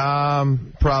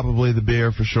 Probably the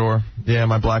beer for sure. Yeah,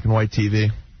 my black and white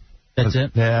TV. That's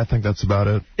it? Yeah, I think that's about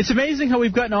it. It's amazing how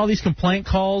we've gotten all these complaint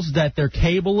calls that their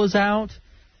cable is out.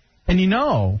 And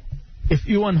if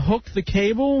you unhook the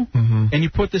cable and you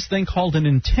put this thing called an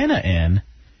antenna in,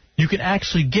 you can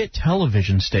actually get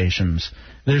television stations.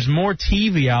 There's more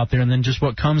TV out there than just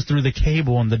what comes through the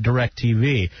cable and the direct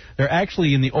TV. They're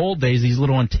actually, in the old days, these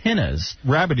little antennas.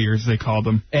 Rabbit ears, they called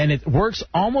them. And it works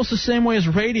almost the same way as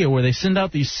radio, where they send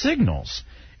out these signals.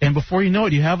 And before you know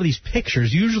it, you have these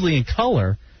pictures, usually in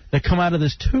color, that come out of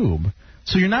this tube.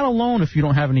 So you're not alone if you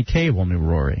don't have any cable, New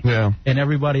Rory. Yeah. And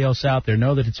everybody else out there,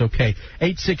 know that it's okay.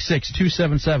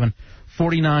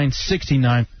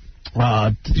 866-277-4969.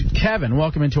 Kevin,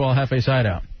 welcome into All Jefe's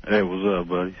Hideout. Hey, what's up,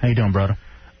 buddy? How you doing, brother?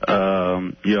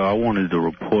 I wanted to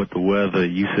report the weather.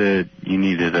 You said you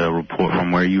needed a report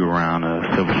from where you were around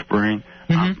Silver Spring.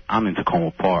 Mm-hmm. I'm in Tacoma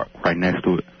Park, right next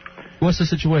to it. What's the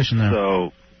situation there?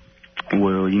 So,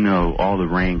 all the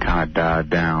rain kind of died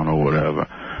down or whatever,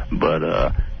 but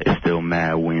it's still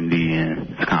mad windy and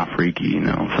it's kind of freaky,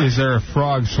 Is there a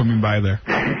frog swimming by there?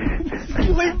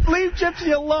 Leave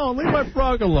Gypsy alone. Leave my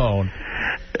frog alone.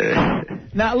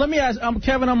 Now, let me ask,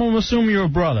 Kevin, I'm going to assume you're a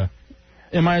brother.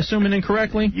 Am I assuming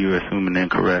incorrectly? You're assuming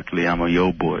incorrectly. I'm a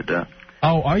yo boy, though.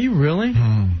 Oh, are you really?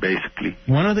 Basically.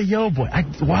 One of the yo boys.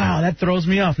 Wow, that throws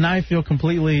me off. Now I feel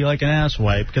completely like an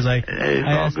asswipe because It's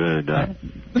all good, Doc.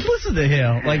 Listen to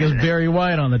him, like it's Barry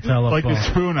White on the telephone. Like a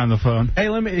spoon on the phone. Hey,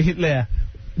 let me. Yeah.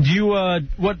 Do you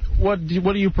what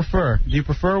do you prefer? Do you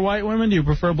prefer white women? Do you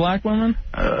prefer black women?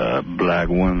 Black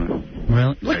women.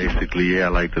 Really? Basically, yeah, I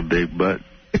like the big butt.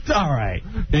 It's all right.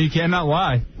 You cannot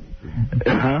lie.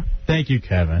 Uh-huh. Thank you,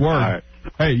 Kevin. Word. Right.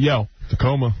 Hey, yo.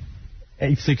 Tacoma.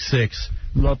 866.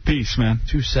 Love peace, man.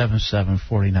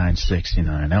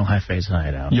 277-4969. El Jefe's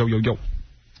Hideout. Yo, yo, yo.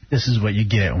 This is what you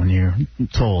get when you're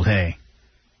told, hey,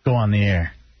 go on the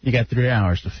air. You got 3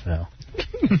 hours to fill.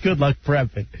 Good luck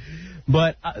prepping.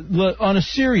 But look, on a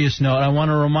serious note, I want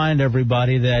to remind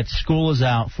everybody that school is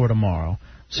out for tomorrow,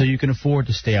 so you can afford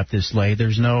to stay up this late.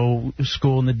 There's no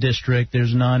school in the district.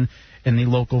 There's none in the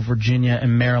local Virginia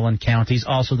and Maryland counties.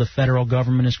 Also, the federal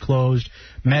government is closed.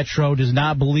 Metro does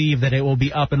not believe that it will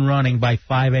be up and running by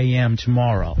 5 a.m.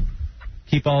 tomorrow.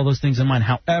 Keep all those things in mind.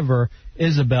 However,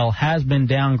 Isabel has been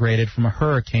downgraded from a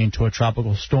hurricane to a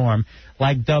tropical storm.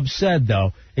 Like Dub said,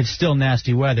 though, it's still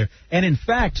nasty weather. And, in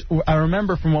fact, I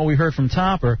remember from what we heard from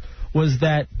Topper was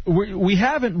that we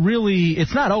haven't really –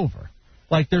 it's not over.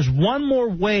 Like, there's one more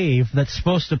wave that's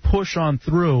supposed to push on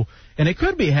through, and it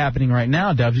could be happening right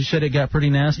now, Dubs. You said it got pretty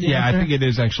nasty. Yeah, I think it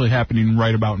is actually happening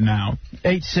right about now.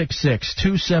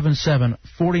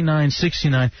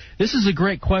 866-277-4969. This is a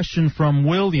great question from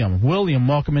William. William,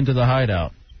 welcome into the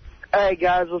Hideout. Hey,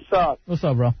 guys, what's up? What's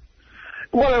up, bro?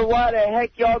 Wondering why the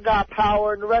heck y'all got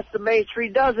power and the rest of Main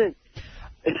Street doesn't.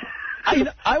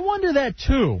 I wonder that,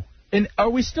 too. And are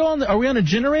we still on are we on a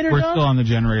generator now? We're still on the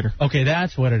generator. Okay,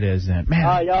 that's what it is then.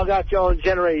 Man. Y'all got your own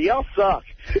generator. Y'all suck.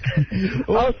 I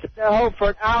was sitting at home for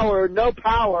an hour, no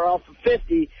power off of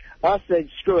 50. I said,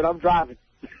 screw it, I'm driving.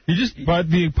 But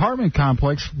the apartment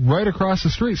complex right across the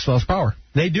street still has power.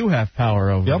 They do have power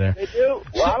over there. They do?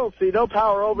 Well, I don't see no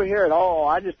power over here at all.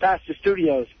 I just passed the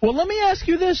studios. Well, let me ask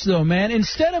you this, though, man.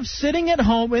 Instead of sitting at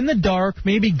home in the dark,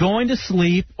 maybe going to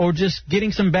sleep, or just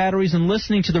getting some batteries and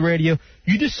listening to the radio,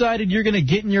 you decided you're going to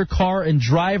get in your car and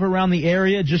drive around the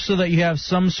area just so that you have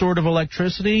some sort of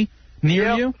electricity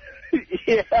near you?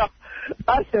 Yeah.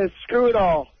 I said, screw it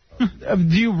all.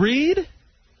 Do you read?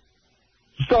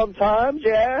 Sometimes,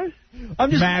 yeah.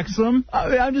 Maxim?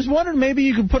 I'm just wondering, maybe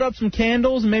you could put up some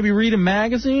candles and maybe read a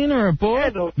magazine or a book?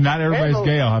 Candles. Not everybody's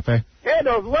gay, Jefe.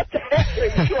 Candles, what the heck are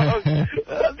you doing?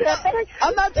 What the heck?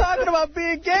 I'm not talking about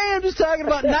being gay. I'm just talking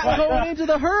about not going into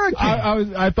the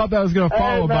hurricane. I thought that was going to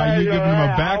follow by you giving him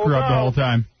a back rub the whole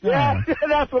time. Yeah,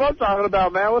 that's what I'm talking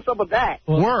about, man. What's up with that?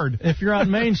 Well, Word. If you're on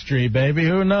Main Street, baby,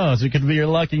 who knows? It could be your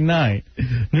lucky night.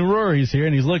 New Rory's here,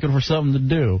 and he's looking for something to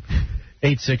do.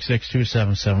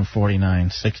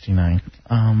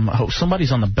 866-277-4969.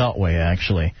 Somebody's on the Beltway,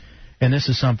 actually. And this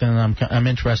is something I'm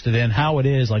interested in, how it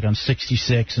is, like on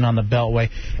 66 and on the Beltway.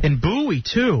 And Bowie,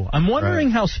 too. I'm wondering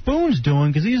how Spoon's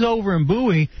doing, because he's over in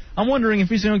Bowie. I'm wondering if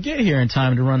he's going to get here in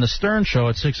time to run the Stern Show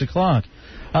at 6 o'clock.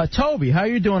 Toby, how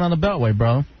you doing on the Beltway,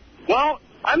 bro? Well,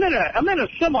 I'm in a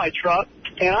semi-truck,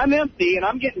 and I'm empty, and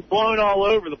I'm getting blown all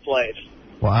over the place.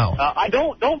 Wow.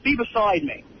 Don't be beside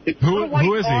me.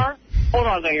 Who is he? Hold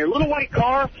on a second here. Little white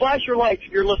car, flash your lights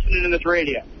if you're listening to this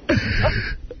radio.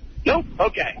 Nope.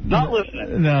 Okay. Not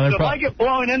listening. No, so if I get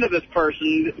blown into this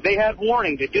person, they have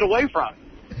warning to get away from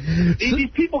it. These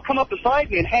people come up beside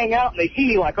me and hang out, and they see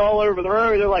me like all over the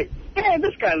road. They're like, man,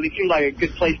 this guy seems like a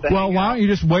good place to hang out. Well, why don't you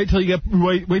just wait till you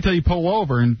pull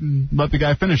over and let the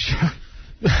guy finish?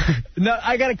 No,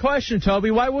 I got a question,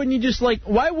 Toby. Why wouldn't you just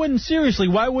why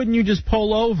wouldn't you just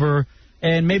pull over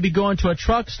and maybe go into a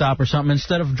truck stop or something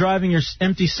instead of driving your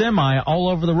empty semi all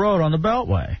over the road on the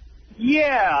Beltway?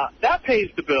 Yeah, that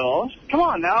pays the bills. Come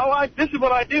on now. This is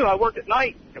what I do. I work at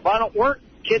night. If I don't work,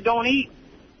 kid don't eat.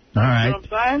 All right. You know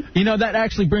what I'm saying? You know, that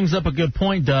actually brings up a good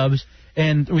point, Dubs.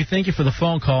 And we thank you for the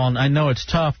phone call. And I know it's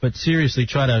tough, but seriously,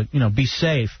 try to, be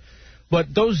safe.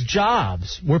 But those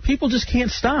jobs where people just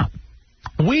can't stop,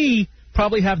 we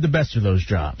probably have the best of those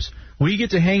jobs. We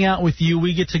get to hang out with you.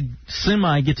 We get to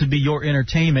get to be your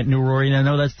entertainment, New Rory, and I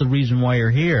know that's the reason why you're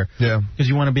here. Yeah. Because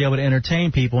you want to be able to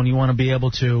entertain people and you want to be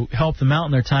able to help them out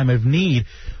in their time of need.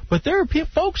 But there are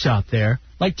folks out there,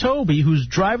 like Toby, who's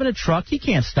driving a truck. He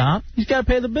can't stop. He's got to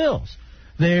pay the bills.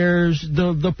 There's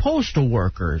the postal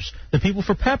workers, the people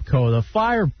for Pepco,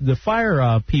 the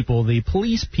fire people, the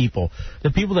police people, the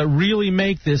people that really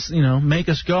make this, make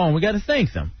us go, and we got to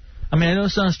thank them. I mean, I know it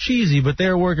sounds cheesy, but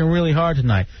they're working really hard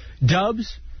tonight.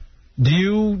 Dubs, do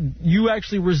you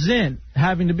actually resent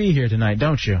having to be here tonight,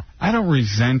 don't you? I don't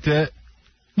resent it.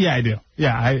 Yeah, I do.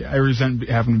 Yeah, I resent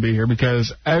having to be here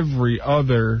because every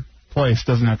other place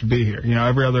doesn't have to be here.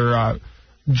 Every other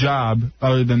job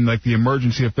other than like the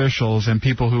emergency officials and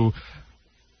people who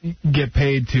get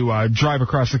paid to drive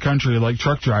across the country like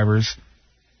truck drivers.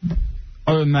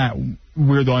 Other than that,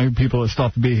 we're the only people that still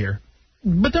have to be here.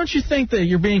 But don't you think that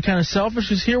you're being kind of selfish?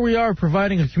 Because here we are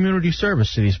providing a community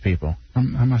service to these people.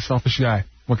 I'm a selfish guy.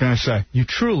 What can I say? You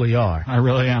truly are. I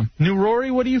really am. New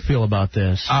Rory, what do you feel about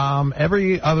this?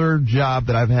 Every other job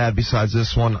that I've had besides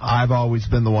this one, I've always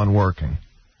been the one working.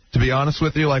 To be honest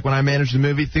with you, like when I managed the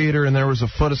movie theater and there was a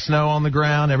foot of snow on the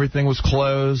ground, everything was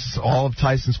closed, all of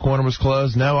Tyson's Corner was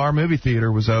closed. No, our movie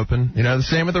theater was open. You know, the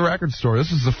same with the record store.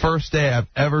 This is the first day I've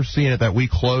ever seen it that we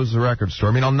closed the record store.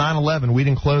 I mean, on 9/11, we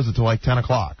didn't close it till like 10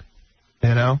 o'clock,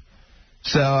 you know?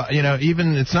 So, you know,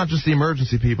 even it's not just the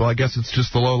emergency people. I guess it's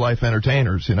just the low-life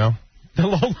entertainers, you know? The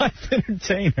low-life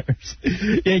entertainers.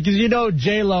 Yeah, because you know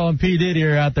J-Lo and P. Diddy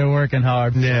are out there working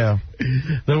hard. Yeah.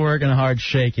 They're working hard,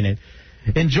 shaking it.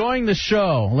 Enjoying the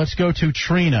show. Let's go to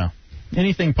Trina.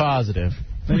 Anything positive?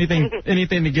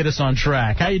 Anything to get us on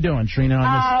track? How you doing, Trina?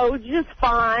 Oh, just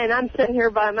fine. I'm sitting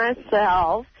here by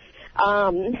myself.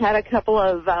 Had a couple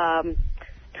of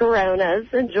Coronas,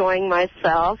 enjoying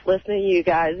myself, listening to you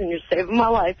guys, and you're saving my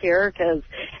life here because,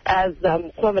 as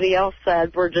somebody else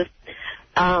said, we're just,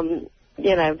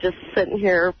 just sitting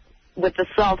here with the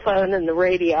cell phone and the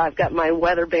radio. I've got my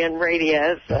weather band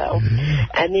radio,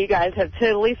 and you guys have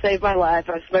totally saved my life.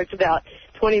 I've smoked about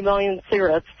 20 million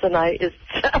cigarettes tonight.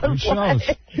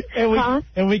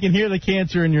 And we can hear the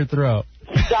cancer in your throat.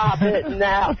 Stop it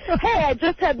now. Hey, I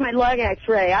just had my lung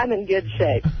x-ray. I'm in good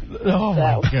shape. Oh,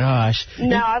 my gosh.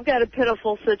 No, I've got a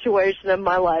pitiful situation in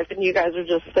my life, and you guys are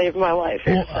just saving my life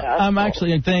here.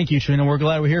 Well, thank you, Trina. We're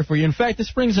glad we're here for you. In fact,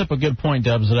 this brings up a good point,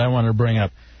 Dubs, that I wanted to bring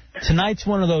up. Tonight's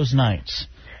one of those nights.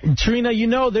 Trina, you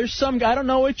know, there's some guy, I don't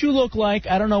know what you look like.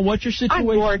 I don't know what your situation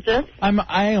is. I'm gorgeous.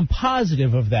 I am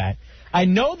positive of that. I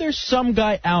know there's some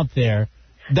guy out there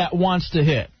that wants to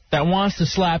hit, that wants to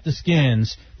slap the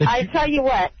skins. I tell you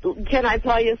what, can I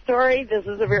tell you a story? This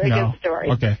is a very good story.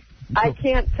 Okay. I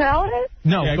can't tell it?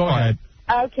 No, go ahead.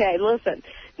 Okay, listen.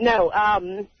 No,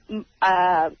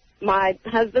 my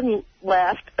husband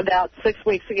left about 6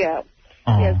 weeks ago.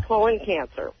 He has colon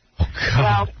cancer. Oh,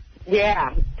 God. Well,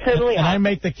 yeah, totally. And I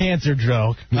make the cancer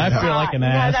joke. I feel like an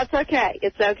ass. No, that's okay.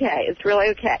 It's okay. It's really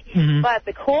okay. Mm-hmm. But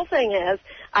the cool thing is,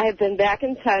 I have been back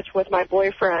in touch with my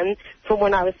boyfriend from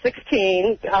when I was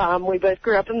 16. We both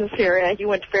grew up in this area. He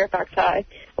went to Fairfax High,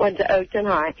 went to Oakton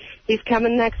High. He's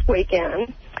coming next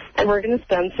weekend, and we're going to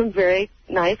spend some very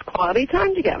nice quality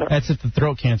time together. That's if the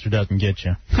throat cancer doesn't get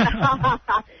you.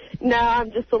 No,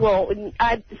 I'm just a little.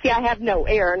 I have no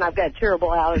air, and I've got terrible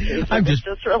allergies. It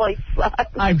just really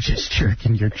sucks. I'm just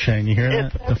jerking your chain. You hear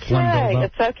that? It's okay.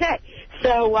 It's okay.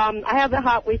 So I have a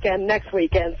hot weekend next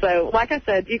weekend. So, like I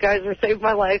said, you guys are saving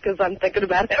my life because I'm thinking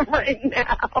about him right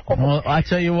now. Well, I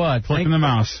tell you what. Clicking the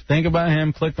mouse. Think about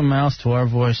him. Click the mouse to our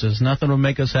voices. Nothing will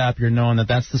make us happier knowing that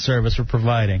that's the service we're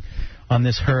providing on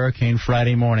this Hurricane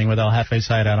Friday morning with El Jefe's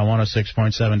Hideout on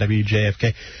 106.7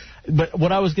 WJFK. But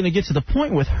what I was going to get to the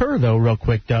point with her, though, real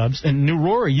quick, Dubs, and New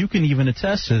Rory, you can even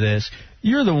attest to this.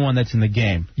 You're the one that's in the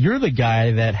game. You're the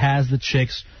guy that has the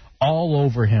chicks all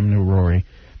over him, New Rory.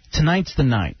 Tonight's the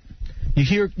night. You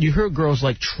hear girls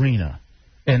like Trina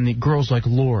and the girls like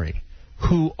Lori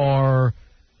who are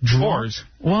drunk.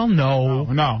 Well, no.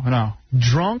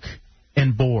 Drunk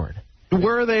and bored.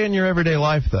 Where are they in your everyday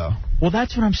life, though? Well,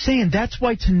 that's what I'm saying. That's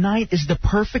why tonight is the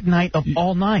perfect night of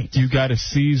all nights. You got to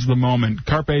seize the moment.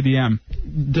 Carpe diem.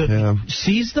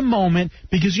 Seize the moment,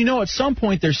 because you know at some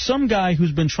point there's some guy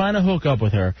who's been trying to hook up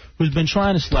with her, who's been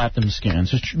trying to slap them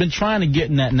skins, who's been trying to get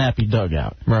in that nappy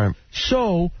dugout. Right.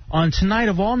 So on tonight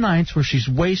of all nights where she's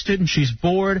wasted and she's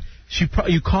bored,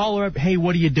 you call her up, hey,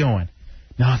 what are you doing?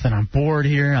 Nothing. I'm bored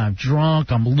here. I'm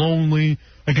drunk. I'm lonely.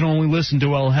 I can only listen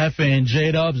to El Jefe and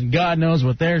J-Dubs, and God knows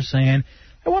what they're saying.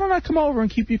 Hey, why don't I come over and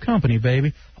keep you company,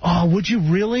 baby? Oh, would you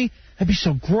really? That'd be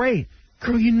so great.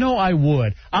 Girl, you know I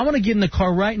would. I'm going to get in the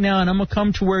car right now, and I'm going to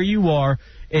come to where you are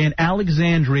in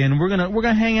Alexandria, and we're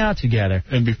gonna hang out together.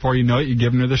 And before you know it, you're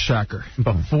giving her the shocker.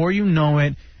 Before you know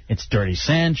it, it's Dirty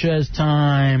Sanchez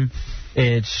time.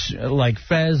 It's like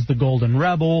Fez, the Golden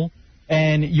Rebel.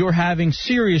 And you're having,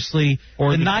 seriously,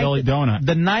 or the Jelly Donut.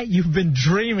 The night you've been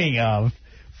dreaming of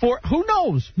for, who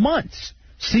knows, months.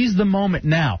 Seize the moment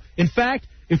now. In fact,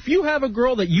 if you have a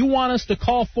girl that you want us to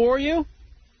call for you,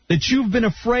 that you've been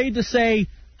afraid to say,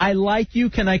 I like you,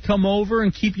 can I come over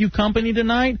and keep you company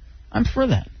tonight? I'm for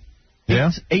that.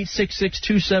 Yeah. It's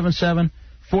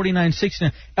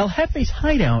 866-277-4969. El Jefe's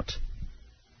Hideout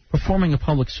performing a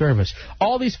public service.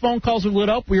 All these phone calls are lit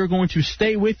up. We are going to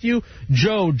stay with you.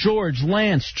 Joe, George,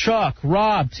 Lance, Chuck,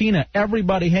 Rob, Tina,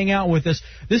 everybody hang out with us.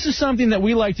 This is something that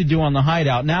we like to do on the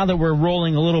Hideout. Now that we're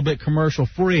rolling a little bit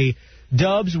commercial-free,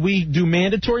 Dubs, we do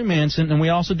mandatory Manson, and we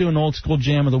also do an old school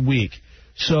jam of the week.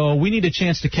 So we need a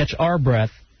chance to catch our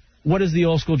breath. What is the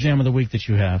old school jam of the week that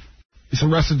you have? It's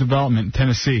Arrested Development,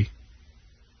 Tennessee.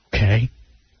 Okay.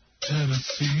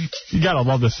 Tennessee. You gotta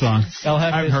love this song.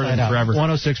 I've heard it forever.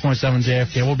 106.7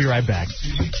 JFK. We'll be right back.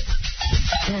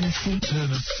 Tennessee.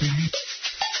 Tennessee.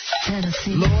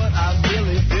 Tennessee. Lord, I've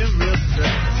really been real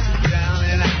stressed. Down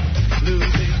and out,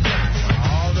 losing ground.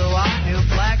 Although I am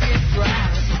black and brown,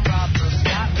 problems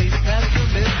got me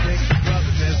pessimistic.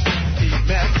 Brothers and sisters keep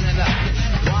messing up.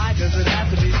 Why does it have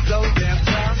to be so damn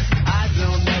tough? I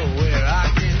don't know where I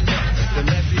can go to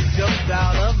let these ghosts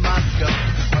out of my skull.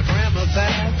 My grandma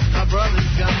passed, my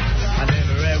brother's gone. I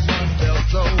never at once felt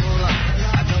so alone.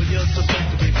 I know you're supposed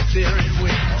to be my steering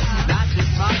wheel, not just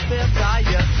my spare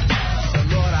tire. But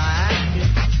Lord, I ask you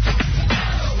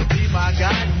to be my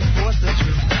guiding force of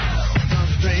truth. Some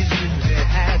strange reason it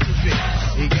had to be.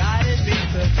 He guided me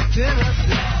to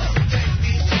Tennessee. Take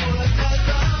me to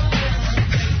another land.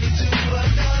 Take me to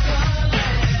another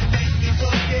land. Make me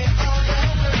forget all the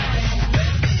rain.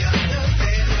 Let me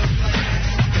understand your plan.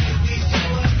 Take me to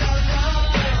another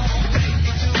land. Take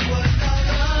me to another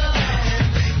land.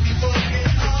 Make me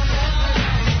forget all the rain.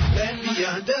 Let me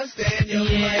understand your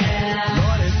plan.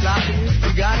 Lord, it's obvious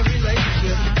we got a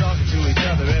relationship. Talking to each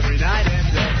other every night and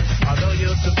day. Although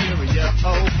you're superior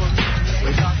over me,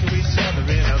 we talk to each other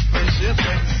in a friendship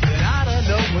way. Then out of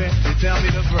nowhere, you tell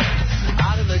me to break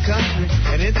out of the country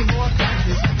and into more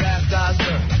countries. Past our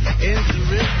birth, into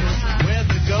richness, where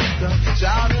the ghost of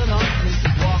childhood haunts me.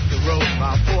 Walk the road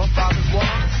my forefathers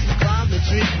walked, climb the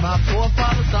trees my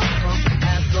forefathers hung from.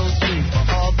 Ask those trees for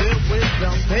all their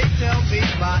wisdom. They tell me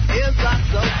my ears are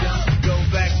so young. Go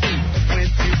back to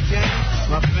whence you came,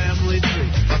 my family tree,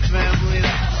 my family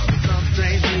life. For some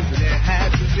strange reason it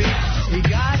had to be. He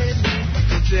guided me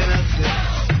to Tennessee.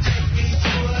 Take me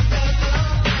to another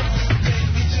land. Take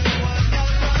me to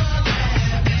another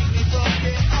land. Make me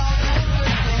forget all the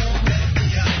rain. Let me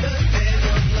understand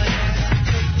your plan.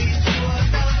 Take me to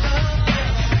another land.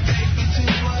 Take me to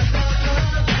another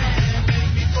land.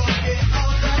 Make me forget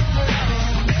all the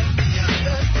rain. Let me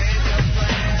understand your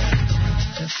plan.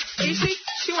 Ishi,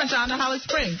 she went down to Holly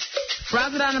Springs.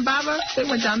 Razadon and Baba, they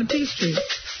went down to Peachtree.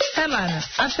 Headliner,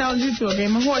 I challenge you to a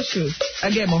game of horseshoes.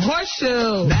 A game of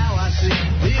horseshoes. Now I see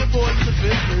the importance of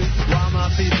history. Why my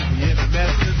people be in the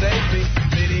mess that they be.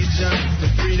 Many journeys to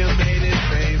freedom made it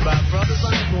fame by brothers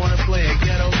on the corner playing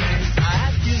ghetto games.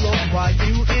 I ask you, Lord, why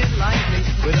you enlighten me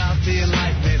without the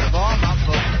enlightenment of all my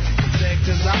folks.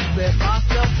 Cause I set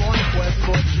myself on a quest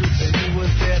for truth and you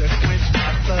was there to quench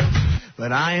my thirst.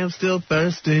 But I am still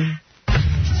thirsty.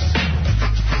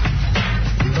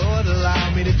 Lord, allow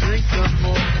me to drink some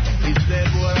more. He said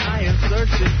what I am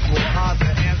searching for are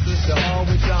the answers to all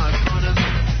which are in front of me.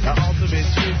 The ultimate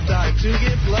truth started to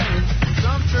get blurred.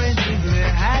 Some strange reason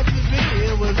it had to be.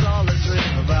 It was all a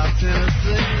dream about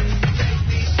Tennessee. Take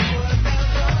me to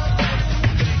another land.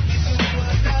 Take me to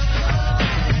another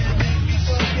land. Make me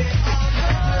forget all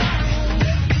the rain.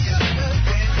 Let me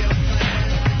understand your plan.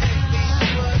 Take me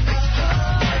to another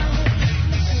land. Take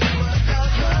me to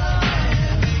another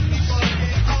land. Make me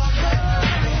forget all the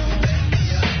rain. Let me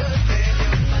understand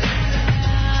your plan.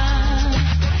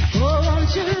 Oh,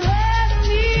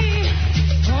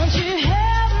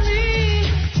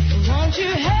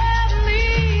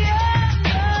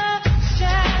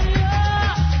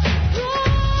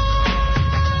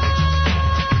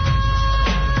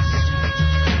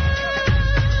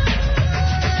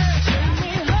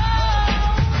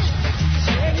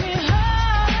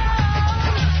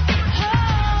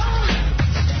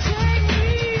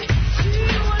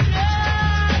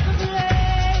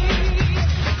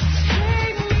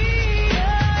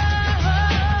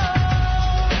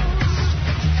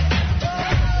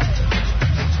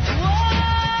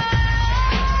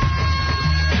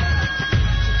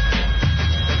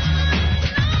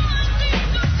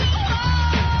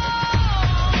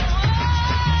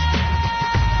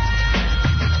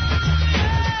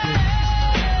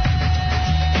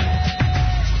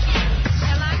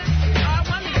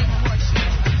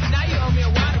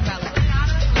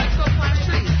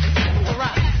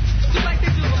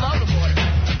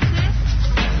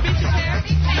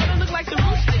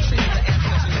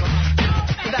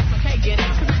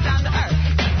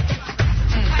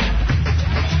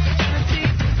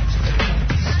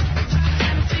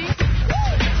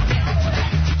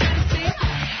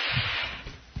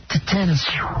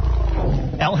 Tennessee.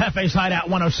 El Jefe's Hideout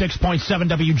 106.7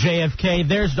 WJFK.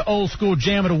 There's the old school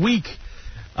jam of the week.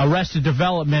 Arrested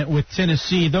Development with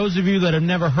Tennessee. Those of you that have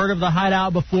never heard of the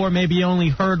Hideout before, maybe only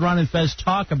heard Ron and Fez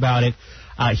talk about it,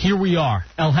 here we are.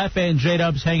 El Jefe and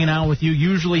J-Dubs hanging out with you.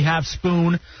 Usually have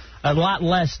Spoon, a lot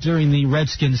less during the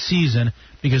Redskins season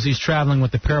because he's traveling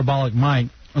with the parabolic mic,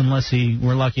 unless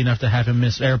we're lucky enough to have him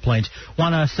miss airplanes.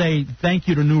 Want to say thank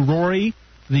you to New Rory,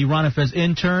 the Ron and Fez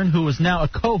intern, who is now a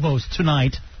co-host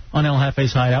tonight on El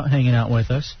Jefe's Hideout, hanging out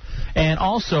with us. And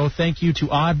also, thank you to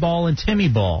Oddball and Timmy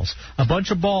Balls, a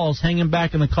bunch of balls hanging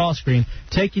back in the call screen,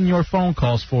 taking your phone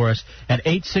calls for us at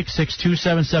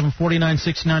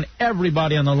 866-277-4969.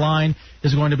 Everybody on the line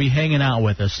is going to be hanging out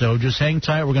with us, so just hang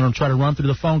tight. We're going to try to run through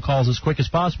the phone calls as quick as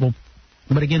possible.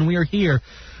 But again, we are here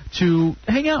to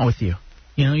hang out with you.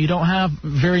 You know, you don't have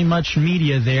very much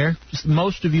media there. Just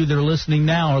most of you that are listening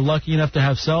now are lucky enough to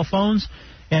have cell phones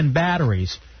and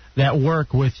batteries that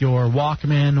work with your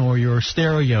Walkman or your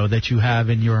stereo that you have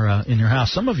in your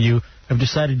house. Some of you have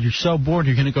decided you're so bored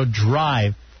you're going to go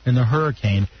drive in the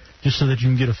hurricane just so that you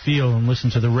can get a feel and listen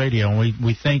to the radio. And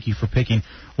we thank you for picking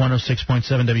 106.7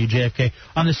 WJFK.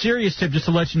 On the serious tip, just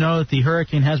to let you know that the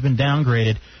hurricane has been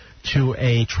downgraded to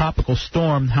a tropical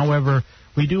storm. However,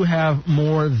 we do have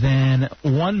more than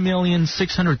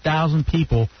 1,600,000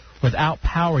 people without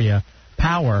power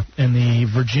in the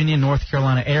Virginia, North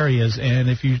Carolina areas, and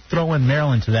if you throw in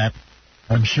Maryland to that,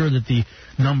 I'm sure that the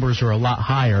numbers are a lot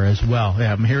higher as well.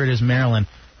 Yeah, here it is, Maryland,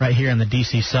 right here in the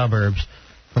D.C. suburbs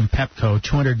from Pepco.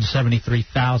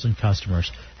 273,000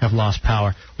 customers have lost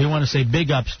power. We want to say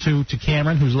big ups to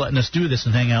Cameron, who's letting us do this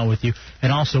and hang out with you,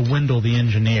 and also Wendell, the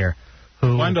engineer.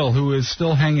 Who is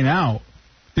still hanging out.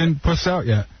 Didn't puss out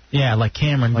yet. Yeah, like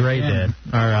Cameron Gray did,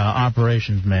 our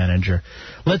operations manager.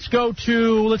 Let's get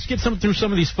through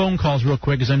some of these phone calls real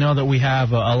quick, because I know that we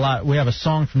have a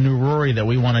song from New Rory that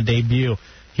we want to debut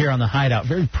here on the Hideout.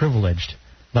 Very privileged,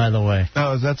 by the way.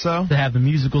 Oh, is that so? To have the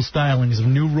musical stylings of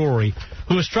New Rory,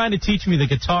 who was trying to teach me the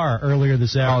guitar earlier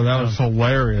this afternoon. Oh, that was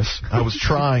hilarious. I was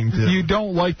trying to. You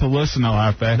don't like to listen,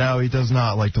 El Jefe. No, he does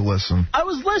not like to listen. I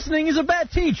was listening. He's a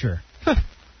bad teacher.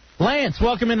 Lance,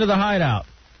 welcome into the Hideout.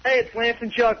 Hey, it's Lance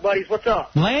and Chuck, buddies. What's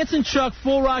up? Lance and Chuck,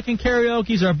 Full Rock and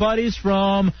Karaoke's our buddies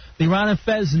from the Ron and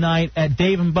Fez night at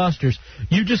Dave & Buster's.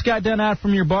 You just got done out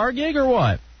from your bar gig or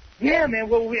what? Yeah, man.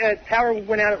 Well, power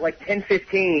went out at like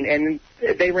 10:15, and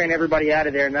they ran everybody out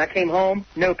of there. And I came home,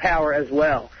 no power as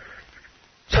well.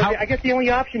 So I guess the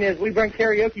only option is we bring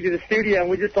karaoke to the studio, and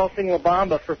we just all sing La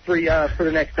Bamba for free for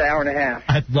the next hour and a half.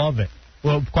 I'd love it.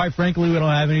 Well, quite frankly, we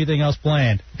don't have anything else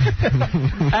planned.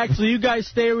 Actually, you guys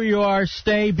stay where you are.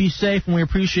 Be safe, and we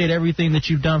appreciate everything that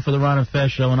you've done for the Ron and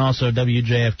Fez show and also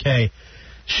WJFK.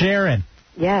 Sharon.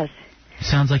 Yes.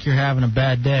 Sounds like you're having a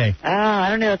bad day. I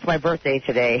don't know. It's my birthday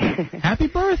today. Happy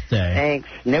birthday. Thanks.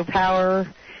 No power.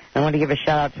 I want to give a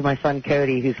shout-out to my son,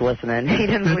 Cody, who's listening. He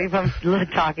didn't believe I'm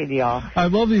talking to y'all. I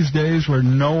love these days where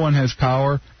no one has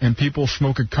power and people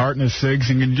smoke a carton of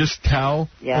cigs and you can just tell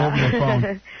over the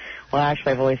phone. Well,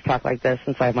 actually, I've always talked like this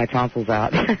since I have my tonsils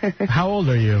out. How old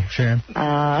are you, Sharon?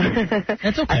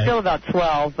 That's okay. I feel about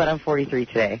 12, but I'm 43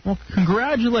 today. Well,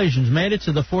 congratulations. Made it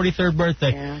to the 43rd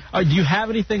birthday. Yeah. Do you have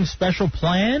anything special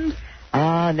planned?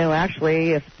 No,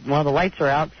 actually, one of the lights are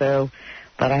out,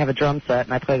 but I have a drum set,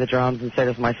 and I play the drums, and so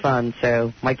does my son,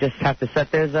 so might just have to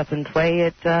set those up and play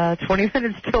at 20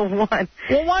 minutes till 1.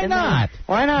 Well, why not?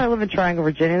 Why not? I live in Triangle,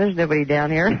 Virginia. There's nobody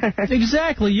down here.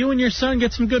 Exactly. You and your son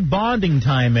get some good bonding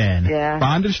time in. Yeah.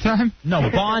 Bondage time? No,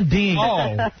 bonding.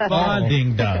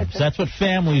 Bonding, Dubs. That's what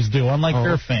families do, unlike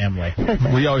your family.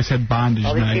 We always had bondage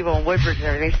all these night. people in Woodbridge and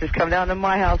everything just come down to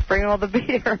my house, bring all the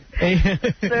beer.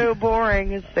 So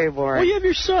boring. It's so boring. Well, you have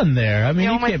your son there. I mean,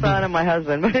 you my son and my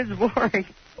husband, but it's boring.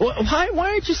 Well, why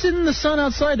aren't you sitting in the sun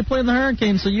outside to play in the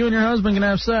hurricane so you and your husband can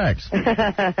have sex?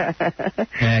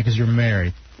 Yeah, because you're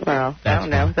married. Well, I don't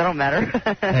know. That don't matter.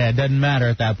 Yeah, it doesn't matter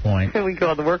at that point. We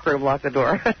go in the workroom, lock the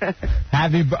door.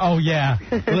 Oh, yeah.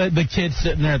 The kid's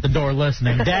sitting there at the door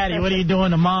listening. Daddy, what are you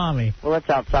doing to Mommy? Well, it's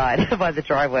outside by the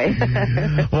driveway.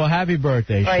 Well, happy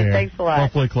birthday, Sharon. All right, thanks a lot.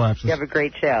 Hopefully it collapses. You have a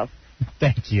great show.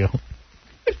 Thank you.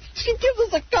 She gives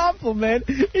us a compliment,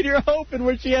 and you're hoping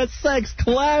when she has sex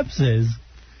collapses.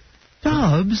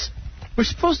 Dubs,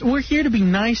 we're here to be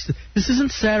nice. This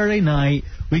isn't Saturday night.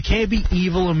 We can't be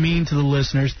evil and mean to the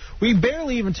listeners. We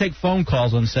barely even take phone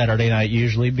calls on Saturday night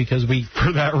usually because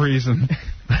for that reason.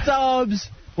 Dubs,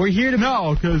 we're here to...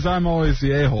 No, because I'm always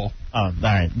the a-hole. Oh, all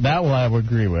right. That I would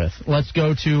agree with. Let's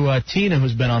go to Tina,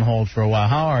 who's been on hold for a while.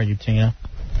 How are you, Tina?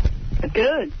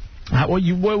 Good.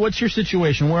 What's your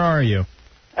situation? Where are you?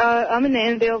 I'm in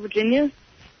Annandale, Virginia.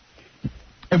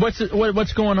 And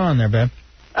what's going on there, babe?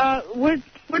 We're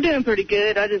doing pretty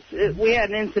good. We had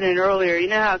an incident earlier. You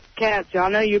know how cats, I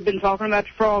know you've been talking about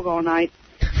your frog all night.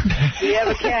 We have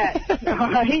a cat.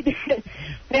 All right?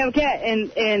 We have a cat,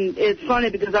 and it's funny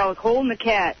because I was holding the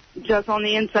cat just on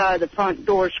the inside of the front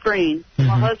door screen. Mm-hmm.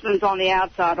 My husband's on the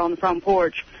outside on the front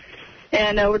porch.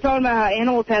 And we're talking about how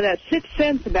animals have that sixth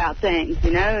sense about things,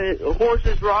 you know.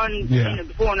 Horses run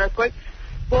before an earthquake.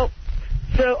 Well,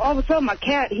 so all of a sudden my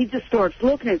cat, he just starts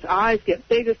looking. His eyes get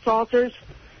big as saucers.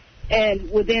 And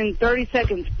within 30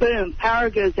 seconds, boom, power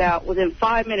goes out. Within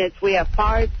 5 minutes, we have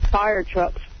 5 fire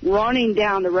trucks running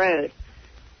down the road.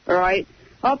 All right?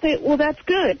 I'll think, well, that's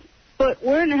good. But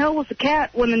where in the hell was the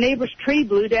cat when the neighbor's tree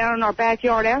blew down in our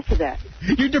backyard after that?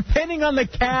 You're depending on the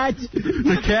cat?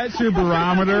 The cat's your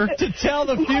barometer? To tell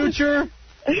the future?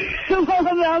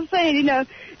 Well, I'm saying, you know,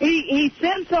 he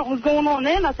sensed something was going on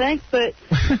then, I think, but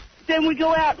then we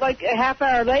go out like a half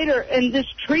hour later and this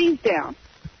tree's down.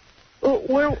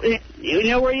 You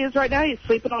know where he is right now? He's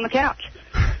sleeping on the couch.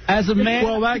 As a man...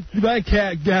 Well, that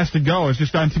cat has to go. It's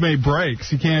just on too many breaks.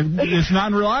 He can't... It's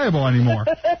not reliable anymore.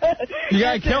 You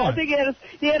got to kill him. I think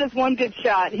he had his one good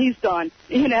shot. He's done,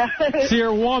 you know. See, you're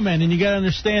a woman, and you got to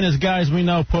understand, as guys, we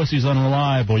know pussy's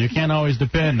unreliable. You can't always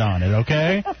depend on it,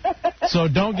 okay? So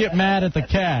don't get mad at the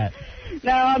cat.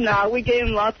 No, I'm not. We gave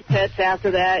him lots of pets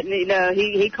after that, and, you know,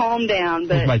 he calmed down.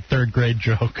 But that was my third-grade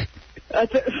joke.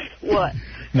 What?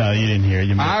 No, you didn't hear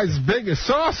it. Eyes big as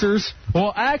saucers.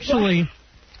 Well, actually,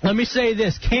 let me say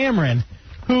this. Cameron,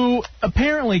 who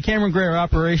apparently, Cameron Gray, our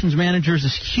operations manager, is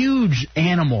this huge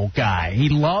animal guy. He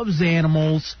loves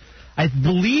animals. I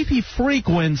believe he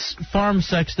frequents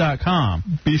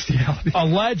farmsex.com. Bestiality.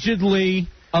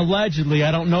 Allegedly,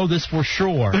 I don't know this for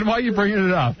sure. Then why are you bringing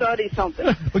it up? Study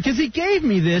something. Because he gave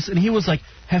me this, and he was like,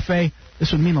 Jefe,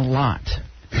 this would mean a lot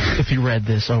if you read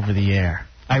this over the air.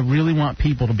 I really want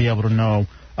people to be able to know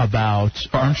about...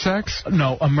 Farm sex?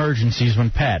 No, emergencies when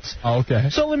pets. Oh, okay.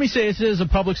 So let me say, this is a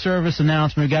public service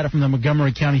announcement. We got it from the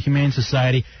Montgomery County Humane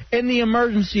Society. In the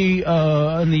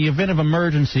event of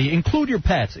emergency, include your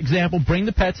pets. Example, bring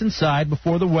the pets inside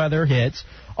before the weather hits.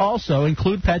 Also,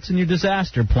 include pets in your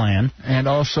disaster plan. And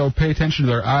also pay attention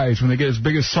to their eyes. When they get as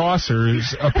big as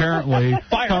saucers, apparently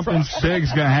something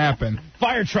big's going to happen.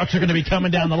 Fire trucks are going to be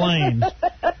coming down the lane.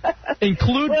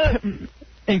 Include...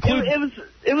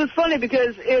 It was funny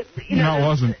because it. You know, no, it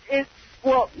wasn't. It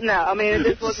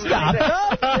just wasn't. Stop.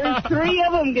 There's 3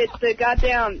 of them that got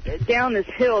down this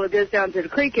hill that goes down to the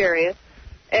creek area,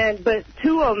 but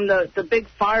 2 of them, the big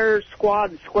fire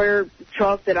squad square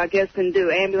truck that I guess can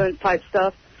do ambulance type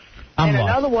stuff,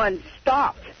 another one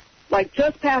stopped like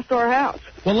just past our house.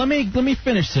 Well, let me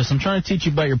finish this. I'm trying to teach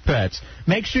you about your pets.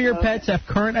 Make sure your pets have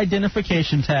current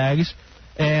identification tags.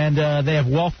 And they have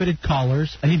well-fitted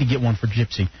collars. I need to get one for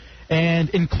Gypsy. And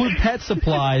include pet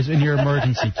supplies in your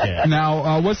emergency kit.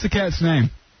 Now, what's the cat's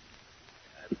name?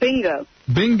 Bingo.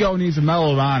 Bingo needs a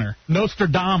Medal of Honor.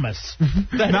 Nostradamus.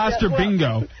 Noster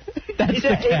Bingo. That's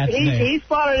the cat's name. He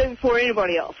spotted it before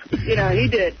anybody else. You know, he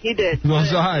did.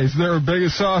 Those eyes, they were big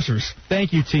as saucers.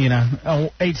 Thank you, Tina.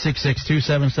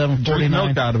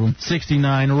 866-277-49.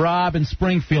 69. Rob in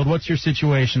Springfield, what's your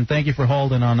situation? Thank you for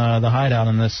holding on the Hideout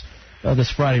on this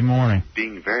Friday morning.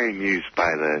 Being very amused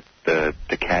by the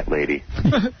cat lady.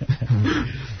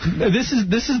 This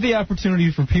is the opportunity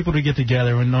for people to get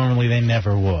together when normally they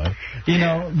never would. You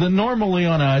know, normally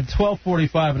on a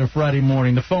 12:45 on a Friday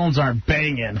morning, the phones aren't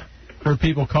banging for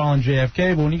people calling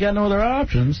JFK, but when you got no other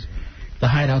options, the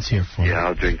Hideout's here for you. Yeah,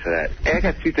 I'll drink to that. Hey, I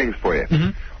got 2 things for you.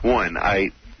 Mm-hmm. One,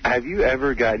 have you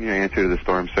ever gotten your answer to the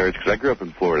storm surge? Because I grew up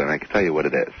in Florida, and I can tell you what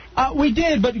it is. We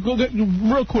did, but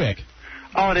real quick.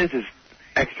 All it is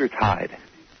extra tide.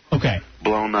 Okay.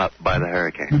 Blown up by the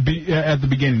hurricane. At the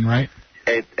beginning, right?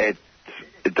 It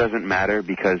doesn't matter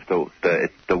because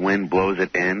the wind blows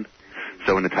it in.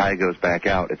 So when the tide goes back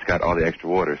out, it's got all the extra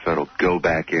water, so it'll go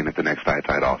back in at the next high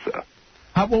tide also.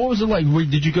 What was it like?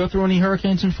 Did you go through any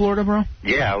hurricanes in Florida, bro?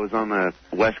 Yeah, I was on the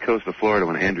west coast of Florida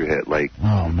when Andrew hit.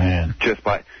 Oh, man.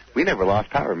 We never lost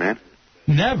power, man.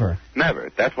 Never? Never.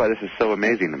 That's why this is so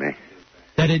amazing to me.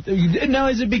 Now,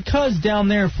 is it because down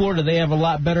there in Florida they have a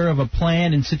lot better of a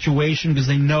plan and situation because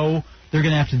they know they're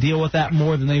going to have to deal with that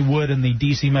more than they would in the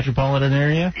D.C. metropolitan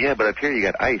area? Yeah, but up here you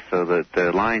got ice, so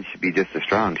the lines should be just as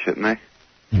strong, shouldn't they?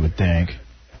 You would think.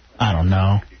 I don't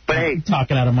know. But hey, I'm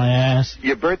talking out of my ass.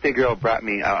 Your birthday girl brought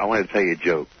me, I wanted to tell you a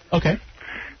joke. Okay.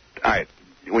 All right.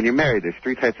 When you're married, there's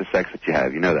 3 types of sex that you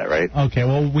have. You know that, right? Okay,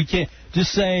 well, we can't.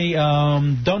 Just say,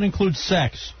 don't include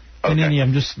sex. Okay. In any of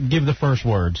them, just give the first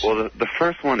words. Well, the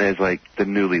first one is like the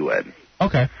newlywed.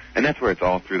 Okay. And that's where it's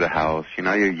all through the house. You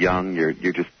know, you're young,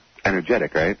 you're just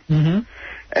energetic, right? Mm-hmm.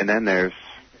 And then there's,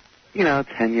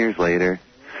 10 years later,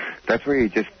 that's where you're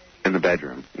just in the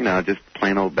bedroom, just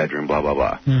plain old bedroom, blah, blah,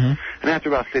 blah. Mm-hmm. And after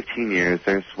about 15 years,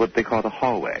 there's what they call the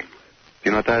hallway. Do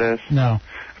you know what that is? No.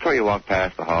 That's where you walk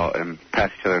past the hall and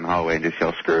past each other in the hallway and just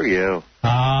yell, screw you.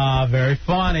 Ah, very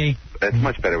funny. That's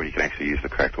much better when you can actually use the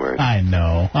correct word. I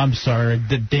know. I'm sorry.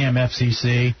 The damn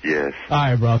FCC. Yes. All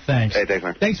right, bro. Thanks. Hey, thanks,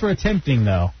 man. Thanks for attempting,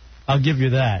 though. I'll give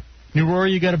you that. New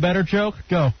Rory, you got a better joke?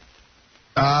 Go.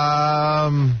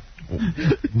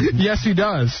 Yes, he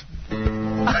does.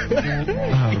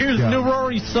 Here's New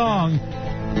Rory's song.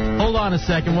 Hold on a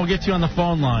second. We'll get you on the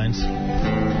phone lines.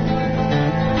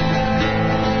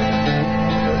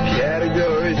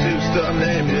 Category 2 stuff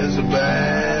named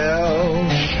Isabel.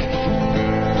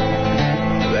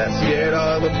 That scared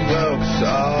all the folks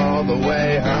all the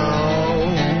way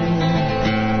home.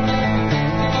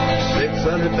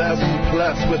 600,000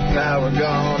 plus with power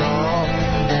gone off.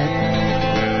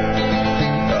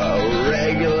 A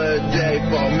regular day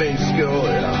for me, school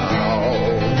at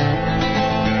home.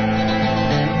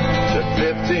 Took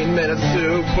 15 minutes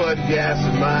to put gas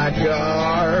in my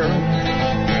car.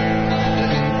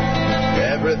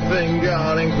 Everything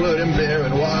gone, including beer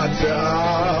and water.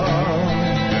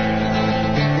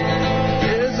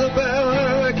 Isabel,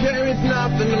 hurricane means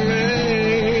nothing to me.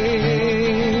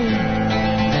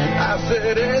 I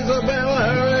said, Isabel,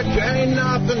 hurricane,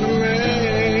 nothing to me.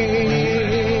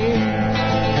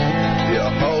 Your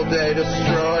whole day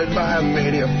destroyed by a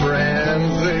media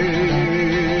frenzy.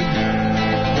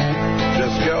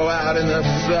 Just go out in the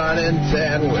sun and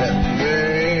tan with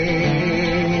me.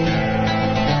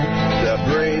 The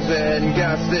breeze and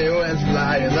gusty winds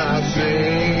fly in the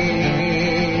sea.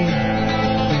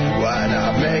 Why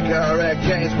not make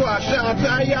hurricanes wash out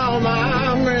to your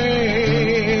mommy?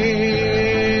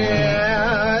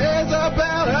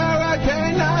 Isabel,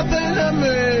 hurricane, nothing to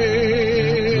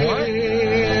me. What?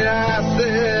 I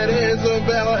said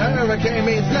Isabel, hurricane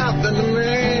means nothing to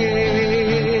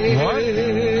me. What?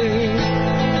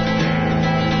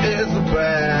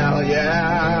 Isabel, yeah.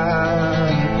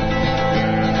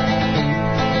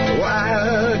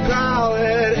 Call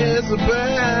it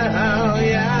Isabel,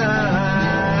 yeah.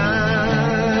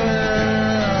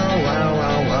 Wow,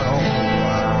 wow, wow,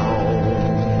 wow.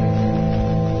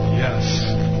 Yes.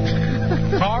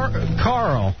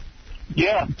 Carl.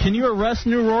 Yeah. Can you arrest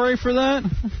New Rory for that?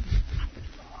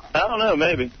 I don't know,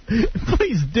 maybe.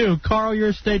 Please do. Carl, you're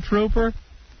a state trooper?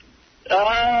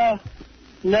 No,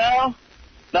 not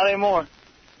anymore.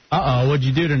 Uh-oh, what'd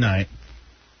you do tonight?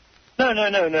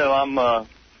 No.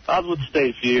 I was with the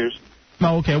state a few years.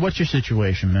 Oh, okay. What's your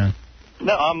situation, man?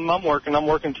 No, I'm working. I'm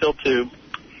working till 2.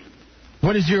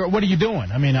 What are you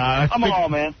doing? I mean, I'm a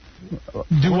lawman.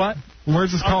 Do what?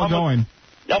 Where's this call going?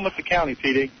 I'm with the county,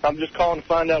 PD. I'm just calling to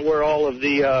find out where all of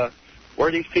the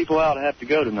where these people out have to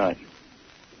go tonight.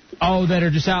 Oh, that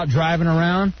are just out driving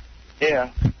around?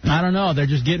 Yeah. I don't know. They're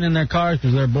just getting in their cars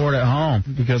because they're bored at home.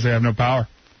 Because they have no power.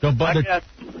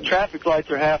 Traffic lights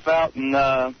are half out, and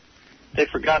they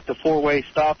forgot the 4-way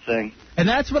stop thing. And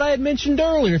that's what I had mentioned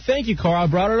earlier. Thank you, Carl. I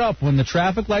brought it up. When the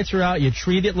traffic lights are out, you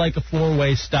treat it like a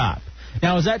 4-way stop.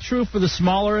 Now, is that true for the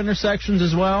smaller intersections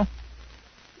as well?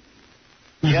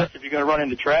 Yes, if you're going to run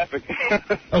into traffic.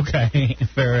 Okay,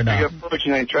 fair enough. If you're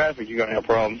approaching any traffic, you're going to have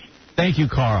problems. Thank you,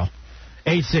 Carl.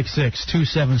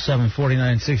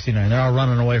 866-277-4969. They're all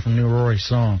running away from New Rory's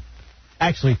song.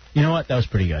 Actually, you know what? That was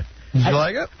pretty good. Did you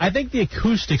like it? I think the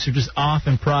acoustics are just off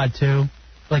in Prod, too.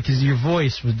 Like, because your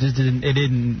voice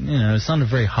it sounded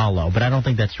very hollow, but I don't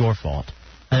think that's your fault.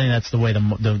 I think that's the way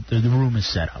the room is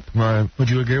set up. Right. Would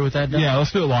you agree with that, Doug? Yeah,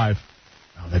 let's do it live.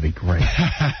 Oh, that'd be great.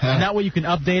 And that way you can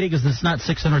update it, because it's not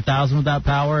 600,000 without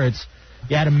power. It's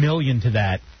you add 1 million to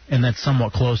that, and that's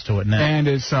somewhat close to it now. And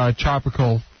it's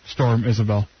Tropical Storm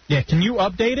Isabel. Yeah, can you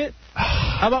update it?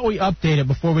 How about we update it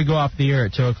before we go off the air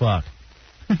at 2 o'clock?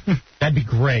 That'd be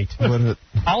great.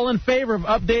 All in favor of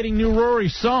updating New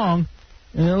Rory's song?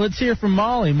 Let's hear from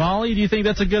Molly. Molly, do you think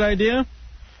that's a good idea?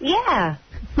 Yeah.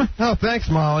 Oh, thanks,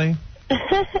 Molly.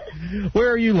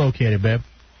 Where are you located, babe?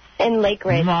 In Lake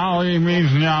Ray. Molly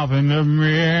means nothing to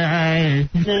me.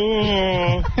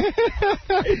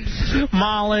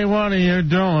 Molly, what are you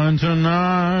doing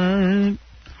tonight?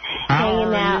 How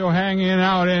are you hanging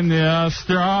out in the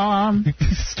storm?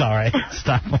 Sorry,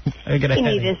 stop. I got a You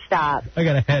headache. need to stop. I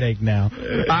got a headache now.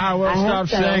 I will stop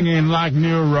singing like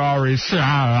New Rory's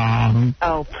song.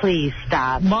 Oh, please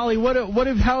stop. Molly,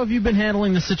 how have you been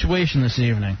handling the situation this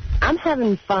evening? I'm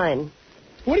having fun.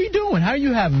 What are you doing? How are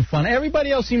you having fun?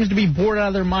 Everybody else seems to be bored out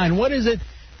of their mind. What is it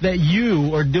that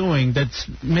you are doing that's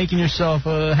making yourself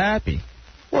happy?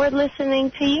 We're listening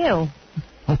to you.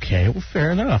 Okay, well,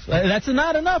 fair enough. That's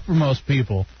not enough for most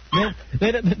people.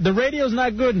 The radio's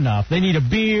not good enough. They need a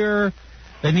beer.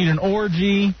 They need an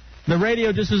orgy. The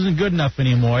radio just isn't good enough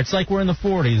anymore. It's like we're in the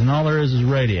 40s, and all there is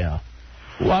radio.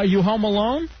 Well, are you home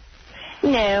alone?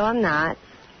 No, I'm not.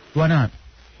 Why not?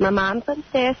 My mom's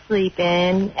upstairs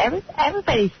sleeping.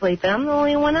 Everybody's sleeping. I'm the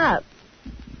only one up.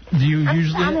 Do you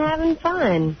usually? I'm having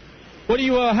fun. What do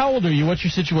you? How old are you? What's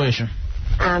your situation?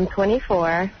 I'm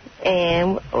 24,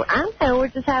 and I don't know. We're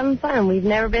just having fun. We've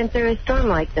never been through a storm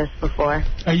like this before.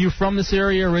 Are you from this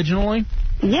area originally?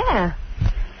 Yeah.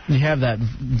 You have that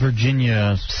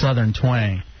Virginia Southern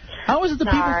twang. How is it the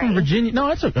people from Virginia? No,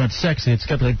 it's sexy. It's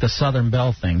got like the Southern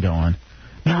Belle thing going.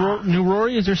 New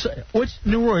Rory, is there?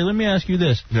 New Rory, let me ask you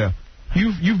this. Yeah.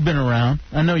 You've been around.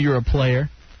 I know you're a player.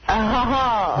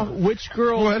 Oh. Which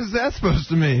girl? What is that supposed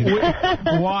to mean?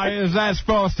 Why is that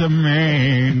supposed to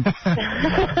mean?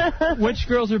 Which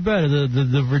girls are better,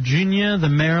 the Virginia, the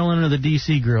Maryland, or the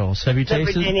D.C. girls? Have you tasted?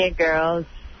 The Virginia girls.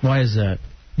 Why is that?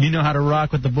 You know how to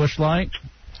rock with the Bush Light?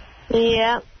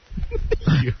 Yeah.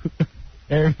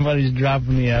 Everybody's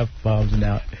dropping the F-bombs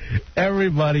now.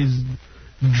 Everybody's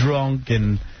drunk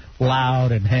and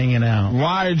loud and hanging out.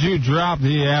 Why'd you drop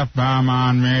the F-bomb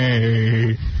on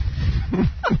me?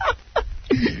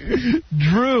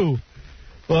 Drew,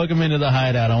 welcome into the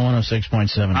Hideout on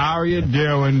 106.7. How are you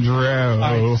doing, Drew? All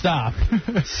right, stop.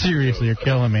 Seriously, you're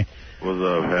killing me. What's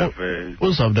up, Jefe?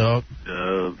 What's up, dog?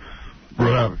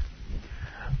 What up?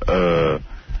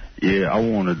 Yeah, I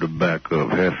wanted to back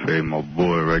up Jefe, my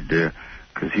boy right there,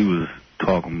 because he was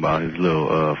talking about his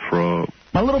little frog.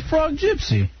 My little frog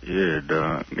gypsy. Yeah,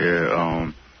 dog.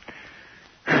 Yeah,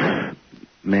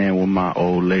 man, when my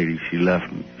old lady, she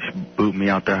left me, she boot me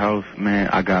out the house, man,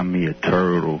 I got me a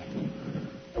turtle.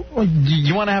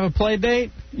 You want to have a play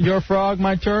date? Your frog,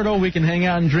 my turtle? We can hang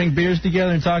out and drink beers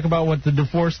together and talk about what the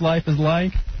divorce life is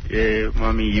like? Yeah,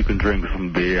 I mean, you can drink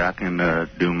some beer. I can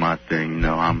do my thing, you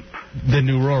know. I'm the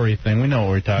New Rory thing. We know what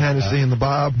we're talking about. Hennessy and the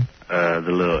Bob. The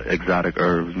little exotic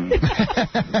herbs.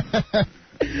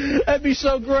 That'd be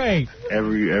so great.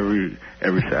 Every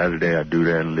Saturday I do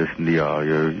that and listen to y'all.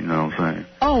 You know what I'm saying?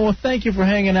 Oh, well, thank you for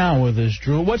hanging out with us,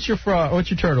 Drew. What's your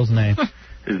turtle's name?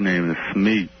 His name is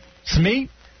Smeet. Smeet?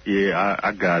 Yeah,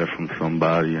 I got it from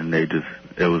somebody, and it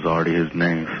was already his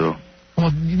name, so.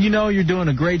 Well, you know you're doing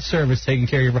a great service taking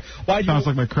care of your... Sounds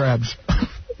like my crabs.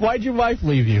 Why'd your wife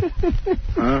leave you?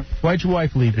 Huh? Why'd your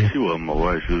wife leave you? She wasn't my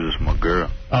wife. She was just my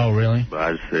girl. Oh, really? But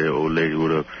I just said, old lady,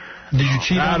 what up? Did you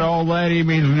cheat on her? That old lady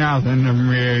means nothing to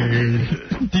me.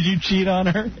 Did you cheat on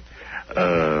her?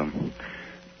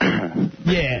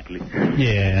 Yeah.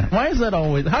 Yeah. Why is that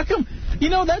always... How come... You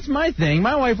know, that's my thing.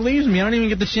 My wife leaves me. I don't even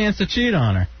get the chance to cheat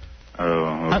on her.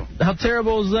 How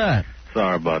terrible is that?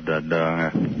 Sorry about that,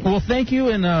 dog. Well, thank you,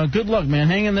 and good luck, man.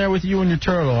 Hang in there with you and your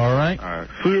turtle, all right? All right.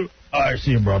 See you. All right,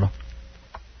 see you, brother.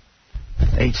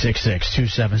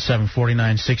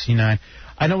 866-277-4969.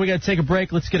 I know we got to take a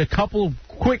break. Let's get a couple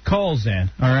quick calls in,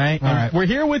 all right? All right. We're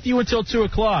here with you until 2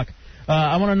 o'clock.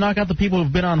 I want to knock out the people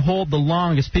who've been on hold the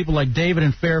longest, people like David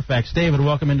in Fairfax. David,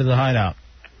 welcome into the Hideout.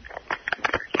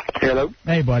 Hello.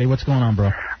 Hey, buddy. What's going on,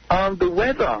 bro? The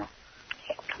weather.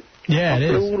 Yeah, it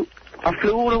is. I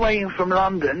flew all the way in from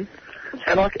London,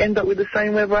 and I end up with the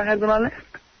same weather I had when I left.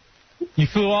 You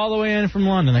flew all the way in from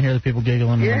London. I hear the people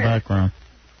giggling in the background.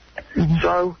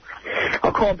 So,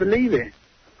 I can't believe it.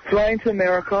 Flying to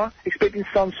America, expecting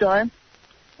sunshine.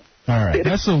 All right.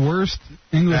 That's the worst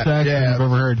English accent I've ever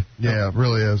heard. Yeah, it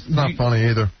really is. It's not funny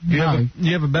either. Do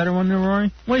you have a better one,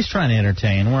 Rory? Well, he's trying to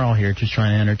entertain. We're all here just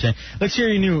trying to entertain. Let's hear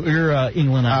your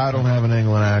England accent. I don't have an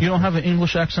England accent. You don't have an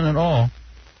English accent at all?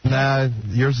 Nah,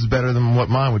 yours is better than what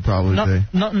mine would probably be.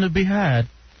 Nothing to be had.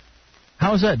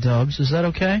 How's that, Dubs? Is that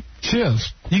okay?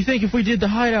 Cheers. Do you think if we did the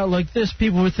Hideout like this,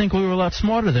 people would think we were a lot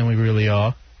smarter than we really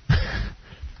are?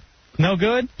 No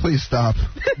good? Please stop.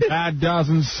 That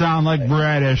doesn't sound like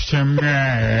British to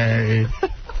me.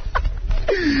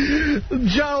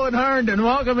 Joe and Herndon,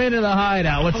 welcome into the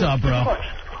Hideout. What's up, bro?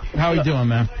 How you doing,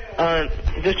 man?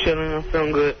 Just chilling. I'm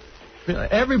feeling good.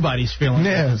 Everybody's feeling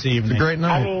good this evening. It's a great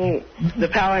night. I mean, the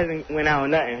power hasn't went out or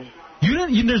nothing.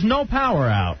 There's no power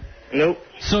out. Nope.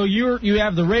 So you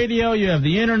have the radio, you have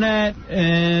the internet,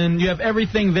 and you have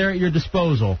everything there at your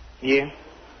disposal. Yeah.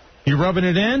 You rubbing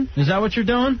it in? Is that what you're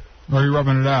doing? Or are you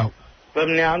rubbing it out?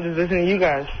 Rubbing it out. I'm just listening to you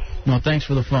guys. Well, thanks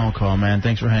for the phone call, man.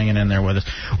 Thanks for hanging in there with us.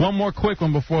 One more quick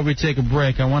one before we take a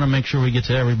break. I want to make sure we get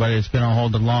to everybody that's been on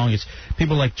hold the longest.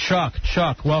 People like Chuck.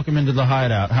 Chuck, welcome into the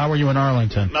Hideout. How are you in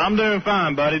Arlington? I'm doing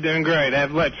fine, buddy. Doing great. I have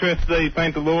electricity.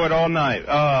 Thank the Lord all night.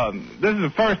 This is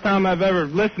the first time I've ever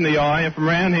listened to y'all. I am from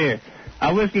around here.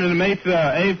 I listen to them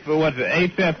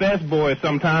HFS boys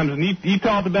sometimes, and you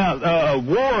talked about a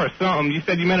war or something. You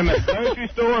said you met them at the grocery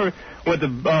store with the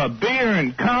beer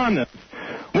and condoms.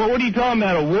 What are you talking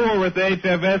about, a war with the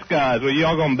HFS guys? Were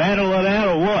y'all going to battle it out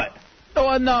or what?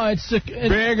 Oh, no, it's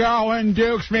Big Owen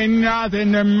Dukes mean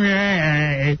nothing to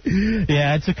me.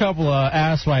 Yeah, it's a couple of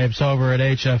asswipes over at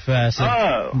HFS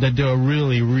that do a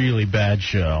really, really bad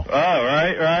show. Oh,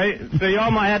 right. So y'all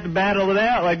might have to battle it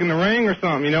out, like in the ring or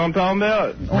something, you know what I'm talking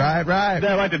about? Right.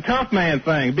 That like the tough man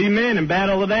thing. Be men and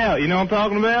battle it out, you know what I'm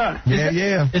talking about?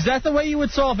 Yeah. Is that the way you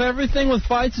would solve everything with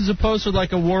fights as opposed to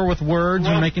like a war with words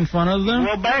and making fun of them?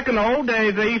 Well, back in the old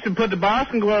days, they used to put the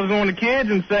boxing gloves on the kids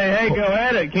and say, hey, go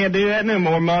at it. Can't do that no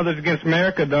more. Mothers Against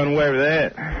America done away with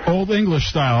that. Old English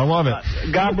style. I love it.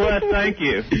 God bless. Thank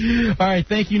you. All right.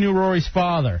 Thank you, New Rory's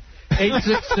father.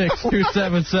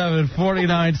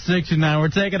 866-277-4969. We're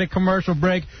taking a commercial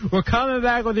break. We're coming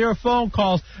back with your phone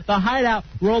calls. The Hideout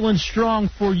rolling strong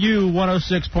for you,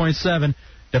 106.7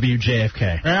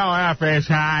 WJFK. LF's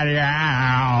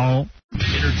Hideout.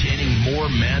 Entertaining more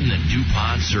men than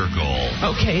DuPont Circle.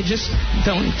 Okay, just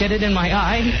don't get it in my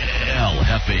eye. El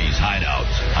Jefe's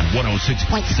Hideout on 106.7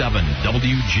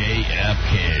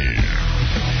 WJFK.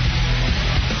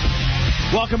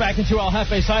 Welcome back into El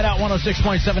Jefe's Hideout,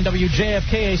 106.7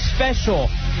 WJFK, a special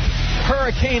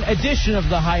hurricane edition of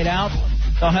the Hideout.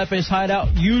 El Jefe's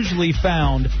Hideout, usually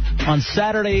found on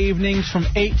Saturday evenings from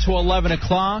 8 to 11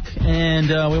 o'clock, and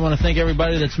we want to thank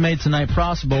everybody that's made tonight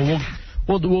possible.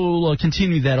 We'll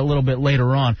continue that a little bit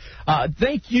later on.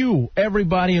 Thank you,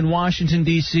 everybody in Washington,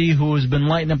 D.C., who has been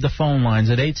lighting up the phone lines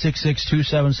at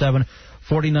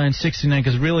 866-277-4969,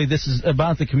 because really this is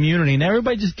about the community and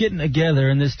everybody just getting together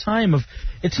in this time of,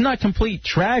 it's not complete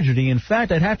tragedy. In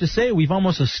fact, I'd have to say we've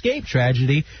almost escaped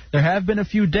tragedy. There have been a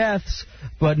few deaths,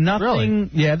 but nothing. Really?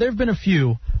 Yeah, there have been a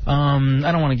few. I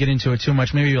don't want to get into it too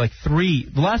much. Maybe like 3.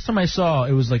 The last time I saw,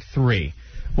 it was like 3.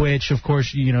 Which, of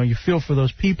course, you feel for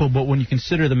those people, but when you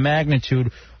consider the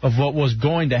magnitude of what was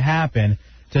going to happen,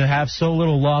 to have so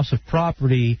little loss of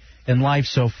property and life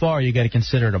so far, you got to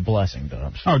consider it a blessing,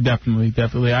 Dubs. Oh, definitely.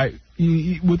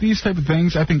 With these type of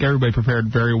things, I think everybody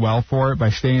prepared very well for it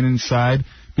by staying inside,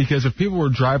 because if people were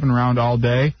driving around all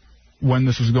day when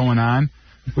this was going on,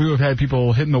 we would have had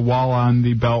people hitting the wall on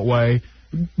the Beltway,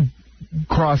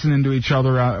 crossing into each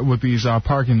other with these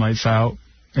parking lights out.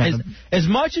 As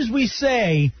much as we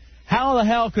say, how the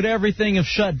hell could everything have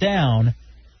shut down,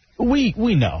 we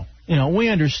know. We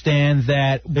understand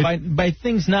that by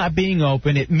things not being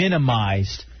open, it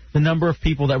minimized the number of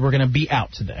people that were going to be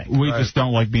out today. We just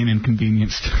don't like being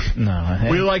inconvenienced. No.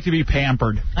 We like to be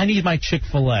pampered. I need my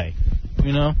Chick-fil-A.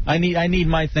 I need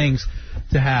my things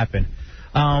to happen.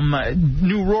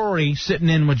 New Rory sitting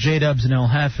in with J-Dubs and El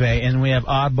Jefe, and we have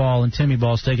Oddball and Timmy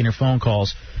Balls taking your phone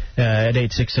calls at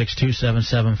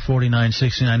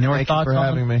 866-277-4969. Thank you for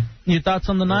having me. Your thoughts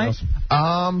on the night?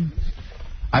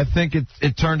 I think it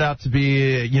turned out to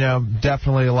be,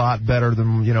 definitely a lot better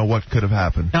than, what could have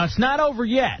happened. Now, it's not over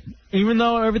yet. Even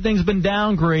though everything's been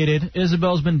downgraded,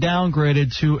 Isabel's been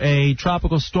downgraded to a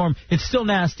tropical storm, it's still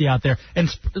nasty out there. And,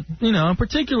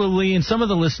 particularly in some of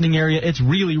the listening area, it's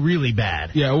really, really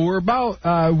bad. Yeah, we're about,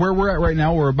 where we're at right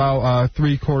now, we're about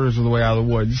 3/4 of the way out of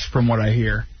the woods, from what I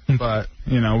hear. But,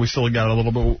 we still got a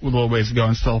little ways to go,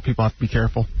 and still people have to be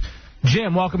careful.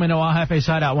 Jim, welcome into El Jefe's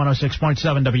Hideout,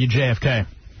 106.7 WJFK.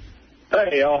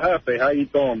 Hey, El Jefe, how you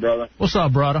doing, brother? What's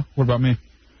up, brother? What about me?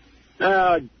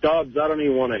 Dubs, I don't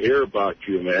even want to hear about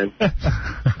you, man.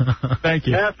 Thank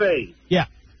you. Jefe. Yeah.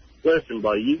 Listen,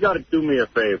 buddy, you got to do me a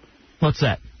favor. What's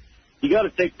that? You got to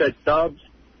take that Dubs,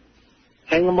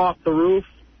 hang him off the roof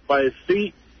by his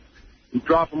feet, and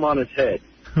drop him on his head.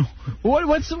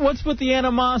 What's with the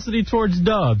animosity towards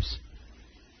Dubs?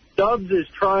 Dubs is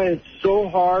trying so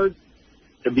hard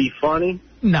to be funny.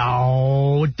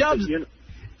 No, Dubs is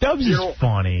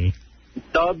funny.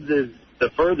 Dubs is the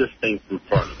furthest thing from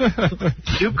funny.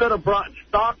 You could have brought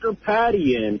Stalker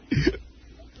Patty in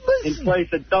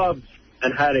place of Dubs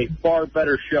and had a far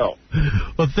better show.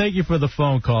 Well, thank you for the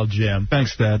phone call, Jim.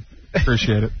 Thanks, Dad.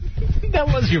 Appreciate it. That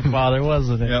was your father,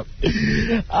 wasn't it? Yep.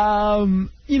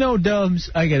 Dubs,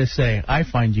 I got to say, I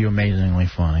find you amazingly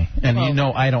funny. And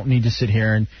I don't need to sit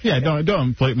here and... Yeah, don't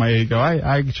inflate my ego.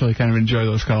 I actually kind of enjoy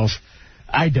those calls.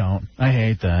 I don't. I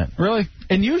hate that. Really?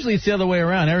 And usually it's the other way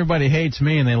around. Everybody hates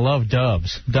me and they love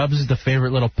Dubs. Dubs is the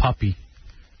favorite little puppy.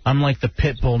 I'm like the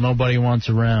pit bull nobody wants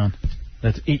around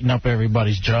that's eating up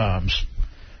everybody's jobs.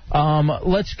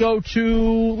 Let's go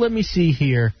to, let me see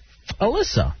here,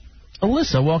 Alyssa.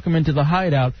 Alyssa, welcome into the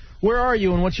Hideout. Where are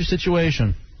you and what's your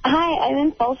situation? Hi, I'm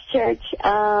in Falls Church.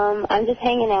 I'm just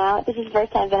hanging out. This is the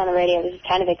first time I've been on the radio. This is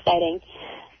kind of exciting.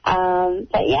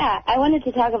 But, yeah, I wanted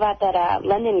to talk about that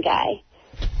London guy.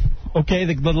 Okay,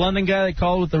 the London guy that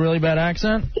called with the really bad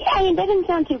accent? Yeah, I mean, that didn't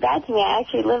sound too bad to me. I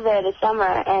actually lived there this summer,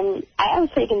 and I was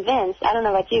pretty convinced. I don't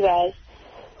know about you guys.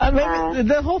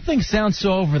 The whole thing sounds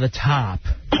so over the top.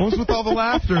 What's with all the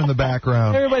laughter in the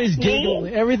background? Everybody's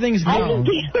giggling. Everything's giggling.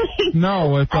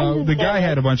 No, the guy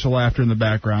had a bunch of laughter in the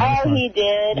background. Oh, he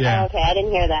did? Yeah. Oh, okay, I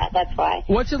didn't hear that. That's why.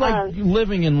 What's it like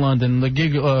living in London?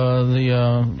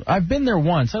 I've been there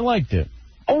once. I liked it.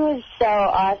 It was so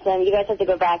awesome. You guys have to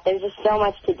go back. There's just so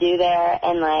much to do there,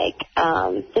 and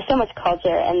there's so much culture,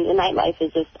 and the nightlife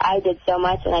is just. I did so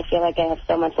much, and I feel like I have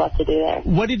so much left to do there.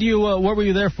 What were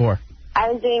you there for? I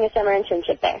was doing a summer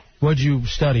internship there. What did you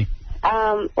study?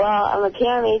 Well, I'm a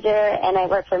PR major, and I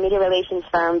work for a media relations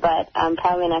firm, but I'm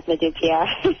probably not going to do PR.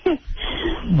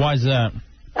 Why's that?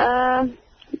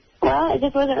 Well, it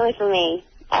just wasn't really for me.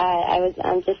 I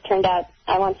just turned out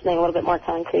I want something a little bit more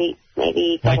concrete,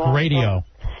 maybe. Like radio.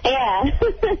 Yeah,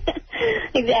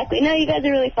 exactly. No, you guys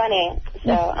are really funny.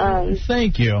 So,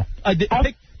 thank you.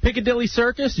 Piccadilly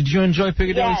Circus? Did you enjoy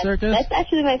Piccadilly Circus? That's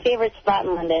actually my favorite spot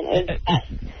in London. It was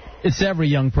best. It's every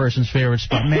young person's favorite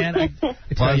spot. Man,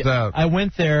 I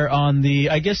went there on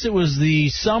I guess it was the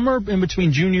summer in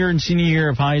between junior and senior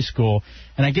year of high school.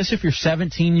 And I guess if you're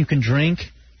 17, you can drink.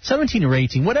 17 or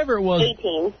 18, whatever it was.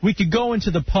 18. We could go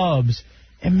into the pubs.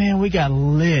 And, man, we got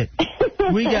lit.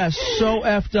 We got so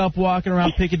effed up walking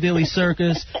around Piccadilly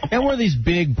Circus. And we're these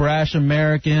big, brash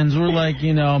Americans. We're, like,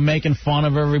 making fun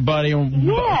of everybody.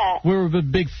 Yeah. We're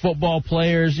big football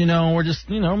players, We're just,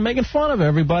 making fun of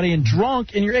everybody and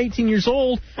drunk. And you're 18 years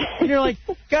old. And you're like,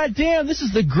 God damn, this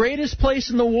is the greatest place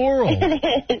in the world.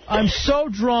 I'm so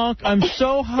drunk. I'm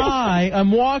so high.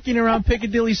 I'm walking around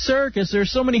Piccadilly Circus. There's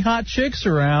so many hot chicks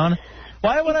around.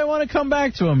 Why would I want to come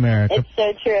back to America? It's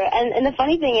so true. And the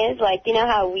funny thing is, you know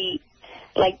how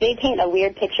they paint a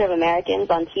weird picture of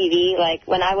Americans on TV. Like,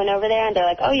 when I went over there and they're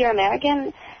like, oh, you're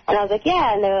American? And I was like,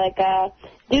 yeah. And they're like,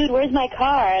 dude, where's my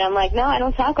car? And I'm like, no, I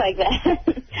don't talk like that.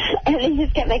 And they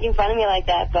just kept making fun of me like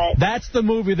that. But that's the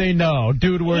movie they know.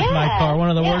 Dude, where's my car? One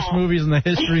of the worst movies in the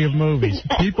history of movies.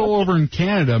 People over in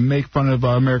Canada make fun of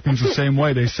Americans the same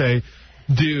way. They say,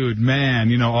 dude,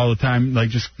 man, all the time,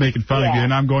 just making fun of you.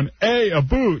 And I'm going, hey, a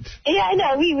boot. Yeah, I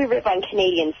know. We rip on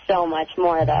Canadians so much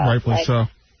more, though. Rightfully so.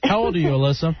 How old are you,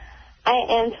 Alyssa? I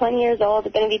am 20 years old.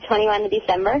 I'm going to be 21 in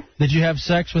December. Did you have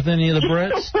sex with any of the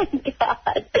Brits? Oh, my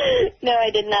God. No, I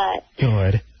did not.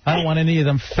 Good. I don't want any of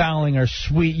them fouling our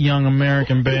sweet young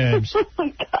American babes. Oh, my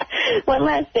God. One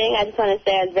last thing. I just want to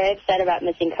say I was very upset about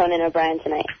missing Conan O'Brien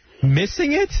tonight.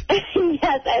 Missing it?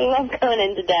 Yes, I love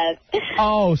Conan to death.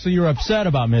 Oh, so you're upset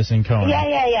about missing Conan? Yeah.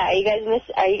 Are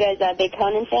you guys big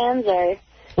Conan fans, or?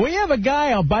 We have a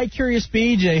guy on By Curious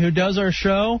BJ who does our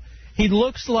show. He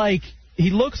looks like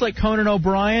Conan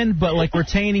O'Brien, but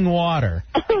retaining water.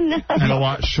 Oh, no. And a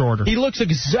lot shorter. He looks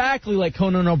exactly like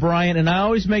Conan O'Brien, and I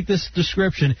always make this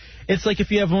description. It's like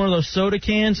if you have one of those soda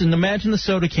cans, and imagine the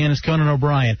soda can is Conan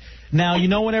O'Brien. Now,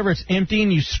 whenever it's empty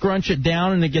and you scrunch it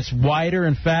down and it gets wider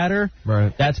and fatter?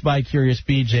 Right. That's By Curious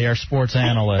BJ, our sports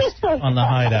analyst on the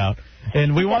Hideout.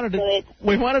 And we wanted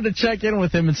to check in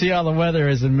with him and see how the weather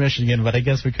is in Michigan, but I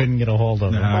guess we couldn't get a hold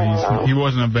of him. No, he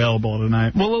wasn't available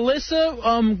tonight. Well,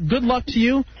 Alyssa, good luck to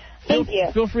you. Thank you.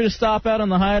 Feel free to stop out on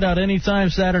the Hideout anytime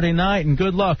Saturday night, and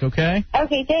good luck, okay?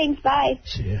 Okay, thanks. Bye.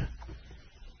 See ya.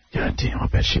 God damn, I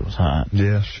bet she was hot.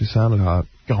 Yeah, she sounded hot.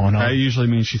 Going on. That usually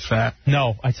means she's fat.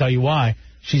 No, I tell you why.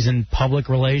 She's in public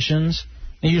relations.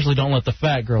 They usually don't let the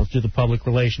fat girls do the public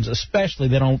relations, especially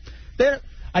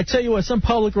I tell you what, some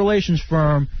public relations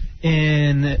firm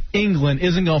in England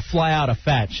isn't going to fly out a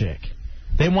fat chick.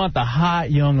 They want the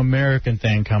hot young American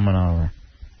thing coming over.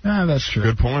 Ah, that's true.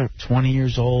 Good point. 20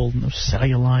 years old, no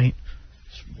cellulite,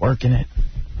 just working it.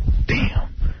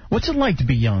 Damn. What's it like to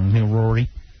be young, Rory?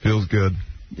 Feels good.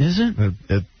 Is it?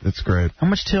 It's great. How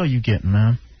much tail you getting,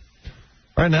 man?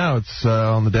 Right now it's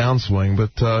on the downswing,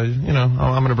 but, I'm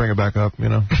going to bring it back up,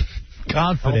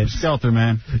 Confidence. Skelter,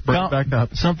 man. Bring it back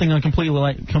up. Something completely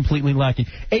lacking.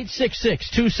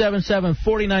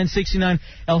 866-277-4969.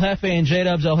 El Jefe and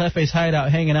J-Dubs, El Jefe's Hideout,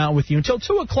 hanging out with you until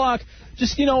 2 o'clock.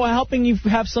 Just, helping you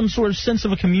have some sort of sense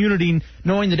of a community,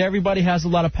 knowing that everybody has a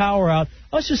lot of power out.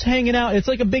 Us just hanging out. It's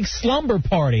like a big slumber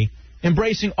party,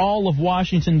 embracing all of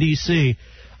Washington, D.C.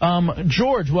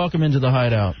 George, welcome into the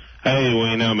Hideout. Hey, what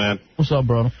do you know, man? What's up,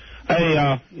 brother? Hey,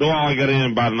 I got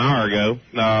in about an hour ago.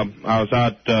 I was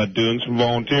out doing some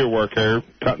volunteer work here,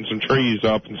 cutting some trees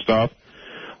up and stuff.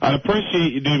 I'd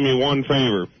appreciate you doing me one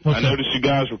favor. Okay. I noticed you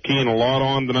guys were keying a lot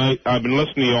on tonight. I've been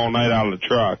listening to you all night out of the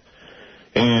truck.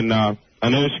 And I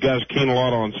noticed you guys are keying a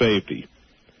lot on safety.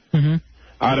 Mm-hmm.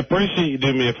 I'd appreciate you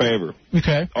doing me a favor.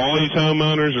 Okay. All these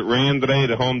homeowners that ran today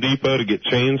to Home Depot to get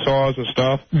chainsaws and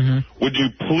stuff, would you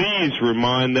please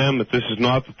remind them that this is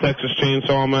not the Texas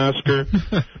Chainsaw Massacre,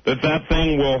 that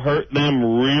thing will hurt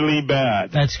them really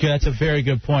bad. That's good. That's a very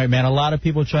good point, man. A lot of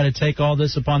people try to take all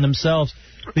this upon themselves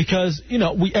because, you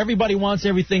know, everybody wants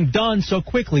everything done so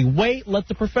quickly. Wait, let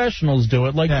the professionals do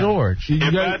it, like George.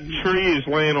 If that tree is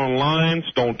laying on lines,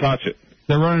 don't touch it.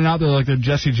 They're running out there like they're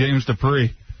Jesse James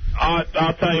Dupree.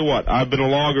 I'll tell you what, I've been a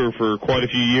logger for quite a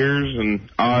few years, and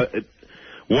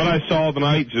what I saw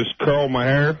tonight just curled my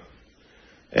hair.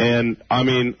 And, I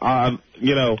mean, I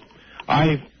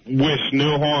wish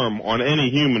no harm on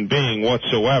any human being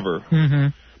whatsoever.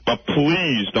 But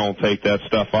please don't take that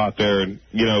stuff out there. And,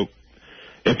 you know,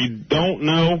 if you don't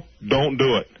know, don't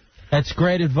do it. That's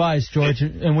great advice, George,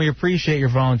 and we appreciate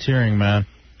your volunteering, man.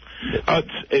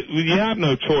 You have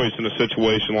no choice in a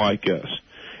situation like this.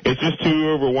 It's just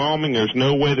too overwhelming. There's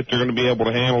no way that they're going to be able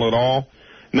to handle it all.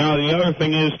 Now, the other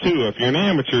thing is, too, if you're an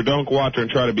amateur, don't go out there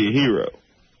and try to be a hero.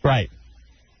 Right.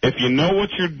 If you know what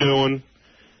you're doing,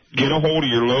 get a hold of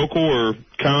your local or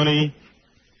county,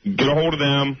 get a hold of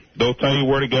them. They'll tell you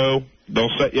where to go. They'll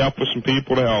set you up with some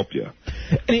people to help you.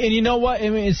 And you know what? I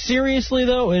mean, seriously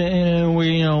though, and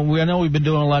I know we've been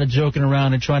doing a lot of joking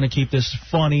around and trying to keep this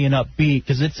funny and upbeat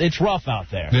because it's rough out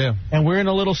there. Yeah. And we're in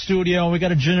a little studio and we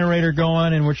got a generator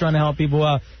going and we're trying to help people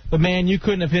out. But man, you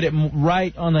couldn't have hit it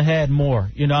right on the head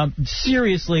more. You know,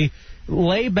 seriously.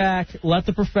 Lay back, let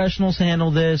the professionals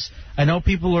handle this. I know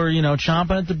people are,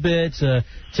 chomping at the bit to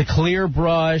clear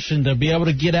brush and to be able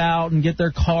to get out and get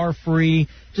their car free.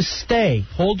 Just stay.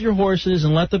 Hold your horses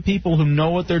and let the people who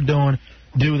know what they're doing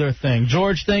do their thing.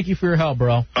 George, thank you for your help,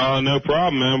 bro. No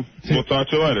problem, man. We'll talk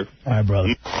to you later. All right,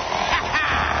 brother.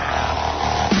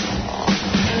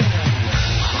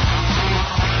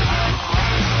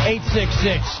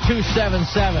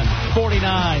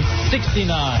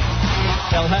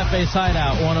 866-277-4969. El Jefe's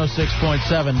Hideout,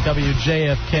 106.7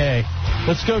 WJFK.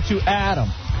 Let's go to Adam.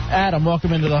 Adam,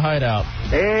 welcome into the Hideout.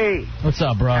 Hey. What's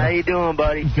up, bro? How you doing,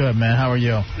 buddy? Good, man. How are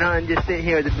you? Nothing, just sitting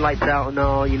here with the lights out and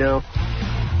all,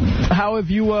 How have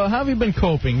you been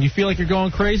coping? You feel like you're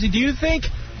going crazy? Do you think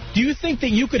that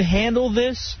you could handle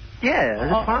this? Yeah,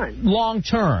 that's fine. Long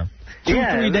term?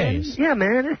 2-3 days? Yeah,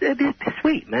 man. It'd be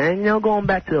sweet, man. Going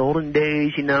back to the olden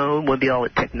days, wouldn't be all the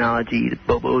technology, the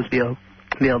bobos be able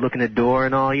looking at the door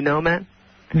and all, man.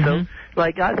 So,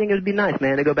 I think it would be nice,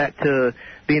 man, to go back to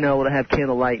being able to have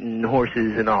candlelight and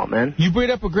horses and all, man. You bring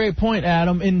up a great point,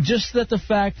 Adam, and just the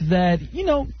fact that,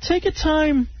 take a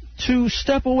time to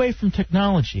step away from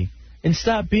technology and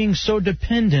stop being so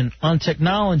dependent on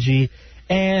technology.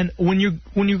 And when you're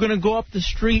going to go up the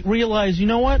street, realize, you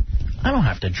know what? I don't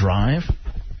have to drive.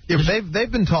 Yeah,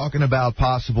 they've been talking about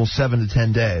possible 7 to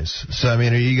 10 days. So, I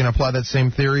mean, are you going to apply that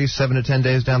same theory 7 to 10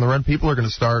 days down the road? People are going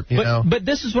to start, But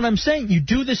this is what I'm saying. You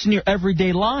do this in your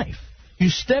everyday life. You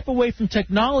step away from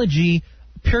technology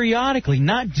periodically,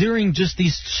 not during just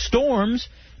these storms.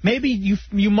 Maybe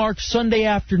you mark Sunday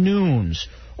afternoons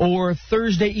or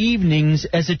Thursday evenings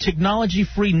as a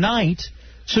technology-free night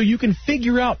so you can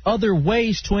figure out other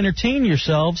ways to entertain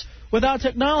yourselves without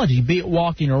technology, be it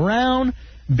walking around,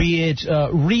 be it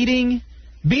reading,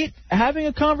 be it having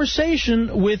a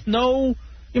conversation with no,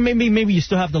 maybe you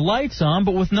still have the lights on,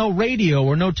 but with no radio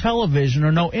or no television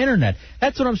or no internet.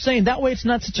 That's what I'm saying. That way it's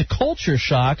not such a culture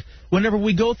shock whenever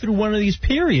we go through one of these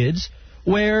periods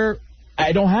where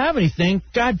I don't have anything.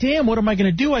 God damn, what am I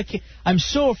going to do? I'm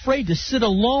so afraid to sit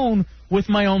alone with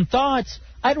my own thoughts.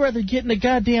 I'd rather get in a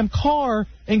goddamn car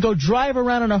and go drive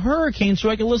around in a hurricane so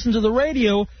I can listen to the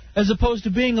radio as opposed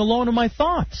to being alone in my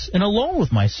thoughts and alone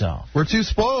with myself. We're too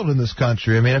spoiled in this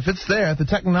country. I mean, if it's there, if the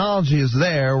technology is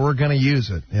there, we're going to use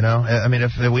it, I mean,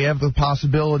 if we have the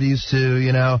possibilities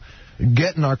to,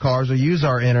 get in our cars or use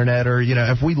our internet or,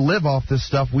 if we live off this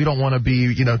stuff, we don't want to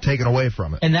be, taken away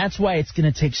from it. And that's why it's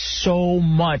going to take so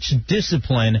much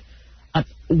discipline.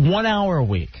 1 hour a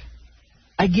week.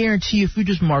 I guarantee you if you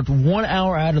just marked 1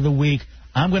 hour out of the week,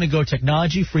 I'm going to go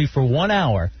technology-free for 1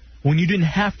 hour when you didn't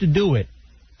have to do it.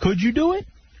 Could you do it?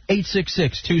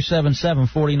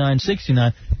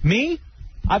 866-277-4969. Me?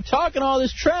 I'm talking all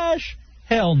this trash?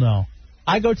 Hell no.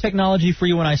 I go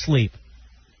technology-free when I sleep.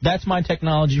 That's my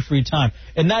technology-free time.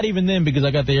 And not even then because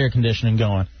I got the air conditioning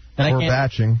going. And or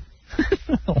batching.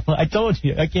 I told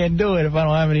you, I can't do it if I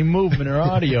don't have any movement or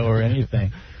audio or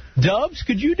anything. Dubs,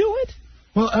 could you do it?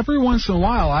 Well, every once in a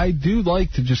while, I do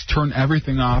like to just turn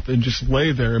everything off and just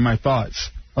lay there in my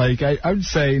thoughts. Like, I would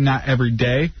say not every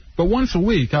day, but once a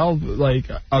week, I'll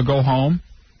go home.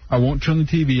 I won't turn the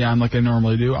TV on like I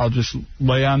normally do. I'll just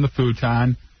lay on the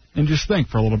futon and just think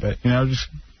for a little bit. Just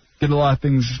get a lot of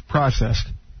things processed.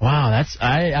 Wow,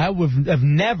 I would have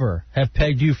never have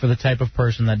pegged you for the type of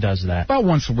person that does that. About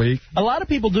once a week. A lot of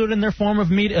people do it in their form of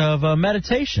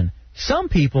meditation. Some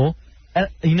people,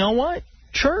 you know what?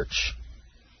 Church.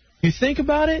 You think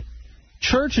about it,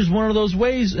 church is one of those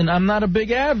ways, and I'm not a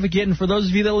big advocate, and for those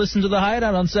of you that listen to the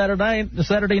Hideout on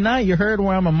Saturday night, you heard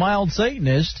where I'm a mild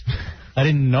Satanist. I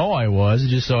didn't know I was. It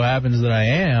just so happens that I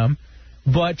am.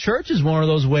 But church is one of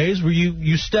those ways where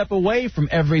you step away from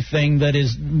everything that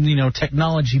is,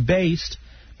 technology-based.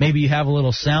 Maybe you have a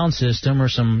little sound system or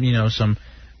some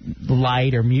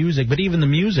light or music. But even the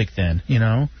music then,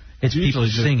 it's people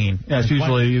singing. Yeah, it's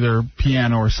usually either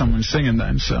piano or someone singing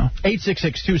then. So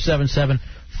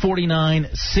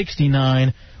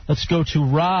 866-277-4969. Let's go to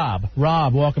Rob.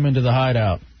 Rob, welcome into the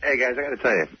Hideout. Hey, guys, I got to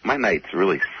tell you, my nights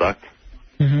really sucked.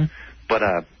 Mm-hmm. But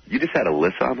you just had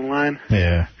Alyssa on the line.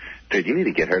 Yeah. Dude, you need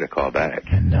to get her to call back.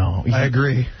 No. I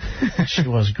agree. She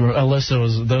was Alyssa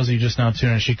was, those of you just now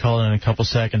tuning in, she called in a couple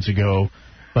seconds ago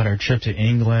about her trip to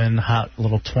England, hot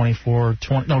little 20-year-old.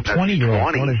 20.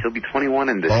 She'll be 21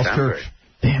 in December.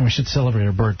 Damn, we should celebrate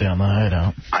her birthday on the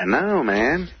Hideout. I know,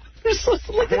 man. I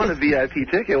want a VIP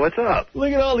ticket. What's up?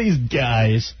 Look at all these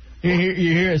guys. You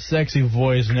hear a sexy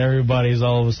voice, and everybody's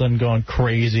all of a sudden going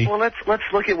crazy. Well, let's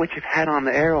look at what you've had on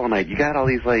the air all night. You got all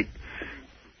these,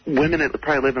 women that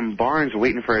probably live in barns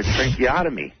waiting for a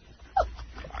tracheotomy.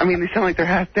 I mean, they sound like they're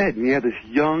half dead. And you have this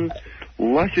young,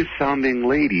 luscious-sounding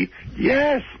lady.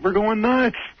 Yes, we're going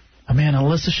nuts. Oh, man,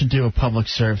 Alyssa should do a public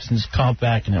service and just call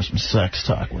back and have some sex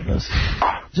talk with us.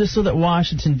 Just so that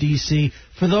Washington, D.C.,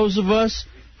 for those of us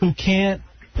who can't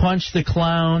punch the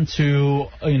clown to,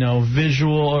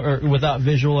 visual or without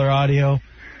visual or audio,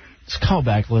 just call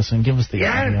back, listen, give us the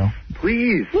audio.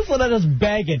 Please. Listen at us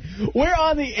begging. We're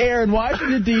on the air in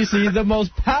Washington, D.C., the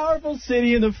most powerful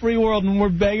city in the free world, and we're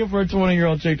begging for a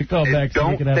 20-year-old chick to call back.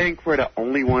 Don't think we're the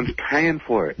only ones paying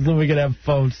for it. So we can have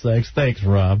phone sex. Thanks,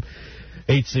 Rob.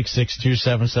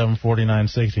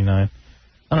 866-277-4969.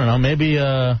 I don't know, maybe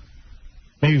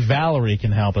Valerie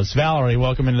can help us. Valerie,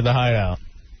 welcome into the Hideout.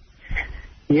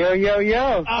 Yo.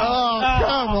 Oh,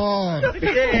 come on.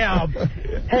 Damn.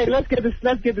 Hey, let's get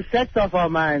the sex off our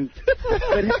minds.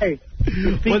 But hey,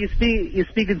 you're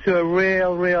speaking to a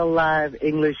real live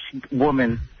English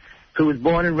woman who was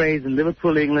born and raised in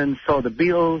Liverpool, England, saw the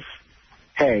Beatles.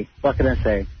 Hey, what can I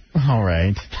say? All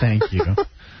right, thank you.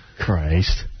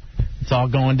 Christ. It's all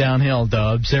going downhill,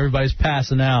 Dubs. Everybody's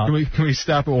passing out. Can we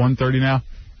stop at 1:30 now?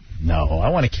 No, I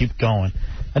want to keep going.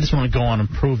 I just want to go on and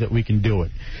prove that we can do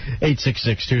it.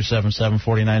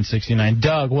 866-277-4969.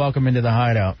 Doug, welcome into the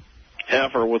Hideout.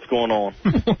 Heifer, what's going on?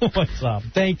 What's up?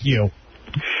 Thank you.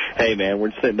 Hey, man,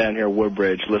 we're sitting down here at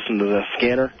Woodbridge listening to the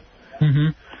scanner.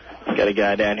 Mm-hmm. Got a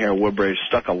guy down here at Woodbridge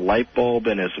stuck a light bulb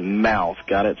in his mouth,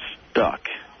 got it stuck.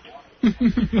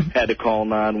 Had to call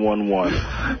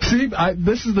 911. See,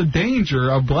 this is the danger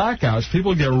of blackouts.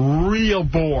 People get real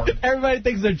bored. Everybody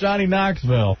thinks they're Johnny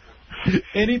Knoxville.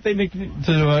 Anything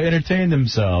to entertain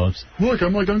themselves. Look,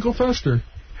 I'm like Uncle Fester.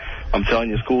 I'm telling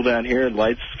you, it's cool down here.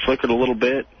 Lights flickered a little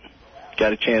bit.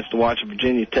 Got a chance to watch a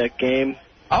Virginia Tech game.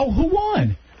 Oh, who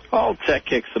won? Oh, Tech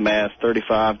kicked some ass,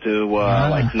 35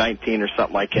 to 19 or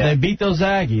something like that. They beat those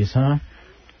Aggies, huh?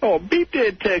 Oh, beat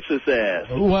that Texas ass.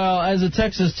 Well, as a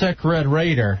Texas Tech Red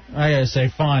Raider, I gotta say,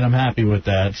 fine, I'm happy with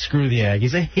that. Screw the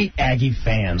Aggies. I hate Aggie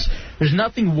fans. There's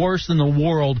nothing worse in the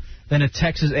world than a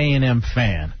Texas A&M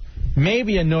fan.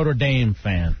 Maybe a Notre Dame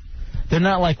fan. They're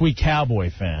not like we Cowboy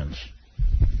fans.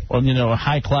 Well,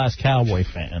 high-class Cowboy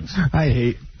fans. I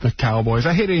hate the Cowboys.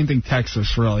 I hate anything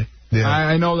Texas, really. Yeah.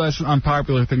 I know that's an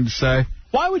unpopular thing to say.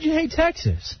 Why would you hate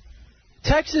Texas?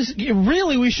 Texas,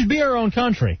 really, we should be our own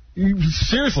country.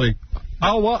 Seriously,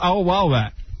 I'll allow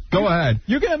that. Go ahead.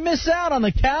 You're going to miss out on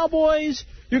the Cowboys.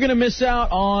 You're going to miss out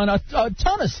on a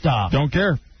ton of stuff. Don't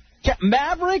care.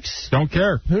 Mavericks? Don't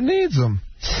care. Who needs them?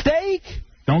 Steak?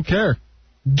 Don't care.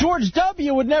 George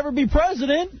W. would never be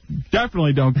president.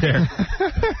 Definitely don't care.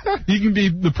 You can be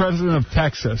the president of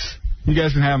Texas. You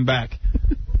guys can have him back.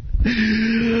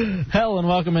 Helen,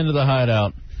 welcome into the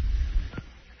Hideout.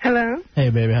 Hello.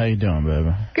 Hey, baby. How you doing,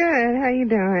 baby? Good. How you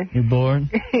doing? You bored?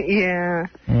 Yeah.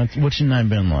 What's your night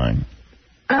been like?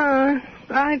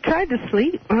 I tried to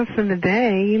sleep most of the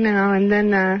day, and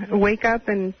then wake up,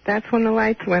 and that's when the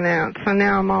lights went out. So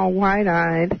now I'm all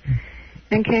wide-eyed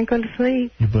and can't go to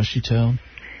sleep. You bushy-tailed?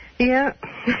 Yeah.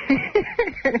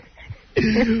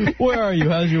 Where are you?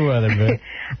 How's your weather, man?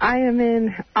 I am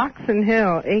in Oxon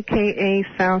Hill, a.k.a.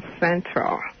 South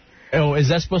Central. Oh, is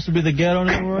that supposed to be the ghetto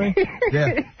name, Roy?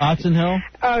 Yeah. Oxon Hill?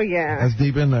 Oh, yeah. That's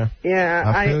deep in there. Yeah.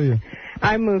 I feel you.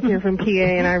 I moved here from PA,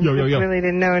 and I really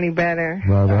didn't know any better.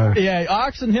 Right. Yeah,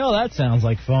 Oxon Hill, that sounds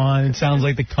like fun. It sounds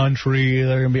like the country.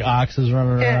 There are going to be oxes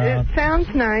running around. It sounds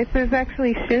nice. There's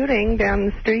actually shooting down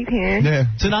the street here. Yeah.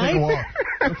 Tonight? We'll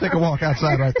take a walk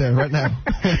outside right there, right now.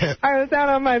 I was out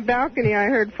on my balcony. I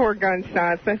heard 4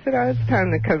 gunshots. I said, it's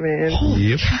time to come in.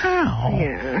 Holy cow.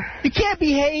 Yeah. You can't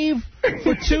behave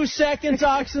for 2 seconds,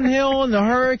 Oxon Hill, and the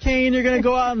hurricane. You're going to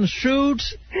go out and shoot.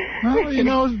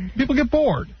 Well, people get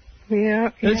bored. Yeah.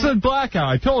 It's a blackout.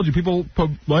 I told you, people put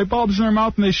light bulbs in their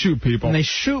mouth and they shoot people.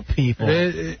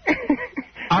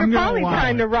 I'm probably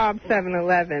trying to rob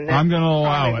 7-Eleven. I'm going to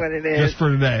allow what it it is. just for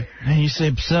today. Man, you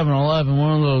say 7-Eleven,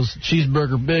 one of those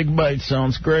cheeseburger big bites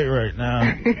sounds great right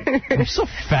now. I'm so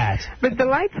fat. But the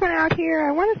lights went out here,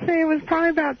 I want to say it was probably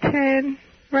about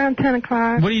around 10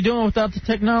 o'clock. What are you doing without the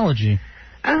technology?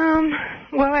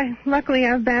 Well, I luckily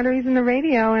have batteries in the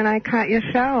radio, and I caught your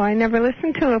show. I never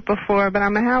listened to it before, but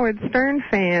I'm a Howard Stern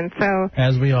fan, so...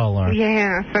 As we all are.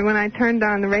 Yeah, so when I turned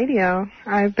on the radio,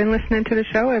 I've been listening to the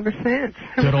show ever since.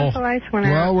 Good old... The lights went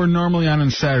out. Well, we're normally on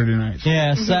Saturday nights.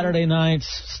 Yeah, Saturday nights.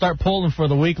 Start pulling for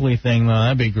the weekly thing, though.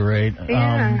 That'd be great.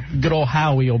 Yeah. Good old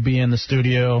Howie will be in the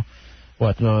studio...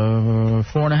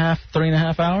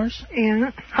 3.5 hours?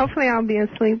 Yeah. Hopefully I'll be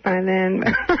asleep by then.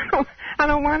 I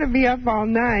don't want to be up all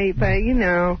night, but,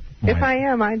 if I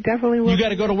am, I definitely will. You got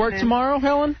to go to work tomorrow,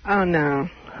 Helen? Oh, no.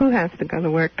 Who has to go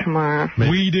to work tomorrow?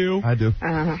 We do. I do.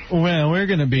 Well, we're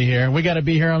going to be here. We got to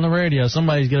be here on the radio.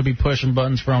 Somebody's going to be pushing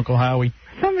buttons for Uncle Howie.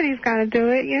 Somebody's got to do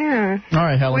it, yeah. All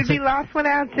right, Helen. We'd be lost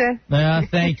without you. Yeah,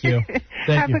 thank you.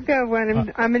 Have a good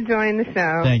one. I'm enjoying the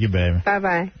show. Thank you, baby.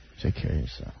 Bye-bye. Take care of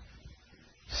yourself.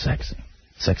 Sexy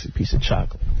piece of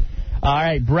chocolate. All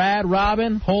right, Brad,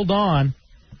 Robin, hold on.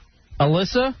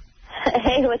 Alyssa?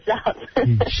 Hey, what's up?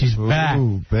 She's back.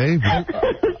 Ooh, baby.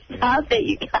 Stop it,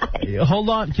 you guys. Hold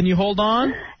on. Can you hold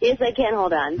on? Yes, I can.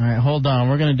 Hold on. All right, hold on.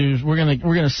 We're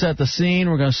gonna set the scene.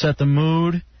 We're gonna set the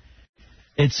mood.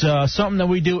 It's something that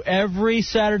we do every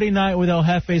Saturday night with El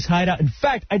Jefe's Hideout. In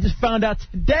fact, I just found out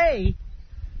today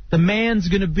the man's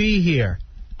gonna be here,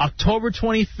 October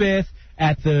 25th.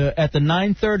 At the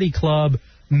 9:30 Club,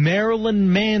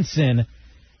 Marilyn Manson.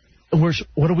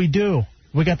 What do we do?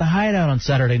 We got the Hideout on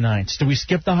Saturday nights. Do we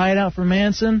skip the Hideout for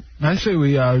Manson? I say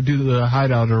we do the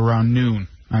Hideout around noon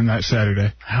on that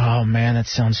Saturday. Oh, man, that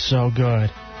sounds so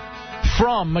good.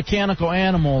 From Mechanical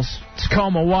Animals,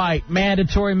 Tacoma White,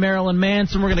 mandatory Marilyn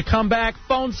Manson. We're going to come back,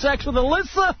 phone sex with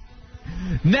Alyssa.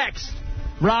 Next.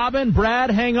 Robin, Brad,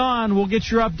 hang on. We'll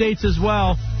get your updates as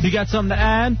well. You got something to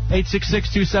add?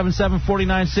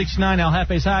 866-277-4969. El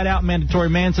Jefe's Hideout, mandatory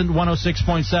Manson,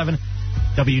 106.7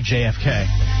 WJFK.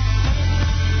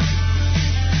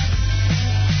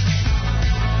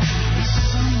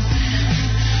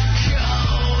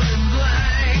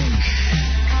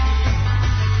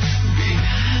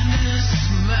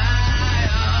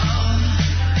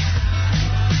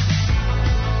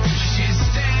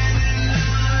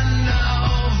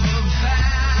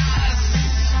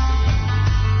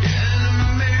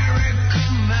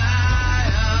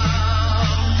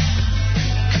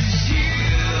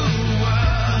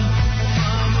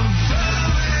 From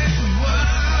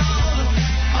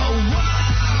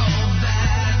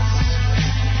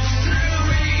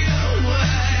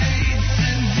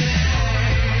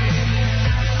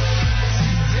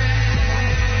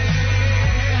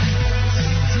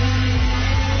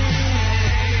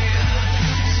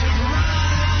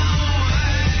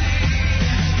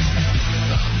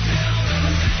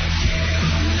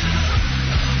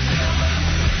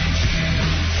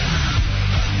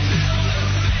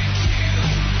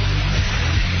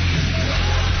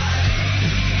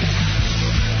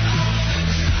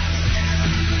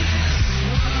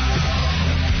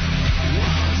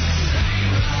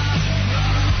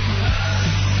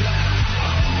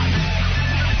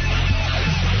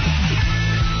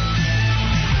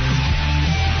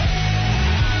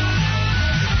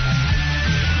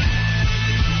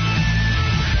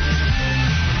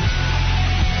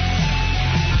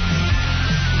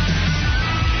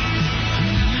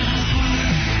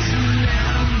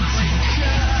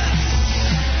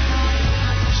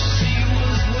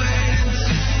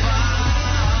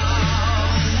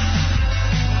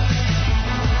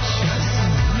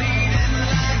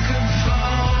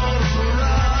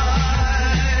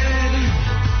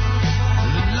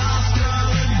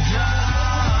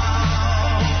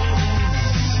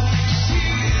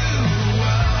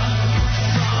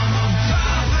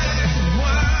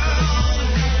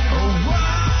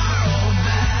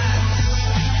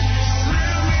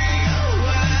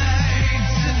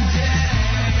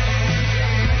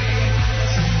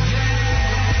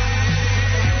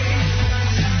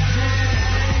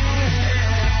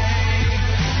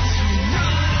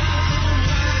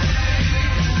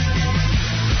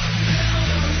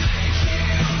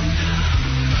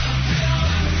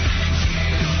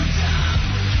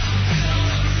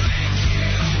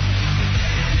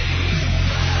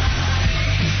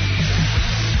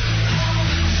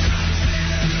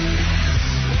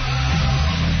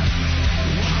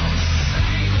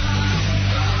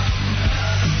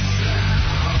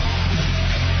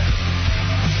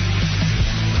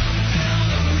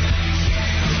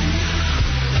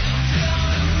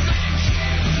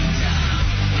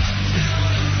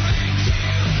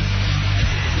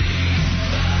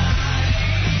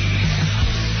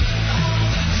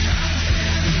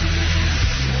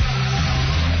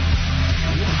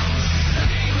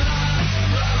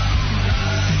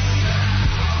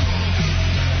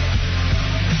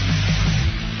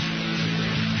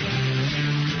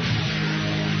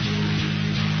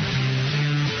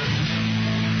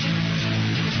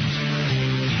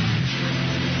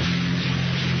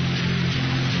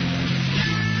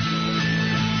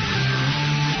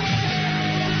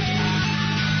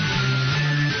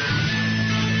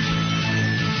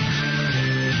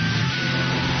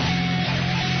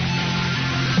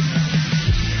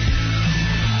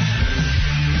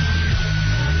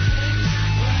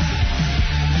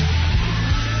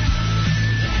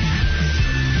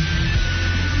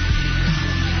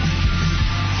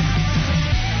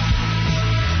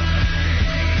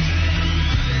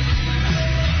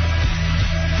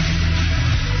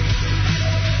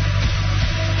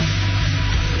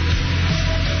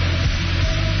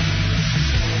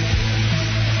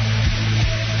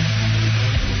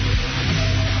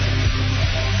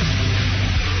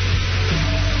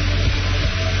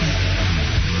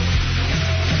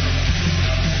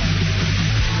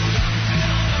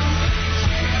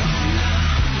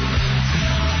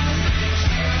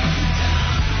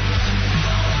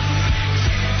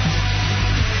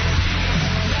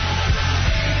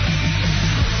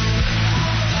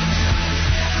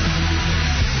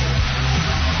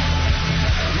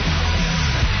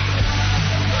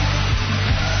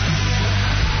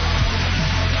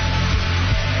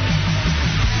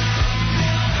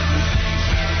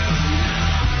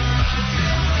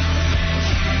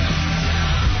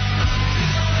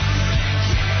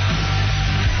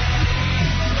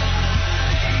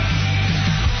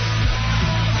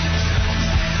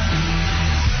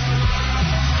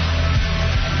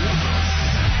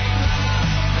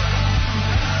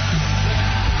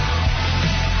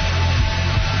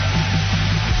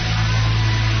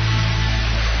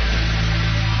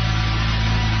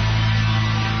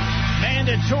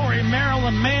Secretary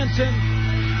Marilyn Manson.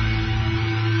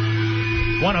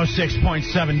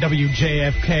 106.7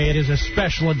 WJFK. It is a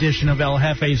special edition of El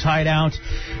Jefe's Hideout.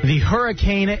 The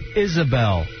Hurricane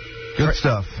Isabel. Good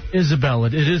stuff. Isabel.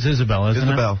 It is Isabel, isn't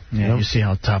Isabel. it? Yeah, you see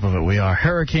how top of it we are.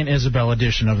 Hurricane Isabel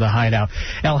edition of the Hideout.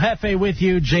 El Jefe with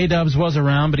you. J-Dubs was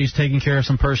around, but he's taking care of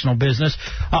some personal business.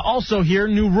 Also here,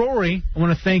 New Rory. I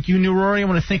want to thank you, New Rory. I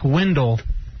want to thank Wendell,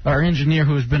 our engineer,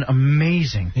 who has been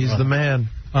amazing. He's the man.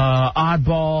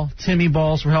 Oddball, Timmy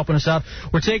Balls for helping us out.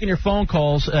 We're taking your phone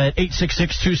calls at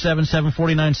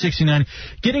 866-277-4969,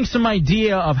 getting some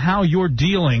idea of how you're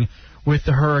dealing with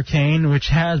the hurricane, which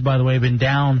has, by the way, been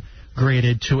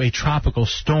downgraded to a tropical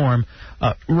storm.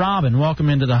 Robin, welcome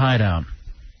into the Hideout.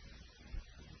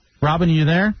 Robin, are you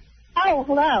there? Oh,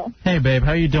 hello. Hey, babe,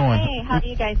 how you doing? Hey, how are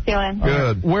you guys doing?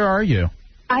 Good. Where are you?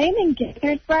 I am in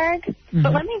Gaithersburg,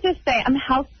 but let me just say, I'm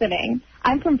house sitting.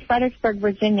 I'm from Fredericksburg,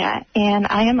 Virginia, and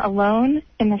I am alone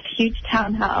in this huge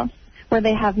townhouse where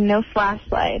they have no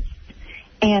flashlights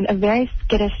and a very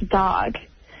skittish dog.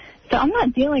 So I'm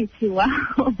not dealing too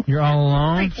well. You're all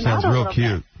alone? Sounds real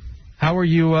cute. How are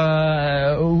you,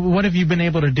 what have you been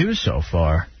able to do so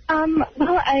far? Well,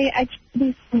 I tried to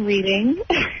do some reading,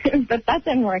 but that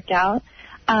didn't work out.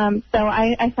 So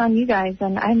I found you guys,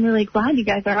 and I'm really glad you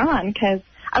guys are on, because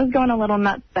I was going a little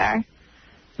nuts there.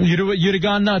 You'd have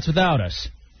gone nuts without us.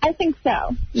 I think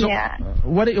so, yeah.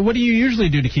 What do you usually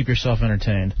do to keep yourself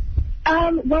entertained?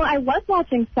 Well, I was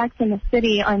watching Sex and the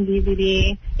City on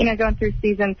DVD, going through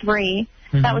season 3.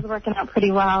 Mm-hmm. That was working out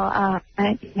pretty well.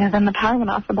 Then the power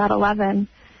went off about 11.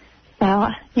 So,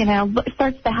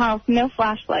 search the house. No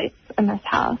flashlights in this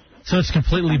house. So it's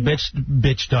completely pitch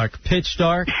dark. Pitch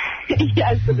dark?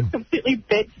 Yes, it's completely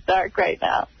pitch dark right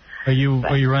now. Are you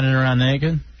running around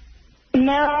naked?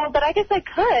 No, but I guess I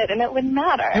could, and it wouldn't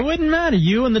matter. It wouldn't matter.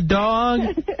 You and the dog,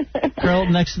 curled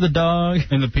next to the dog,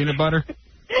 and the peanut butter.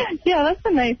 Yeah, that's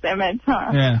a nice image,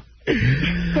 huh? Yeah.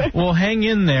 Well, hang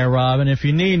in there, Robin. If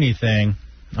you need anything,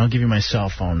 I'll give you my cell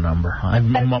phone number.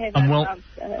 I'm willing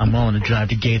to drive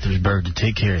to Gaithersburg to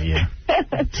take care of you.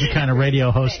 It's the kind of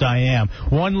radio host I am.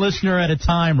 One listener at a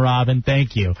time, Robin.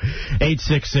 Thank you.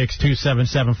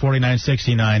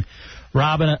 866-277-4969.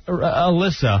 Robin,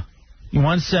 Alyssa,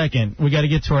 1 second. We got to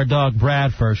get to our dog,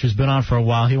 Brad, first, who's been on for a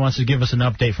while. He wants to give us an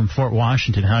update from Fort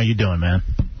Washington. How you doing, man?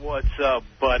 What's up,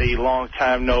 buddy? Long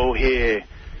time no hear.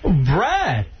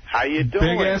 Brad! How you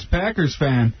doing? Big-ass Packers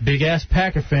fan. Big-ass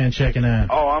Packer fan checking in.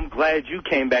 Oh, I'm glad you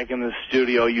came back in the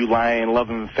studio, you lying,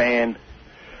 loving fan.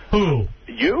 Who?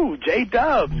 You,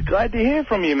 J-Dubs. Glad to hear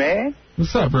from you, man.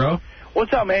 What's up, bro?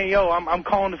 What's up, man? Yo, I'm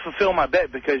calling to fulfill my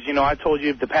bet because, I told you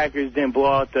if the Packers didn't blow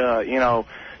out the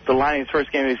Lions'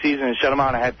 first game of the season and shut them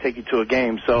out, I had to take you to a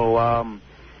game. So,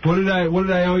 What did I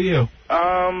owe you?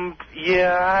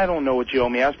 Yeah, I don't know what you owe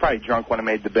me. I was probably drunk when I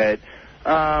made the bet.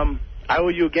 I owe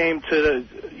you a game to the,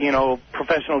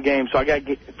 professional game. So I got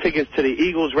tickets to the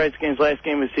Eagles-Redskins last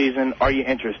game of the season. Are you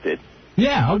interested?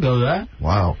 Yeah, I'll go to that.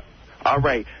 Wow. All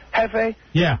right. Jefe?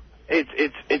 Yeah.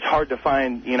 It's hard to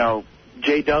find,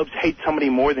 J-Dubs hates somebody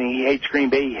more than he hates Green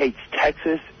Bay. He hates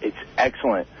Texas. It's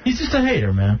excellent. He's just a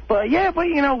hater, man. But we got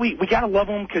to love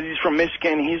him because he's from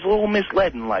Michigan. He's a little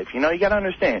misled in life. You got to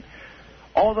understand.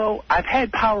 Although I've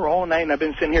had power all night and I've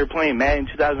been sitting here playing Madden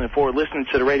 2004, listening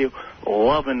to the radio,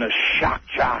 loving the shock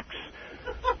jocks.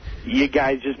 You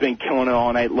guys just been killing it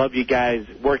all night. Love you guys.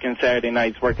 Working Saturday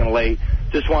nights, working late.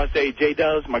 Just want to say,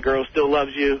 J-Dubs, my girl still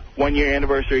loves you. 1 year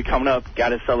anniversary coming up. Got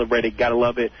to celebrate it. Got to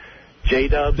love it.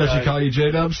 J-Dubs. Does she call you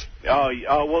J-Dubs? Oh,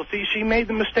 well, see, she made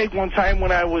the mistake one time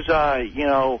when I was,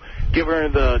 giving her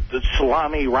the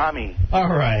salami rami. All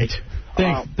right.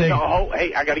 Thanks. Hey,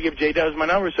 I got to give J-Dubs my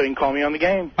number so he can call me on the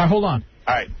game. All right, hold on.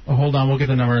 All right. Oh, hold on. We'll get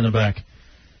the number in the back.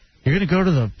 You're gonna go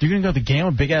to the game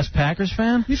with big-ass Packers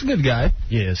fan? He's a good guy.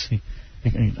 He is. I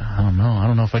don't know. I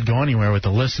don't know if I'd go anywhere with the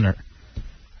listener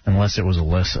unless it was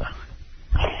Alyssa.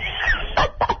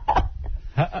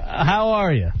 How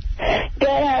are you? Good.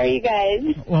 How are you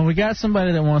guys? Well, we got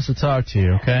somebody that wants to talk to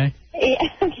you, okay? Yeah,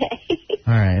 okay.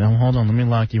 All right. Hold on. Let me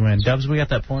lock you in. Dubs, we got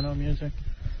that porno music?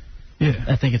 Yeah.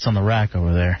 I think it's on the rack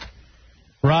over there.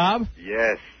 Rob?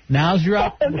 Yes. Now's your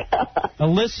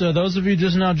Alyssa, those of you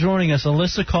just now joining us,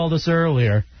 Alyssa called us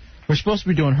earlier. We're supposed to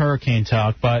be doing hurricane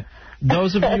talk, but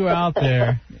those of you out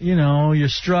there, you're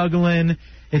struggling.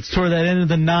 It's toward that end of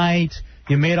the night.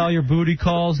 You made all your booty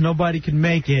calls. Nobody can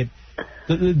make it.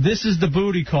 This is the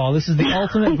booty call. This is the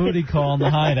ultimate booty call in the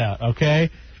Hideout, okay?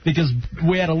 Because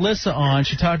we had Alyssa on.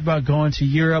 She talked about going to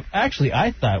Europe. Actually,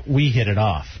 I thought we hit it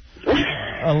off.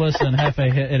 Alyssa and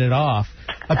Jefe hit it off.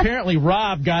 Apparently,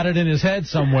 Rob got it in his head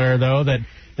somewhere, though, that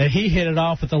that he hit it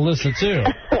off with Alyssa, too.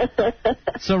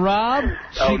 So, Rob?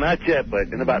 Oh, not yet, but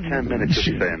in about 10 minutes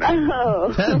she'll be saying that.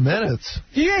 Oh. 10 minutes?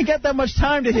 You ain't got that much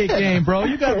time to hit game, bro.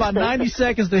 You got about 90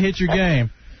 seconds to hit your game.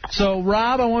 So,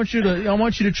 Rob, I want you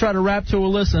to try to rap to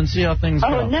Alyssa and see how things go.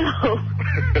 Oh, no.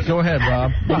 Go ahead,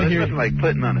 Rob. Well, this wasn't like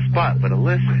putting on the spot, but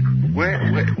Alyssa,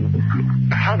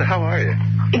 how the hell are you?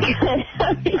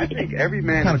 I think every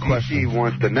man in DC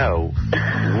wants to know,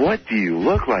 what do you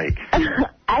look like?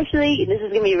 Actually, this is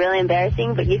going to be really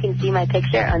embarrassing, but you can see my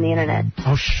picture on the internet.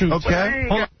 Oh, shoot. Okay.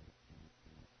 Hold on.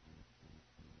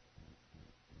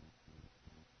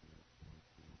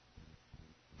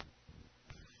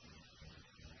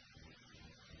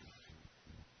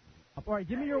 All right,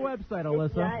 give me your website, Alyssa.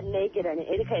 It's not naked or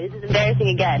anything. Okay, this is embarrassing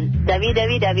again.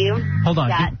 www. Hold on.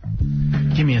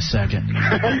 Give me a second. All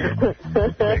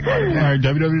right,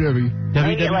 www.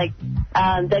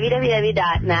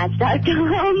 www.match.com.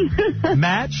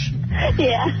 Match?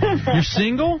 Yeah. You're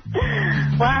single?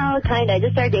 Well, kind of. I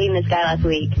just started dating this guy last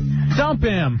week. Dump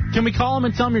him. Can we call him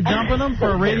and tell him you're dumping him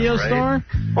for a radio star?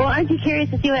 Well, aren't you curious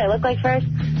to see what I look like first?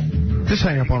 Just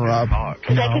hang up on Rob.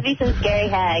 Because I could be some scary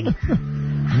hag.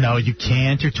 No, you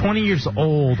can't. You're 20 years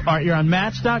old. All right, you're on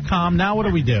Match.com. Now what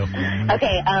do we do?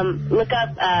 Okay, look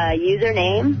up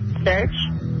username, search.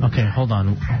 Okay, hold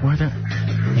on. Where the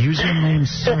username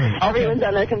search? Everyone's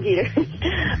on their computer.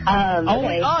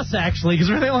 Only us, actually, because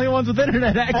we're the only ones with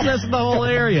internet access in the whole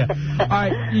area. All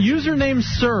right, username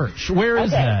search. Where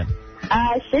is that?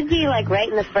 Should be like right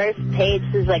in the first page.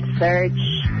 This is like search.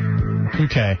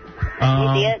 Okay.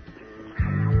 You see it?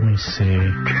 Let me see.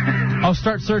 I'll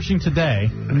start searching today.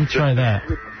 Let me try that.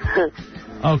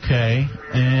 Okay,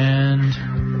 and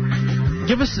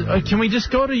give us. Can we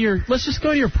just go to your? Let's just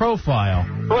go to your profile.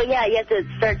 Well, yeah, you have to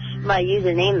search my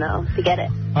username though to get it.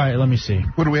 All right, let me see.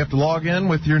 What, do we have to log in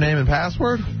with your name and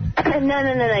password?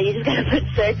 No. You just gotta put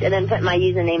search and then put my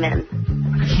username in.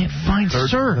 I can't find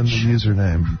search. And the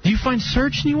username. Do you find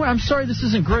search anywhere? I'm sorry, this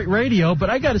isn't great radio, but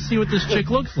I got to see what this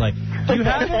chick looks like. Do you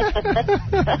have it?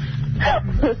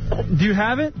 Do you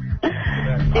have it?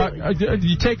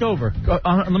 You take over.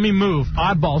 Let me move.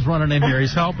 Oddball's running in here.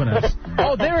 He's helping us.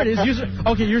 Oh, there it is.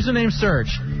 Username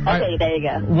search. Okay, there you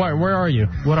go. Where are you?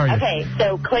 What are you? Okay,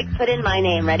 so put in my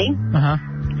name. Ready? Uh-huh.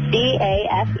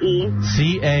 C-A-F-E.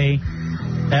 C-A-F-E.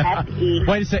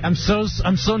 Wait a second.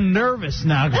 I'm so nervous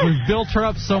now because we've built her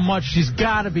up so much. She's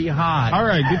got to be hot. All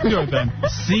right, get to it then.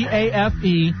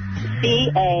 C-A-F-E.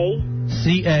 C-A.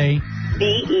 C-A.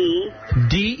 B-E.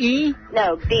 D-E?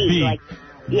 No, B. Like,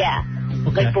 yeah.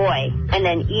 Okay. Like boy. And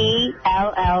then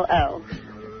E-L-L-O.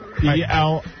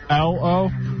 E-L-L-O?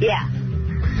 Yeah.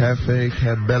 Cafe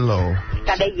Cabello.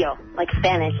 Cabello. Like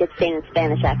Spanish. It's saying in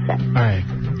Spanish accent. All right.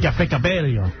 Cafe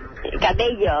Cabello.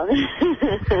 Cabello.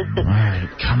 All right,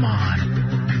 come on.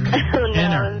 Oh, no,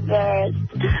 Enter. I'm embarrassed.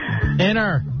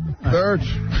 Enter. Search.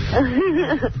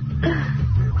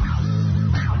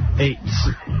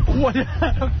 What?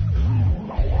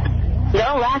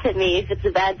 Don't laugh at me if it's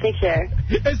a bad picture.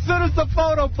 As soon as the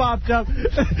photo popped up,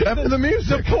 after the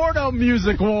music, the porno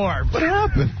music warped. What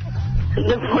happened?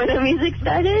 The porno music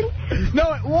started?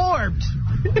 No, it warped.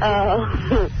 Oh.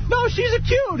 No, she's a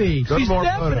cutie. She's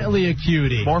definitely a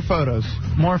cutie. More photos.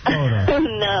 More photos. Oh,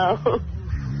 no.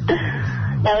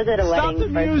 That was at a wedding. Stop the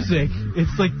music.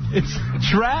 It's like, it's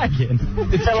dragging.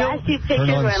 It's the last two pictures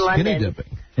were in London.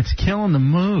 Dipping. It's killing the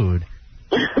mood.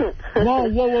 Whoa.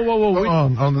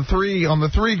 On the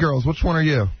three girls, which one are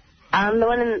you? I'm the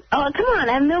one in... Oh, come on.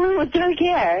 I'm the one with dark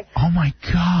hair. Oh, my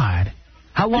God.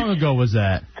 How long ago was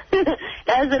that?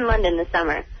 That was in London this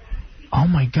summer. Oh,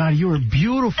 my God. You were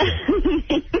beautiful.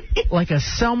 Like a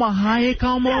Selma Hayek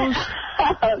almost?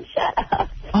 Oh, shut up.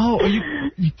 Oh, are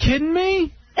you kidding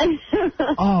me?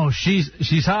 Oh, she's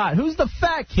hot. Who's the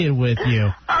fat kid with you?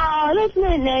 Oh, that's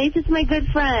not nice. It's my good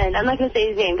friend. I'm not going to say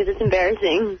his name because it's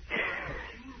embarrassing.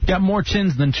 Got more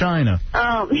chins than China.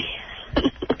 Oh,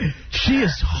 she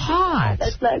is hot.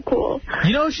 That's not cool.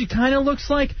 You know, she kind of looks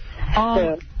like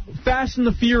Fast and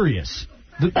the Furious.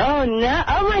 Oh, no.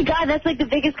 Oh, my God. That's like the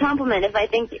biggest compliment if I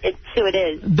think it's who it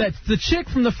is. That's the chick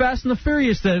from the Fast and the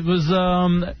Furious that was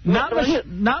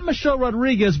not Michelle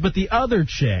Rodriguez, but the other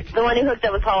chick. The one who hooked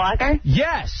up with Paul Walker?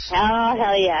 Yes. Oh,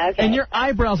 hell yeah. Okay. And your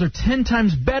eyebrows are 10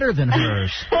 times better than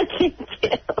hers. Thank you.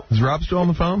 Is Rob still on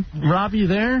the phone? Rob, you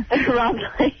there? Rob,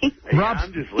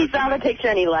 I'm just he saw the picture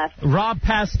and he left. Rob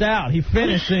passed out. He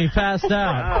finished and he passed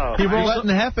out. Oh, You're letting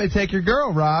Jefe take your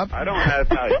girl, Rob. I don't have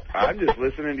time. I'm just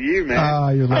listening to you,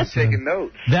 man. You're listening. I'm taking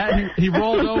notes. He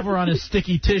rolled over on his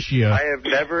sticky tissue. I have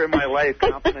never in my life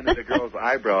complimented a girl's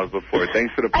eyebrows before.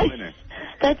 Thanks for the pointer.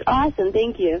 That's awesome.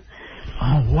 Thank you.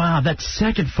 Oh, wow. That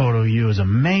second photo of you is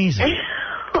amazing.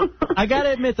 I got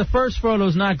to admit, the first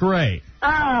photo's not great.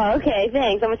 Oh, okay,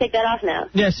 thanks. I'm going to take that off now.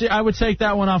 Yes, I would take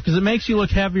that one off because it makes you look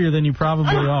heavier than you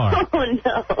probably are. Oh,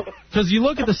 no. Because you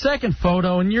look at the second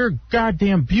photo and you're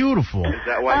goddamn beautiful. Is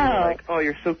that why you're like, oh,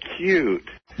 you're so cute?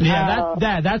 Yeah,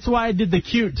 that's why I did the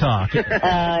cute talk. Oh,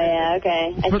 yeah,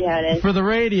 okay. I see how it is. For the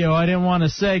radio, I didn't want to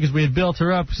say because we had built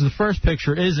her up because the first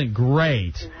picture isn't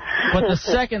great. But the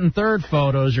second and third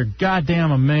photos are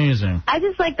goddamn amazing. I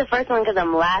just like the first one because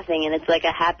I'm laughing and it's like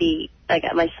a happy, like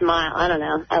my smile. I don't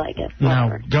know. I like it.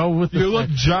 Now, go with the... You look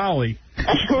jolly.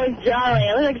 I look jolly.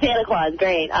 I look like Santa Claus.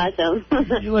 Great. Awesome.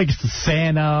 You like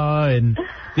Santa and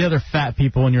the other fat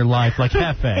people in your life, like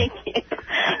Jefe. Thank you.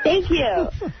 Thank you.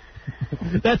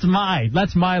 That's my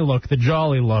look, the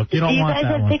jolly look. You don't want that one. Do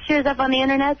you guys have pictures up on the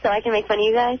internet so I can make fun of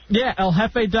you guys? Yeah,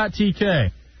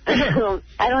 eljefe.tk.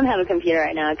 I don't have a computer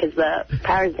right now because the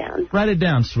power's down. Write it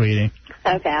down, sweetie.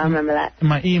 Okay, I'll remember that.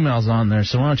 My email's on there,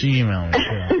 so why don't you email me?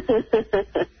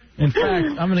 In fact,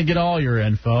 I'm going to get all your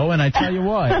info, and I tell you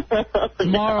what,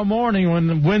 tomorrow morning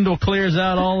when Wendell clears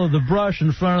out all of the brush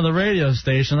in front of the radio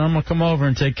station, I'm going to come over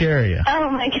and take care of you.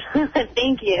 Oh, my God,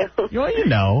 thank you. Well, you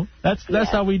know, that's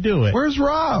how we do it. Where's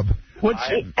Rob?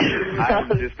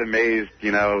 I'm just amazed,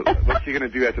 you know, what's he going to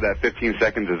do after that 15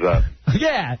 seconds is up?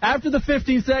 Yeah, after the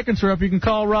 15 seconds are up, you can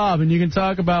call Rob and you can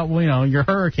talk about, you know, your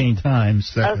hurricane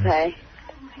times. Okay.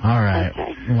 All right.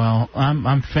 Okay. Well,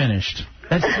 I'm finished.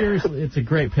 That's seriously, it's a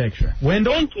great picture.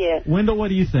 Wendell? Thank you. Wendell, what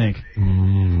do you think?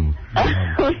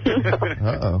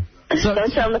 Uh-oh. So,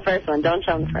 don't show him the first one. Don't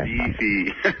show him the first one.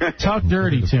 Easy. Talk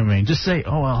dirty to me. Just say,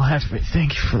 oh, I'll have to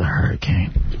thank you for the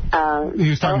hurricane. He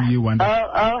was talking to you, Wendell.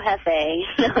 Oh, Jefe.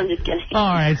 No, I'm just kidding. All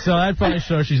right, so that probably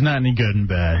shows she's not any good in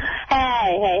bed.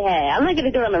 Hey. I'm not going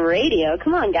to do it on the radio.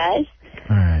 Come on, guys.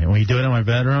 All right. Will you do it in my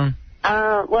bedroom?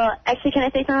 Well, actually, can I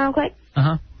say something real quick?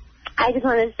 Uh-huh. I just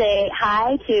wanted to say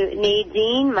hi to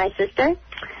Nadine, my sister,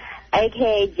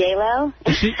 a.k.a. J-Lo.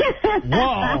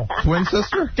 Whoa. Twin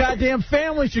sister? Goddamn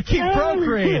family should keep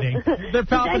procreating. They're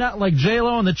popping out like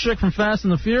J-Lo and the chick from Fast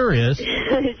and the Furious.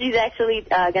 She's actually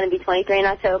going to be 23 in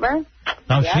October.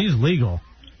 Oh, yep. She's legal.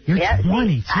 You're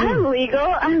 22. I'm legal.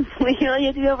 You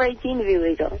have to be over 18 to be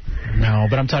legal. No,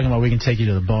 but I'm talking about we can take you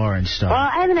to the bar and stuff. Well,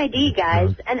 I have an ID,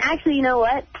 guys. And actually, you know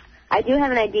what? I do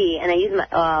have an ID, and I use my...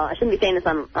 I shouldn't be saying this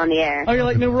on the air. Oh, you're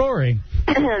like New Rory.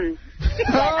 But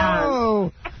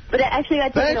it actually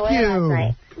got taken away last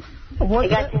night. What?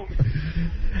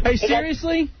 Hey,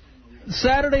 seriously?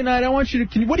 Saturday night, I want you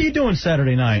to... what are you doing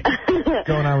Saturday night?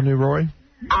 Going out with New Rory?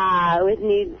 With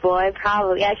New Boy,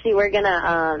 probably. Actually, we're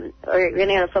gonna go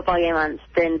to a football game on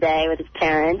Spring Day with his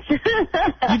parents. You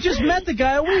just met the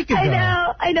guy a week ago.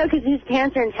 I know, because his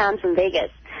parents are in town from Vegas.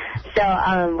 So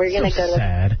we're gonna go to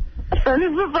a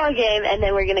football game, and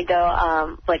then we're gonna go,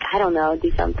 I don't know, do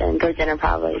something, go to dinner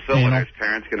probably. So when his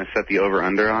parents gonna set the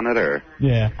over/under on it, or?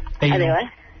 Yeah. Hey, anyway.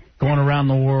 Going around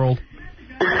the world.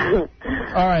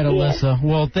 All right, Alyssa. Yeah.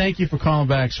 Well, thank you for calling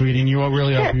back, sweetie. And you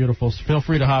really are beautiful. So feel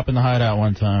free to hop in the Hideout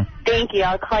one time. Thank you.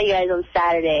 I'll call you guys on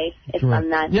Saturday if I'm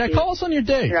not too call us on your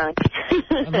day. Drunk.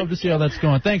 I'd love to see how that's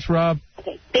going. Thanks, Rob.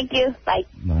 Okay. Thank you. Bye.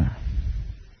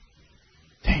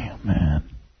 Damn, man.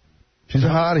 She's a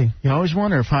hottie. You always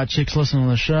wonder if hot chicks listen to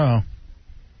the show.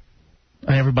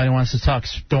 And everybody wants to talk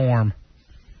storm.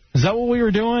 Is that what we were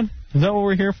doing? Is that what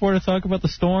we're here for, to talk about the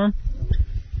storm?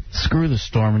 Screw the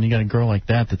storm, and you got a girl like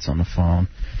that that's on the phone.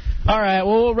 All right,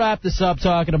 well, we'll wrap this up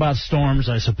talking about storms,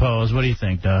 I suppose. What do you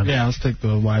think, Doug? Yeah, let's take the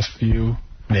last few.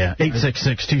 Yeah,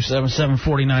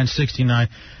 866-277-4969. I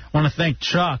want to thank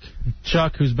Chuck,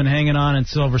 who's been hanging on in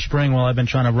Silver Spring while I've been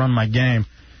trying to run my game.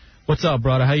 What's up,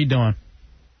 brother? How you doing?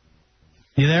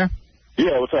 You there?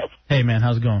 Yeah, what's up? Hey, man,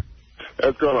 how's it going?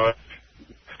 It's going all right.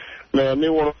 Man, me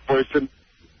one person.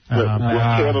 Give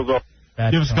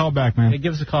us a call back, man. Yeah,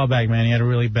 give us a call back, man. He had a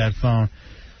really bad phone.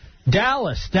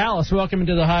 Dallas, welcome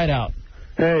into the Hideout.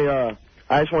 Hey,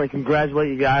 I just want to congratulate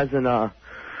you guys and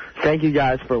thank you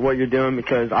guys for what you're doing,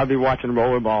 because I'll be watching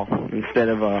rollerball instead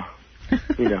of,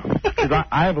 because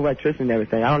I have electricity and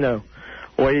everything. I don't know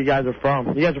where you guys are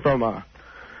from. You guys are from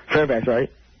Fairfax, right?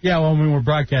 Yeah, well, we're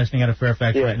broadcasting out of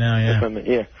Fairfax right now, yeah.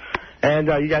 Yeah. And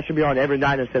you guys should be on every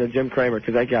night instead of Jim Cramer,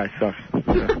 because that guy sucks.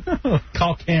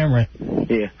 Call Cameron.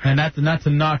 Yeah. And not to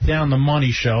knock down the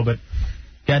money show, but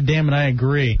God damn it, I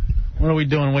agree. What are we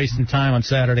doing wasting time on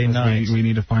Saturday night? We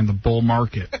need to find the bull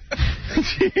market. Did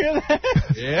you hear that?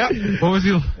 Yeah. What was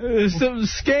There's some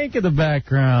skank in the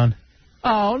background.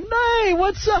 Oh, Nay,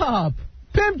 what's up?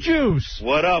 Pimp Juice.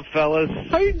 What up, fellas?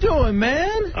 How you doing,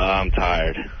 man? I'm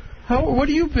tired. What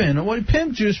have you been?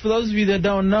 Pimp Juice, for those of you that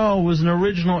don't know, was an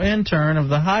original intern of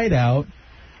the Hideout.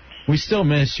 We still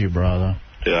miss you, brother.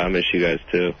 Yeah, I miss you guys,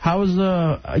 too. How's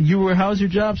your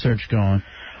job search going?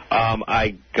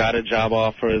 I got a job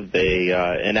offer.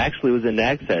 And actually it was in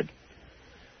Nag's Head,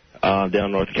 down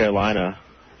in North Carolina,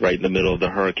 right in the middle of the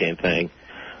hurricane thing.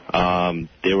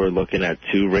 They were looking at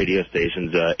 2 radio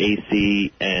stations,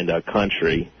 AC and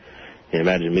country.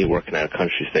 Imagine me working at a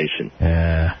country station.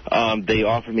 Yeah. They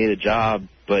offered me the job,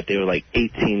 but they were like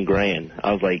 $18,000.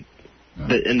 I was like,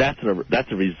 and that's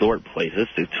a resort place. This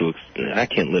is I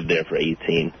can't live there for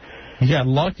 18. You got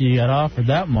lucky you got offered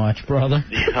that much, brother.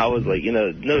 I was like,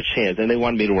 no chance. And they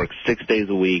wanted me to work 6 days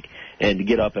a week and to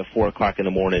get up at 4 o'clock in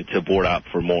the morning to board out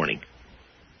for morning.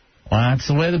 Well, that's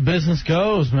the way the business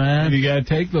goes, man. You got to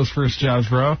take those first jobs,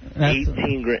 bro.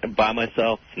 $18,000 by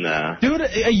myself? Nah. Dude,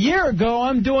 a year ago,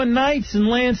 I'm doing nights in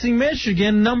Lansing,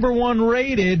 Michigan, #1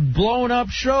 rated, blown up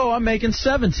show. I'm making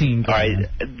 $17,000. All right,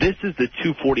 this is the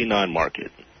 249 market.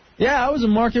 Yeah, I was in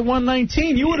market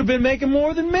 119. You would have been making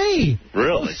more than me.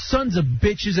 Really? Those sons of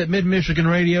bitches at Mid-Michigan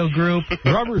Radio Group.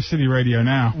 Rubber City Radio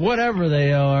now. Whatever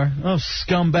they are. Those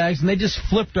scumbags. And they just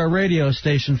flipped our radio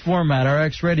station format, our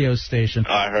ex-radio station.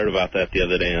 I heard about that the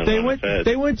other day on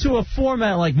They went to a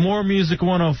format like More Music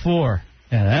 104.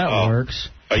 Yeah, that works.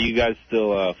 Are you guys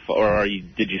still,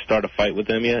 did you start a fight with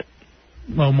them yet?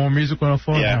 Oh, More Music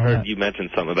 104? Yeah, I heard you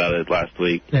mentioned something about it last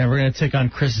week. Yeah, we're going to take on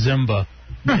Chris Zimba.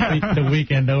 The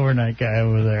weekend overnight guy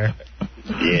over there.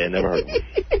 Yeah, never heard of him.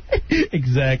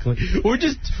 Exactly. We're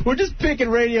just picking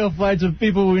radio fights with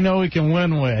people we know we can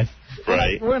win with.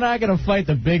 Right. We're not going to fight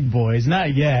the big boys.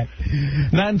 Not yet.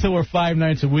 Not until we're 5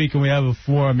 nights a week and we have a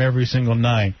forum every single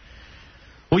night.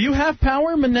 Well, you have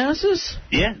power in Manassas?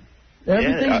 Yeah.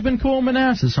 Everything's been cool in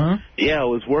Manassas, huh? Yeah, I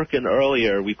was working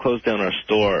earlier. We closed down our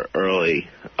store early.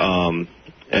 And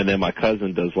then my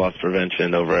cousin does loss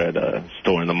prevention over at a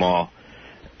store in the mall.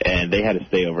 And they had to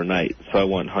stay overnight, so I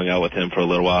went and hung out with him for a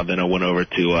little while. Then I went over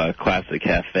to Classic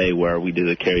Cafe where we do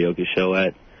the karaoke show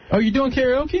at. Oh, you doing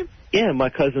karaoke? Yeah,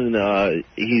 my cousin,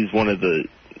 he's one of the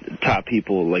top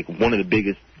people, like one of the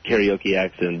biggest karaoke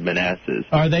acts in Manassas.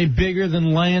 Are they bigger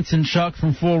than Lance and Chuck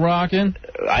from Full Rockin'?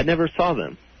 I never saw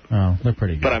them. Oh, they're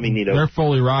pretty good. But I mean, they're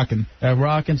fully rocking. They're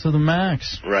rocking to the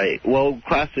max. Right. Well,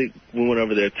 Classic, we went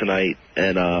over there tonight,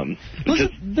 and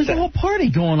there's a whole party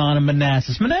going on in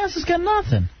Manassas. Manassas got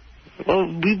nothing. Well,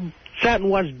 we sat and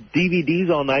watched DVDs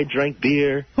all night, drank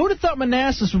beer. Who would have thought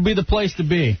Manassas would be the place to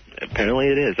be? Apparently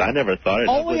it is. I never thought it.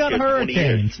 Only on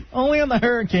hurricanes. Only on the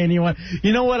hurricane you went.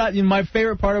 You know what? My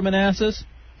favorite part of Manassas?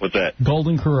 What's that?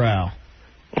 Golden Corral.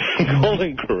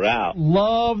 Golden Corral.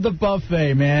 Love the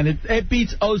buffet, man. It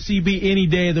beats OCB any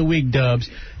day of the week, Dubs.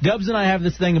 Dubs and I have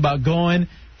this thing about going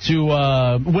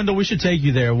to Wendell. We should take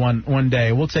you there one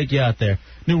day. We'll take you out there.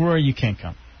 New Roy, you can't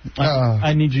come.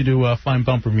 I need you to find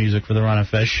bumper music for the Ron and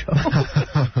Fez show.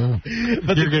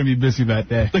 But you're going to be busy that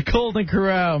day. The Golden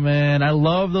Corral, man. I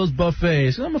love those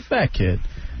buffets. I'm a fat kid.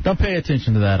 Don't pay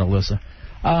attention to that, Alyssa.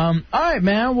 All right,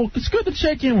 man. Well, it's good to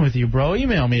check in with you, bro.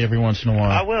 Email me every once in a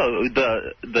while. I will.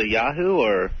 The Yahoo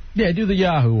or? Yeah, do the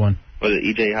Yahoo one. Or the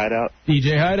EJ Hideout?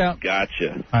 EJ Hideout.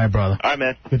 Gotcha. All right, brother. All right,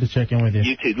 man. Good to check in with you.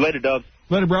 You too. Later, Dubs.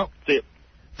 Later, bro. See you.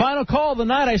 Final call of the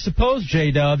night, I suppose,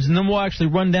 J-Dubs, and then we'll actually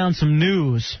run down some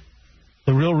news.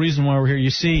 The real reason why we're here,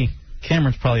 you see,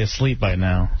 Cameron's probably asleep by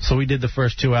now. So we did the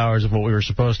first 2 hours of what we were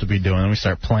supposed to be doing, and we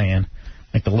start playing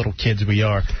like the little kids we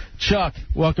are. Chuck,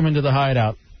 welcome into the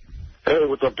Hideout. Hey,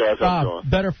 what's up, guys? How's it going?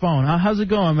 Better phone. How's it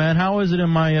going, man? How is it in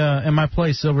my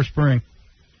place, Silver Spring?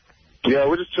 Yeah,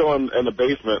 we're just chilling in the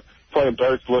basement, playing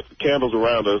darts, candles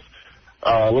around us,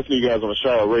 listening to you guys on a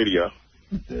shower radio.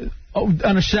 Oh,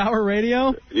 on a shower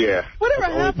radio? Yeah.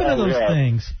 Whatever happened to those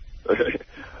things?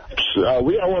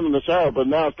 We had one in the shower, but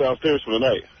now it's downstairs for the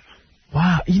night.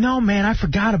 Wow. You know, man, I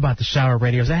forgot about the shower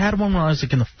radios. I had one when I was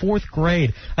like in the 4th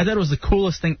grade. I thought it was the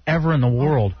coolest thing ever in the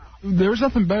world. There was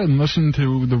nothing better than listening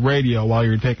to the radio while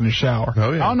you were taking a shower.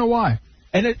 Oh, yeah. I don't know why.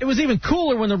 And it was even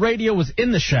cooler when the radio was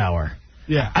in the shower.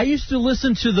 Yeah. I used to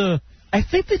listen to I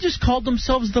think they just called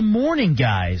themselves the Morning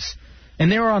Guys.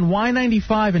 And they were on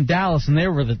Y95 in Dallas, and they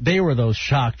were those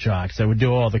shock jocks that would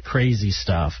do all the crazy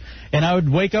stuff. And I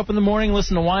would wake up in the morning,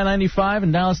 listen to Y95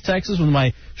 in Dallas, Texas, with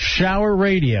my shower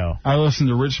radio. I listened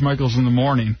to Rich Michaels in the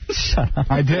morning. Shut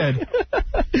up. I did.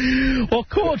 Well,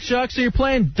 cool, Chuck. So you're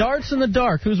playing darts in the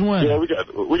dark. Who's winning? Yeah,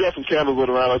 we got some candles lit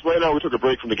around us. Right now, we took a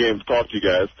break from the game to talk to you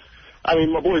guys. I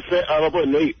mean, my boy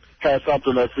Nate has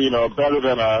something that's better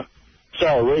than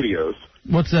shower radios.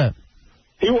 What's that?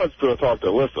 He wants to talk to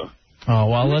Alyssa. Oh,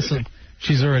 well, listen,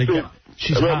 she's already got...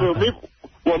 She's hot.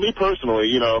 Me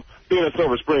personally, being in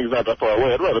Silver Springs not that far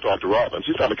away, I'd rather talk to Robin.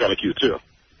 She's kind of cute, too.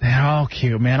 They're all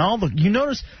cute, man. You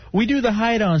notice we do the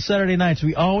Hideout on Saturday nights.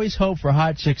 We always hope for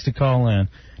hot chicks to call in.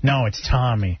 No, it's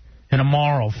Tommy, an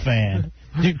Amaro fan.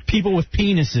 Dude, people with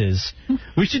penises.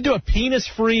 We should do a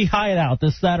penis-free hideout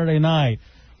this Saturday night.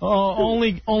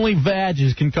 Only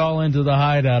vages can call into the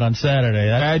hideout on Saturday.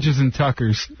 Vages and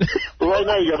tuckers. Well, right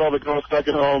now you got all the girls stuck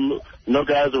at home, no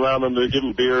guys around them. They're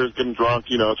getting beers, getting drunk,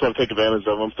 trying to take advantage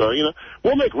of them. So,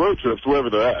 we'll make road trips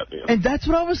wherever they're at. And that's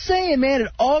what I was saying, man.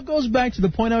 It all goes back to the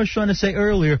point I was trying to say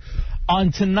earlier.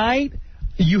 On tonight,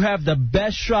 you have the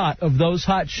best shot of those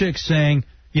hot chicks saying,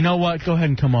 you know what, go ahead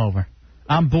and come over.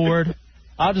 I'm bored.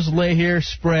 I'll just lay here,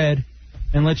 spread,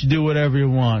 and let you do whatever you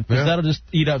want. Because that'll just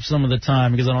eat up some of the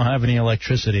time because I don't have any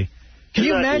electricity. Can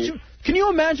you imagine? Can you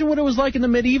imagine what it was like in the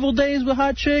medieval days with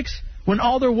hot chicks when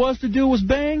all there was to do was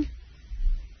bang?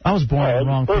 I was born in the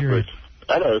wrong period.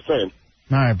 I know what I'm saying.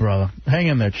 All right, brother. Hang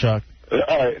in there, Chuck. All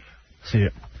right. See you.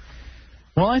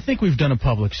 Well, I think we've done a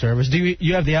public service. Do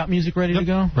you have the out music ready to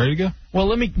go? Ready to go?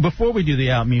 Well, before we do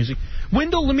the out music,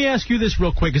 Wendell, let me ask you this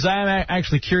real quick, because I am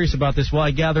actually curious about this while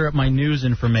I gather up my news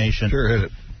information. Sure, hit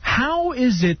it. How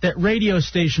is it that radio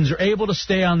stations are able to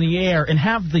stay on the air and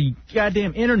have the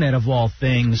goddamn internet of all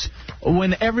things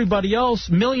when everybody else,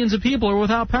 millions of people, are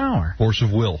without power? Force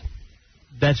of will.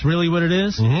 That's really what it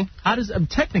is? Mm-hmm. How does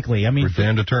technically? I mean, we're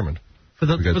damn determined. We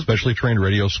got specially trained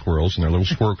radio squirrels and their little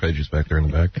squirrel cages back there in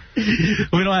the back.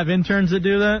 We don't have interns that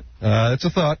do that? It's a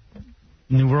thought.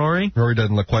 New Rory? Rory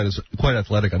doesn't look quite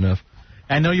athletic enough.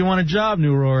 I know you want a job,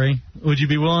 New Rory. Would you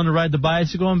be willing to ride the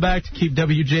bicycle and back to keep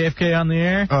WJFK on the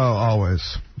air? Oh,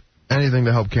 always. Anything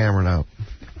to help Cameron out.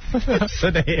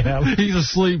 He's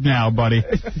asleep now, buddy.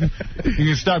 You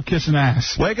can stop kissing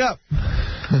ass. Wake up.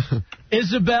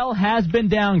 Isabel has been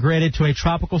downgraded to a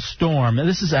tropical storm.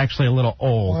 This is actually a little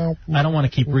old. I don't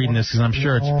want to keep reading this because I'm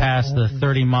sure it's past the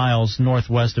 30 miles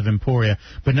northwest of Emporia.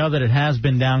 But know that it has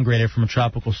been downgraded from a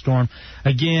tropical storm.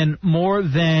 Again, more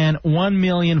than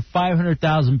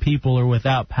 1,500,000 people are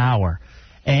without power.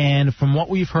 And from what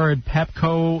we've heard,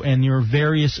 Pepco and your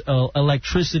various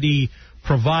electricity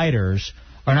providers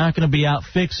are not going to be out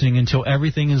fixing until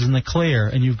everything is in the clear,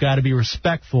 and you've got to be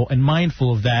respectful and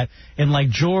mindful of that. And like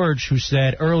George, who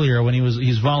said earlier when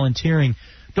he's volunteering,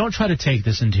 don't try to take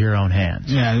this into your own hands.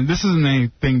 Yeah, this isn't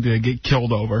anything to get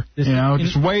killed over.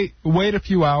 Just wait a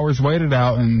few hours, wait it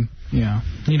out, and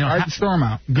ride the storm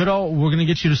out. We're going to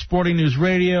get you to Sporting News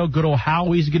Radio. Good old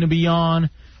Howie's going to be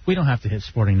on. We don't have to hit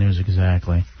Sporting News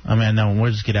exactly. I mean, no,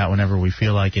 we'll just get out whenever we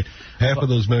feel like it. Half of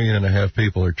those 1.5 million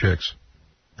people are chicks.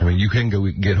 I mean, you can go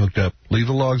get hooked up. Leave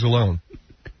the logs alone.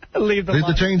 Leave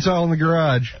the chainsaw in the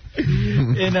garage.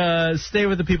 And stay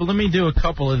with the people. Let me do a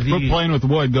couple of these. Quit playing with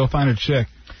wood. Go find a chick.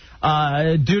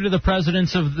 Due to the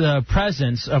presence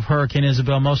of Hurricane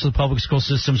Isabel, most of the public school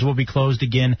systems will be closed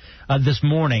again this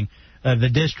morning. The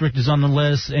district is on the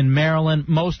list. In Maryland,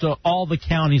 most of all the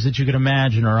counties that you could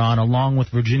imagine are on, along with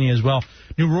Virginia as well.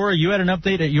 New Rory, you had an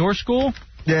update at your school?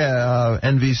 Yeah,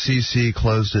 NVCC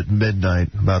closed at midnight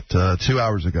about 2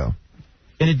 hours ago.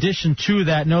 In addition to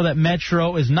that, know that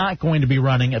Metro is not going to be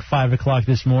running at 5 o'clock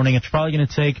this morning. It's probably going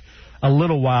to take a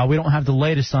little while. We don't have the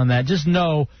latest on that. Just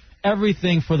know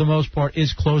everything, for the most part,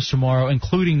 is closed tomorrow,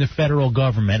 including the federal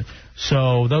government.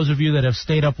 So those of you that have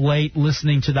stayed up late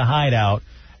listening to the Hideout,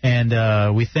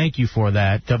 and we thank you for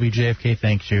that. WJFK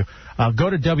thanks you.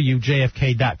 Go to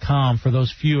WJFK.com for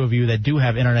those few of you that do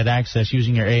have Internet access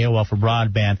using your AOL for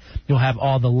broadband. You'll have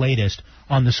all the latest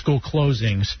on the school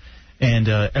closings and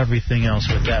everything else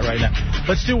with that right now.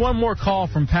 Let's do one more call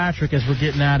from Patrick as we're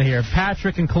getting out of here.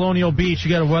 Patrick in Colonial Beach,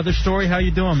 you got a weather story? How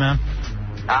you doing, man?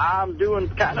 I'm doing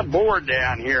kind of bored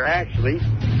down here, actually.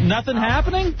 Nothing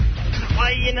happening?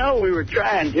 Well, we were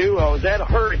trying to. I was at a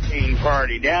hurricane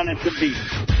party down at the beach.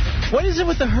 What is it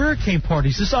with the hurricane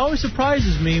parties? This always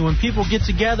surprises me when people get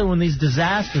together when these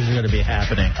disasters are going to be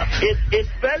happening. It's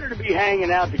better to be hanging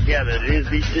out together than it is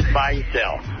to be just by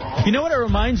yourself. You know what it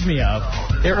reminds me of?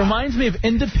 It reminds me of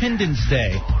Independence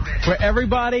Day, where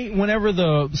everybody, whenever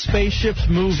the spaceships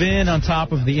move in on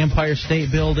top of the Empire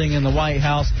State Building and the White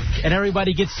House, and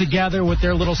everybody gets together with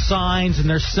their little signs and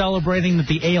they're celebrating that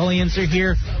the aliens are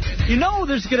here. You know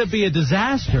there's going to be a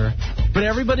disaster, but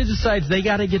everybody decides they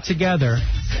got to get together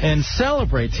and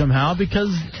celebrate somehow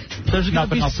because there's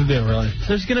nothing else to do, really.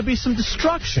 There's going to be some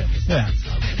destruction. Yeah.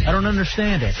 I don't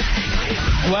understand it.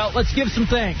 Well, let's give some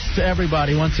thanks to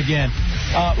everybody once again.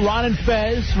 Ron and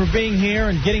Fez for being here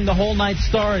and getting the whole night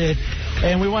started.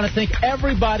 And we want to thank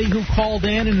everybody who called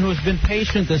in and who has been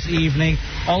patient this evening.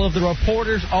 All of the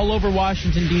reporters all over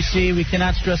Washington, D.C. We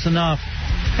cannot stress enough.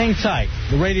 Hang tight.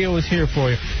 The radio is here for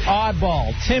you.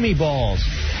 Oddball, Timmy Balls,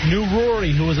 New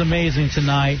Rory, who was amazing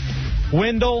tonight.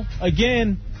 Wendell,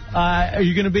 again, are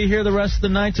you going to be here the rest of the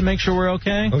night to make sure we're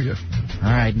okay? Oh, yeah.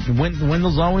 All right.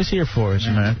 Wendell's always here for us,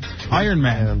 man. Iron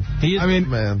Man. He is,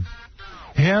 man.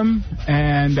 Him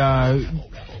and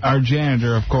our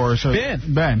janitor, of course.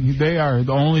 Ben. They are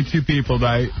the only two people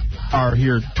that are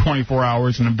here 24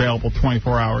 hours and available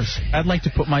 24 hours. I'd like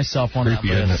to put myself on that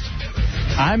list.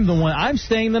 I'm the one. I'm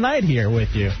staying the night here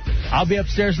with you. I'll be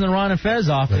upstairs in the Ron and Fez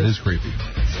office. That is creepy.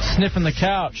 Sniffing the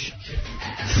couch.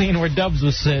 Seeing where Dubs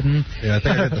was sitting. Yeah, I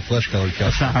think I got the flesh-colored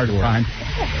couch. That's not hard to find.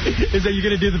 Is that you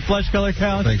going to do the flesh-color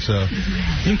couch? I think so.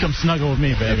 You can come snuggle with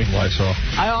me, baby. Lysol.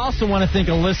 I also want to thank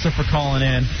Alyssa for calling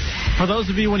in. For those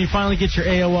of you, when you finally get your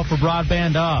AOL for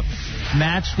broadband up,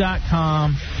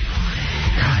 Match.com.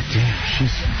 God damn,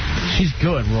 she's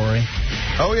good, Rory.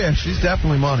 Oh, yeah, she's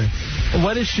definitely money.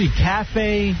 What is she?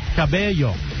 Cafe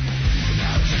Cabello.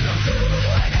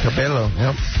 Cabello,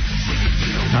 yep.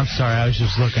 I'm sorry, I was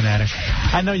just looking at it.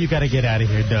 I know you got to get out of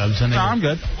here, Dubs. No, I'm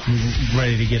good.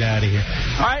 Ready to get out of here.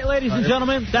 All right, ladies and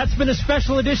gentlemen, that's been a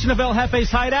special edition of El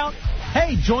Jefe's Hideout.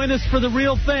 Hey, join us for the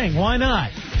real thing. Why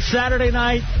not? Saturday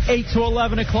night, 8 to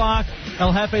 11 o'clock,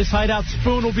 El Jefe's Hideout.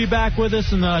 Spoon will be back with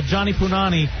us, and Johnny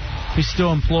Punani, he's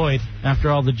still employed after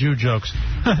all the Jew jokes.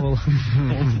 We'll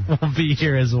be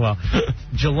here as well.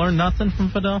 Did you learn nothing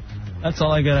from Fidel? That's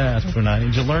all I got to ask, Punani.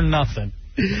 Did you learn nothing?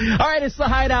 All right, it's the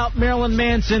Hideout, Marilyn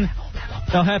Manson.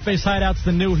 El Jefe's Hideout's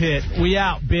the new hit. We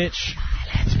out, bitch.